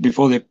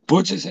before they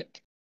purchase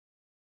it.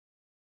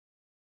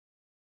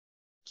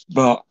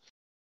 But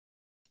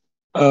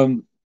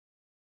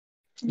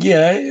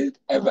yeah,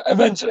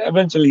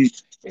 eventually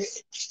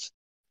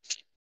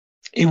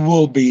it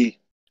will be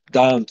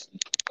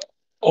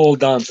all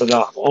down to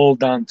that, all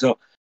down to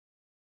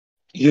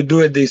you do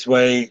it this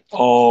way,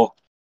 or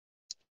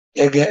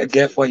you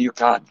get what you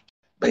can,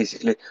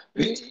 basically.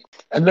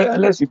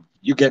 Unless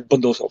you get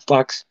bundles of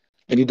packs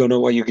and you don't know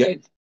what you're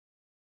getting.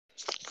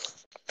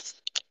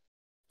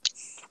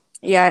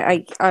 Yeah,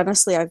 I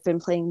honestly, I've been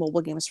playing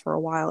mobile games for a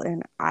while,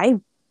 and I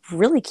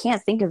really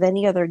can't think of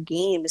any other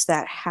games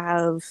that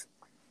I've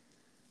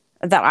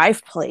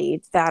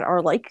played that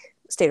are like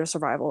State of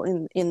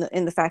Survival in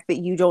the fact that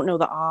you don't know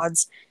the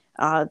odds.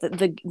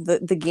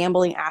 The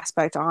gambling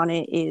aspect on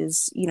it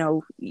is, you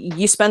know,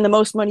 you spend the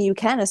most money you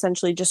can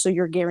essentially just so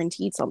you're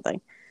guaranteed something.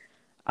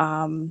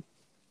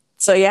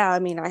 So yeah, I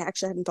mean, I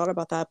actually hadn't thought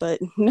about that, but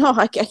no,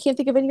 I can't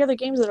think of any other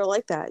games that are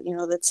like that. You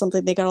know, that's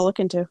something they gotta look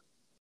into.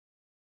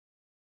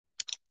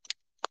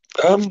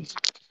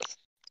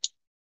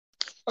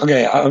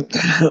 Okay.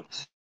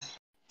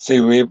 See,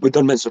 we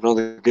don't mention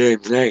other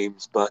games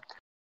names, but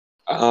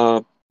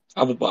I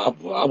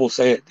will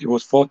say it. It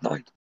was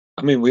Fortnite.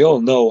 I mean, we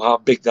all know how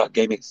big that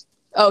game is.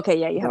 Okay,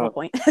 yeah, you have a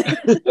point.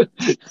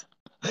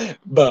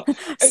 But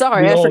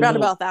Sorry, we I all forgot know,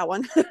 about that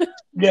one.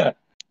 yeah,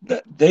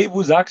 they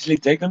was actually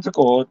taken to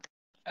court,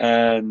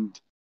 and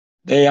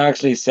they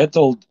actually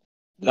settled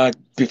like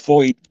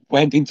before it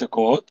went into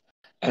court,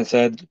 and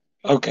said,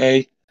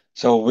 okay,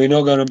 so we're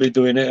not gonna be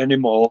doing it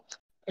anymore.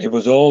 It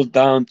was all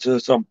down to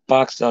some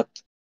packs that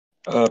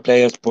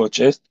players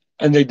purchased,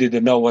 and they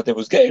didn't know what they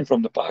was getting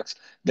from the packs.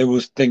 They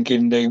was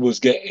thinking they was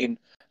getting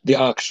the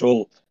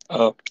actual,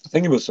 I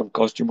think it was some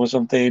costume or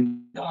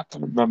something. I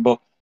can't remember.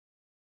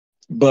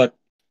 But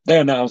they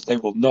announced they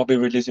will not be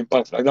releasing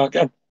packs like that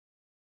again.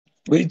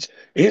 Which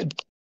is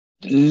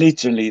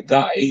literally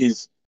that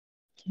is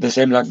the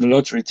same like the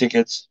lottery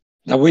tickets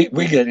that we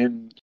get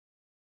in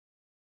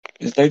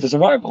State of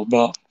Survival,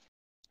 but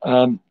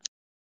um,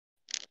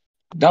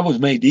 that was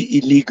made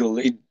illegal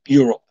in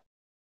Europe.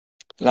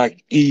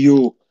 Like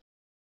EU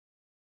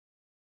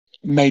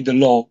made the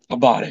law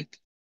about it.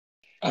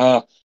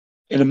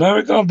 In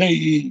America,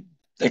 they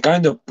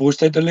kind of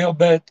pushed it a little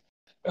bit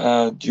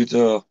due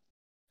to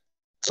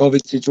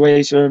COVID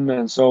situation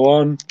and so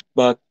on,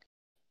 but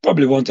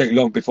probably won't take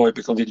long before it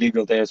becomes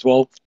illegal there as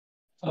well.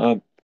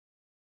 Um,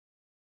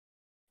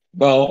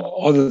 well,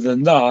 other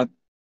than that,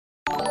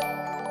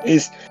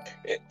 is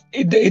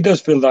it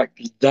does feel like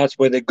that's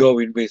where they're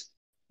going with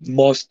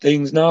most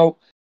things now,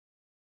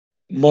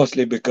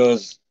 mostly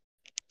because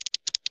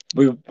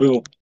we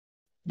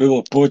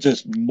will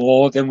purchase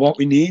more than what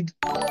we need.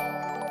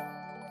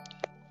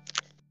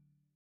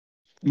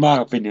 My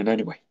opinion,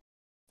 anyway.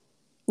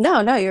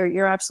 No,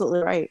 you're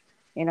absolutely right.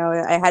 You know,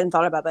 I hadn't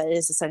thought about that. It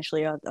is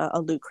essentially a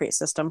loot crate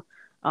system,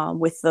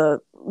 with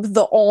the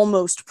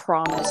almost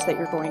promise that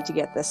you're going to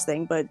get this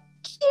thing, but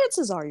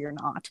chances are you're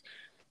not.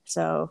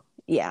 So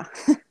yeah.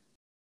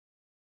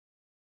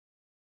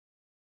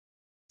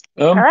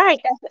 All right.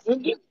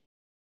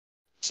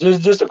 So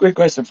just a quick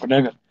question for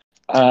Negan.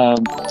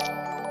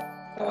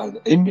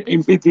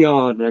 In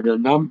PTR,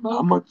 Negan,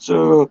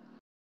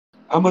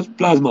 how much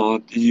plasma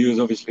did you use,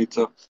 obviously,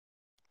 to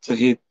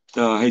hit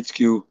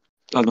HQ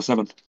Plasma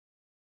 7?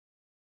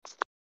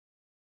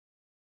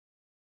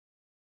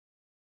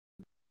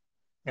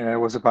 It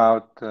was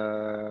about,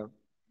 let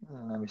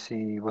me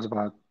see, it was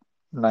about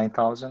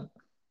 9,000.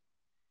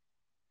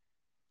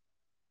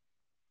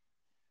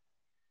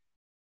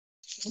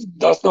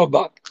 That's not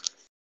bad.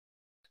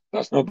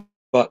 That's not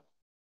bad.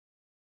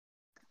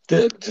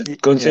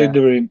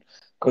 Considering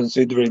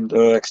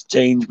the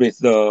exchange with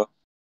the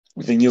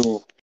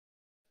new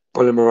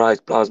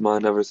polymerized plasma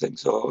and everything,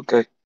 so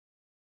okay.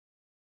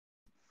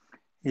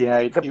 Yeah,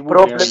 it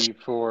will vary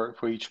for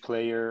each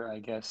player, I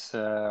guess.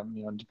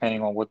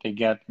 Depending on what they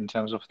get in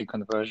terms of the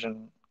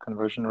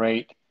conversion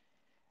rate.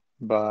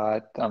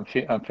 But I'm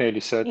fairly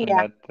certain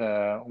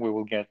that we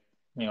will get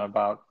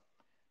about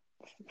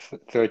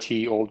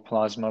 30 old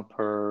plasma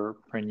per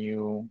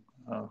new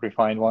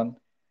refined one,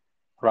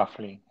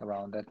 roughly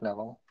around that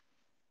level,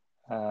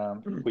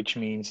 which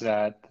means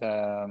that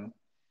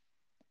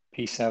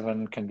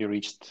P7 can be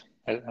reached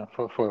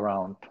for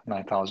around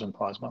 9,000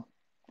 plasma.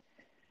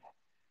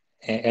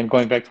 And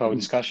going back to our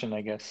discussion,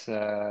 I guess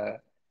the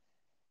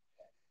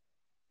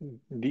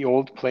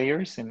old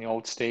players in the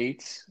old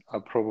states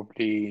are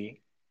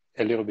probably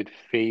a little bit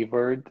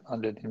favored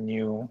under the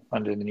new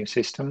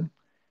system,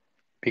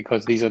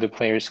 because these are the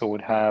players who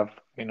would have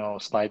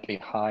slightly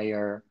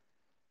higher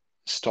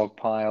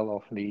stockpile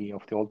of the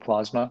old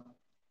plasma,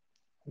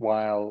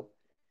 while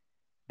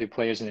the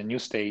players in the new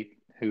state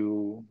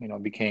who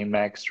became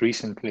maxed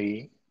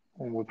recently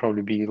would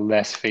probably be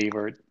less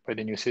favored by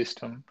the new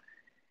system,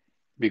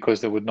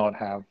 because they would not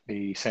have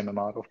the same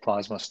amount of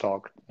plasma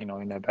stock in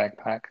their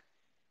backpack.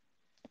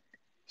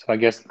 So I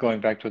guess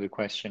going back to the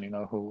question,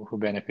 who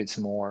benefits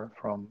more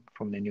from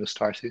the new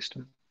star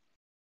system?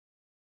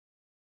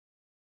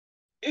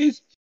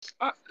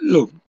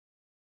 Look,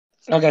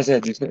 like I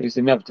said, it's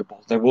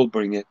inevitable. They will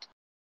bring it,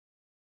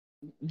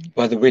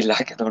 whether we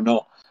like it or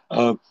not.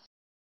 Of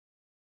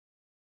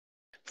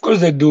course,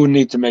 they do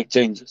need to make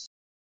changes.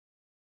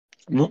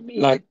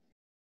 Like,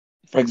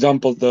 for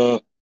example,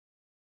 the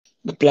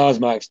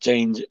plasma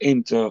exchange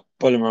into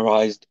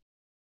polymerized.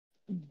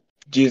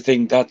 Do you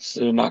think that's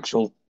an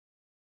actual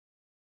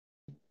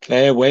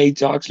fair way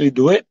to actually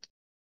do it?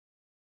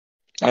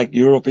 Like,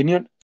 your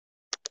opinion?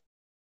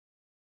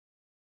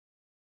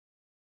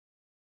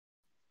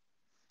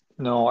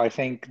 No, I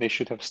think they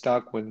should have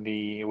stuck with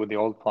the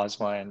old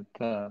plasma and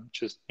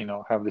just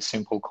have the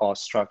simple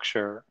cost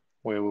structure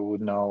where we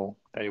would know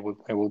that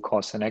it will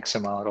cost an X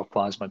amount of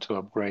plasma to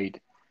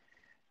upgrade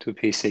to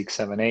P6,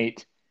 7,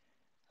 8,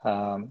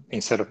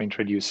 instead of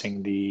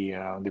introducing the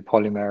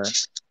polymer.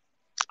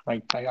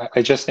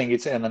 I just think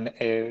it's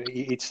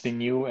the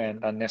new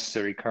and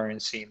unnecessary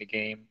currency in the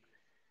game,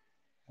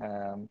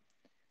 and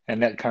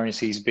that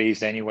currency is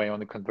based anyway on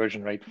the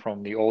conversion rate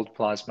from the old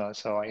plasma.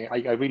 So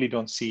I really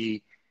don't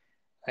see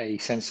a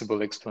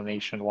sensible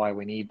explanation why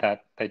we need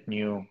that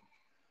new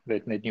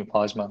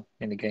plasma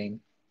in the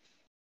game.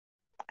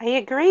 I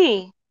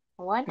agree.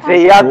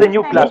 They add the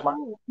new plasma.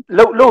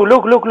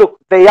 Look.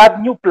 They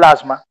add new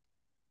plasma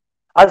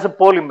as a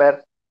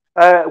polymer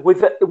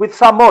with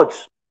some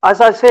odds. As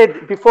I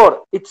said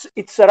before, it's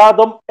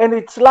random and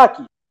it's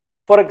lucky.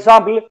 For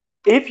example,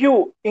 if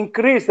you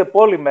increase the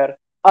polymer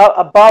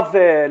above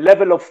the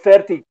level of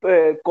 30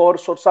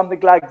 cores or something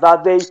like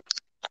that,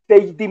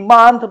 they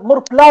demand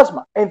more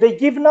plasma and they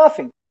give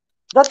nothing.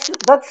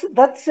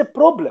 That's a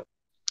problem.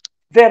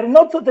 They're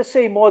not the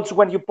same odds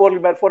when you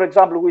polymer. For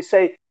example, we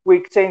say we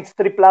exchange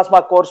 3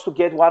 plasma cores to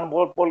get 1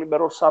 more polymer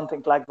or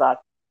something like that.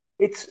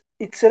 It's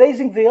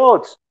raising the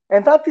odds,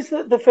 and that is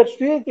the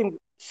frustrating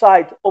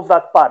side of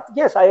that part.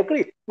 Yes, I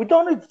agree. We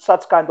don't need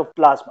such kind of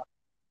plasma,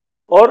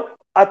 or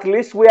at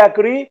least we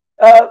agree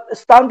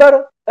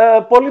standard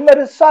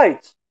polymer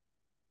size.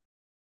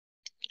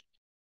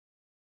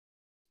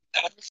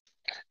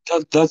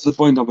 That's the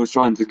point I was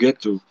trying to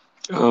get to.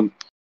 Um,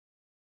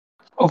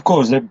 of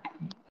course,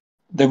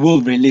 they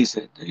will release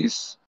it.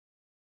 It's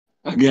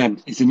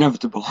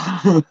inevitable.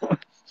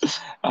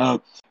 uh,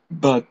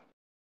 but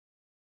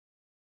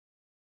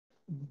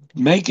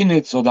making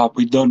it so that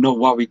we don't know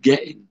what we're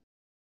getting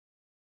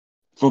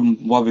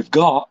from what we've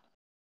got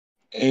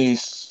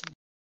is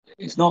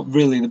not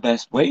really the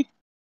best way.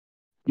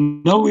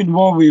 Knowing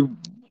what we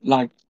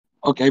like,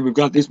 okay, we've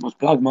got this much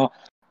plasma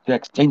to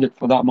exchange it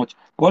for that much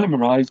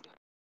polymerized,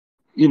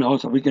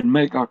 so we can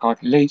make our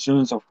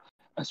calculations of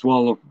as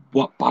well of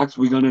what packs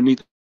we're gonna need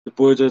to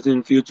purchase in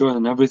the future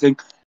and everything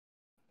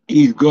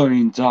is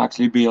going to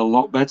actually be a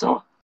lot better.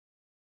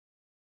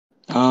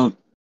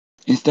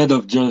 Instead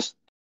of just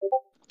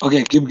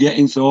okay, keep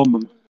getting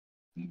some,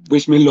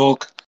 wish me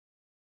luck.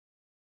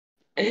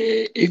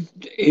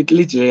 It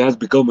literally has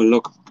become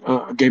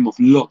a game of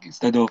luck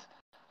instead of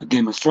a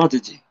game of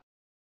strategy.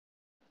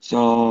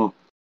 So,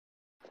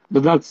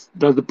 but that's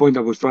the point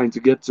I was trying to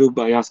get to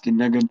by asking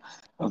Negan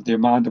of the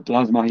amount of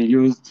plasma he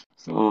used.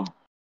 So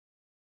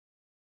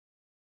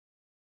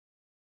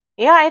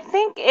Yeah, I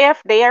think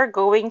if they are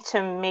going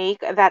to make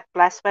that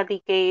plasma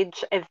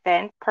leakage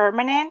event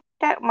permanent,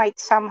 that might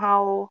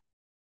somehow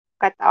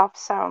cut off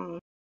some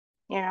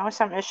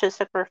issues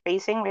that we're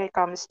facing when it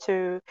comes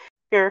to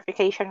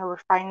purification or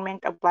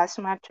refinement of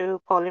plasma to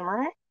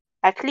polymer.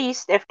 At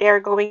least if they're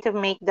going to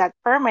make that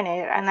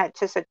permanent and not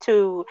just a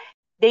 2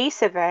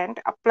 days event,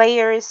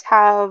 players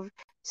have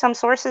some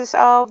sources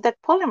of that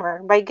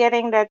polymer by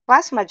getting that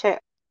plasma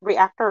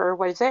reactor, or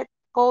what is it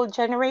called,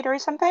 generator or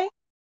something.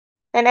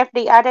 And if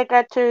they added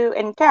that to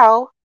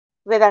Intel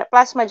with a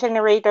plasma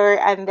generator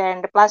and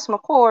then the plasma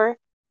core,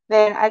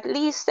 then at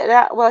least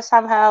that will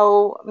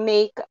somehow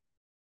make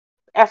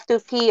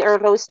F2P or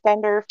low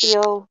standard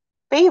feel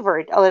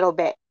favored a little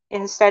bit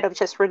instead of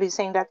just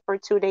releasing that for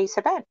 2 days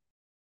event.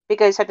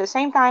 Because at the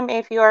same time,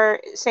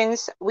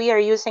 since we are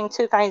using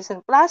 2 kinds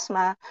in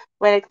plasma,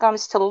 when it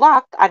comes to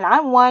luck, and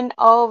I'm one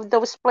of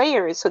those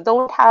players who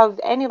don't have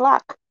any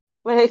luck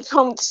when it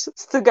comes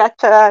to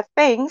gacha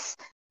things,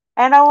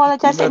 and I will you're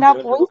just not end the up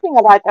only one. wasting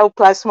a lot of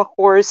plasma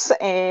cores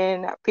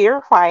in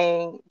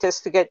purifying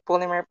just to get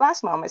polymer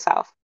plasma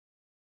myself.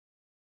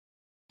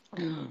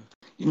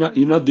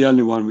 You're not the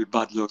only one with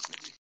bad luck.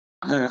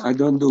 I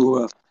don't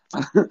do.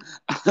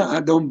 I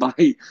don't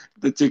buy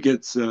the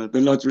tickets, the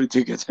lottery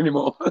tickets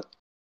anymore.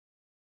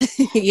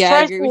 Yeah,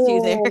 I Trust agree with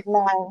you there. me,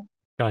 man.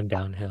 Gone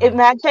downhill.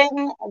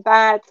 Imagine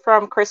that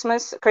from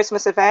Christmas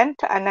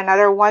event and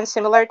another one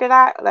similar to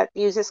that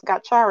uses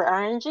gacha or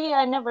RNG.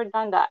 I never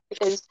done that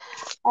because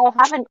I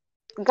haven't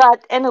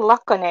got any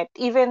luck on it.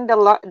 Even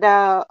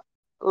the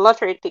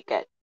lottery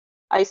ticket,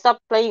 I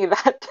stopped playing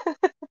that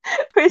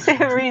for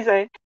same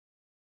reason.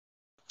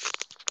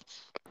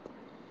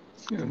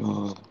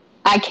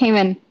 I came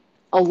in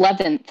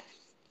 11th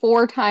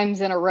 4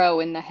 times in a row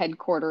in the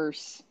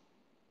headquarters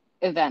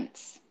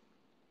events.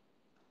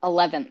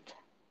 11th.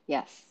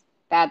 Yes.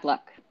 Bad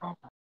luck.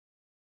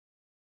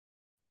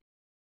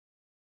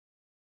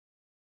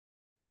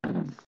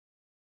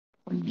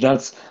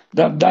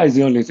 That is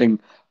the only thing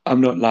I'm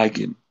not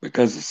liking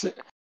because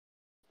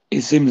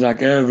it seems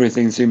like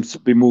everything seems to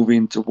be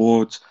moving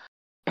towards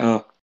uh,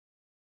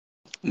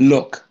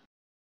 luck.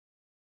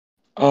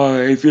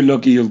 If you're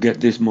lucky, you'll get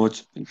this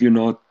much. If you're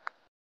not,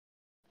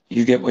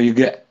 you get what you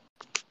get.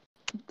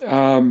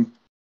 Um,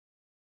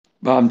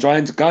 but I'm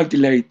trying to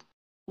calculate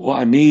what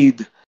I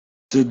need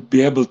to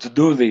be able to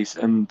do this,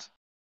 and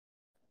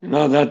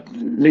that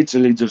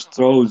literally just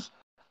throws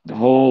the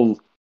whole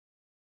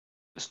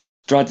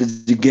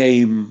strategy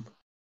game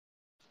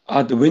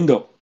out the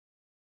window.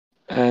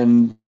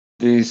 And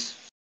this,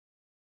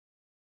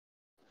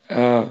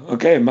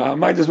 okay, I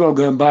might as well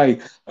go and buy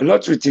a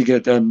lottery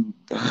ticket, and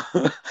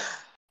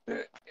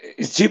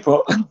it's cheaper.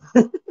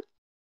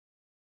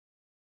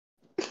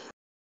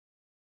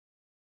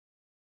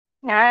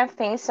 Yeah, I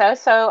think so.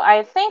 So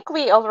I think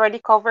we already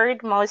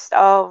covered most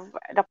of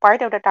the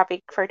part of the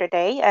topic for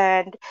today.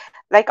 And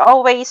like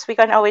always, we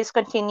can always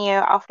continue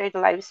after the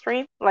live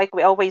stream, like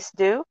we always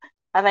do.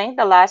 I think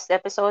the last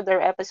episode or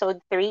episode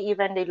 3,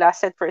 even they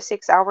lasted for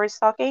 6 hours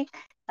talking.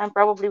 And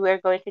probably we're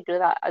going to do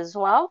that as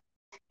well.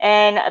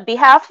 And on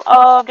behalf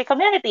of the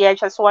community, I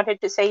just wanted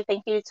to say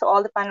thank you to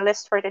all the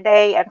panelists for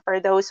today and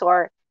for those who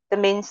are the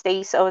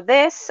mainstays of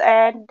this.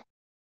 And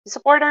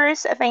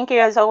supporters. Thank you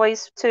as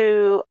always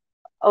to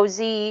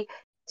OZ,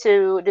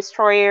 to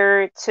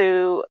Destroyer,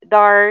 to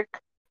Dark,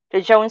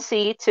 to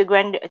Jonesy, to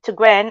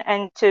Gwen,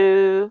 and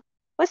to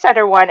what's the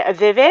other one?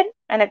 Vivid.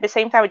 And at the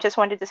same time, I just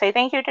wanted to say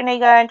thank you to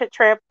Negan, to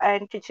Trip,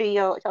 and to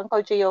Gio, to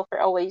Uncle Gio for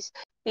always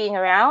being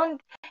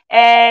around.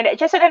 And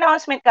just an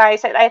announcement,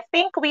 guys, that I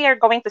think we are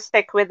going to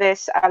stick with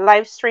this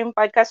live stream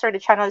podcast or the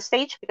channel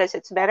stage because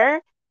it's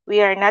better.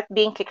 We are not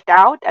being kicked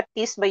out, at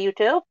least by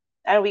YouTube.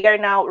 And we are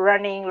now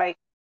running like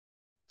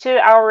 2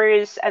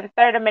 hours and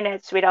 30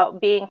 minutes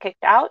without being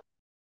kicked out.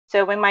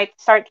 So we might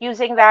start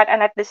using that.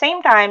 And at the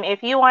same time,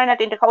 if you are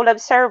not in the Colab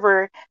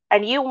server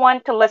and you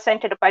want to listen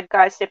to the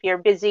podcast, if you're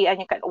busy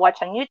and you can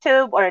watch on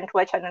YouTube or on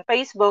Twitch and on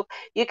Facebook,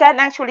 you can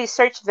actually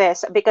search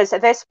this because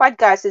this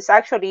podcast is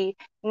actually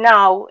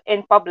now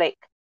in public.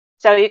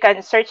 So you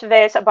can search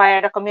this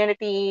via the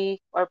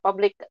community or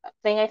public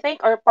thing, I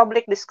think, or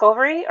public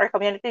discovery or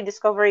community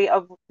discovery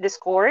of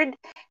Discord.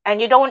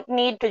 And you don't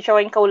need to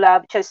join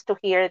Colab just to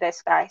hear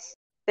this, guys.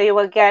 So you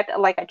will get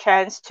like a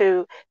chance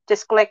to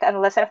just click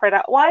and listen for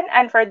that one.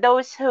 And for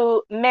those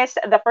who missed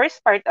the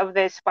first part of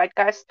this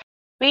podcast,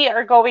 we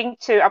are going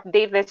to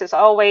update this as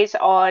always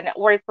on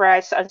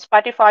WordPress, on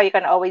Spotify. You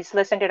can always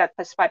listen to that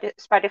for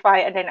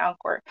Spotify and then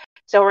Anchor.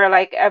 So we're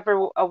like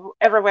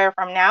everywhere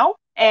from now.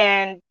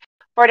 And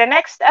for the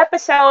next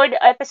episode,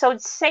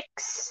 episode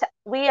 6,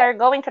 we are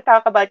going to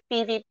talk about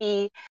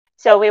PvP.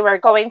 So we were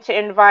going to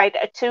invite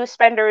 2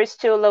 spenders,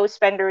 2 low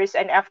spenders,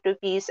 and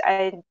F2Ps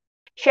and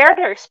share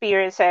their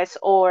experiences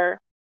or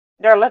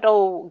their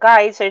little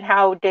guides on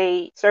how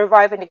they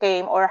survive in the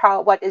game or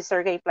what is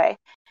their gameplay.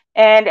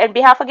 And on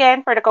behalf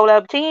again for the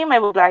Colab team, I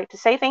would like to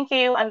say thank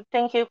you and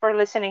thank you for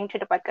listening to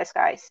the podcast,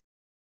 guys.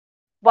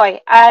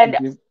 Boy, and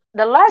Thank you.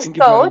 the last Thank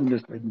you for code, having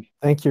us, ladies.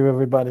 Thank you,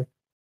 everybody.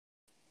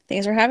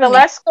 Thanks for having the me.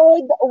 last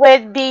code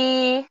would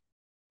be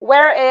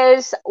where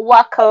is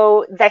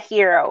Wako the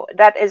hero?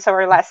 That is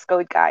our last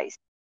code, guys.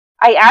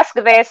 I asked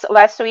this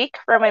last week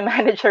for my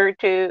manager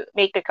to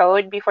make the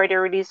code before they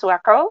release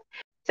Wako.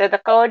 So the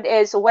code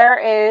is where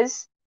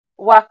is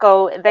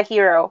Wako the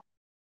hero?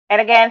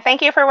 And again,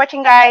 thank you for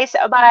watching, guys.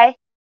 Bye.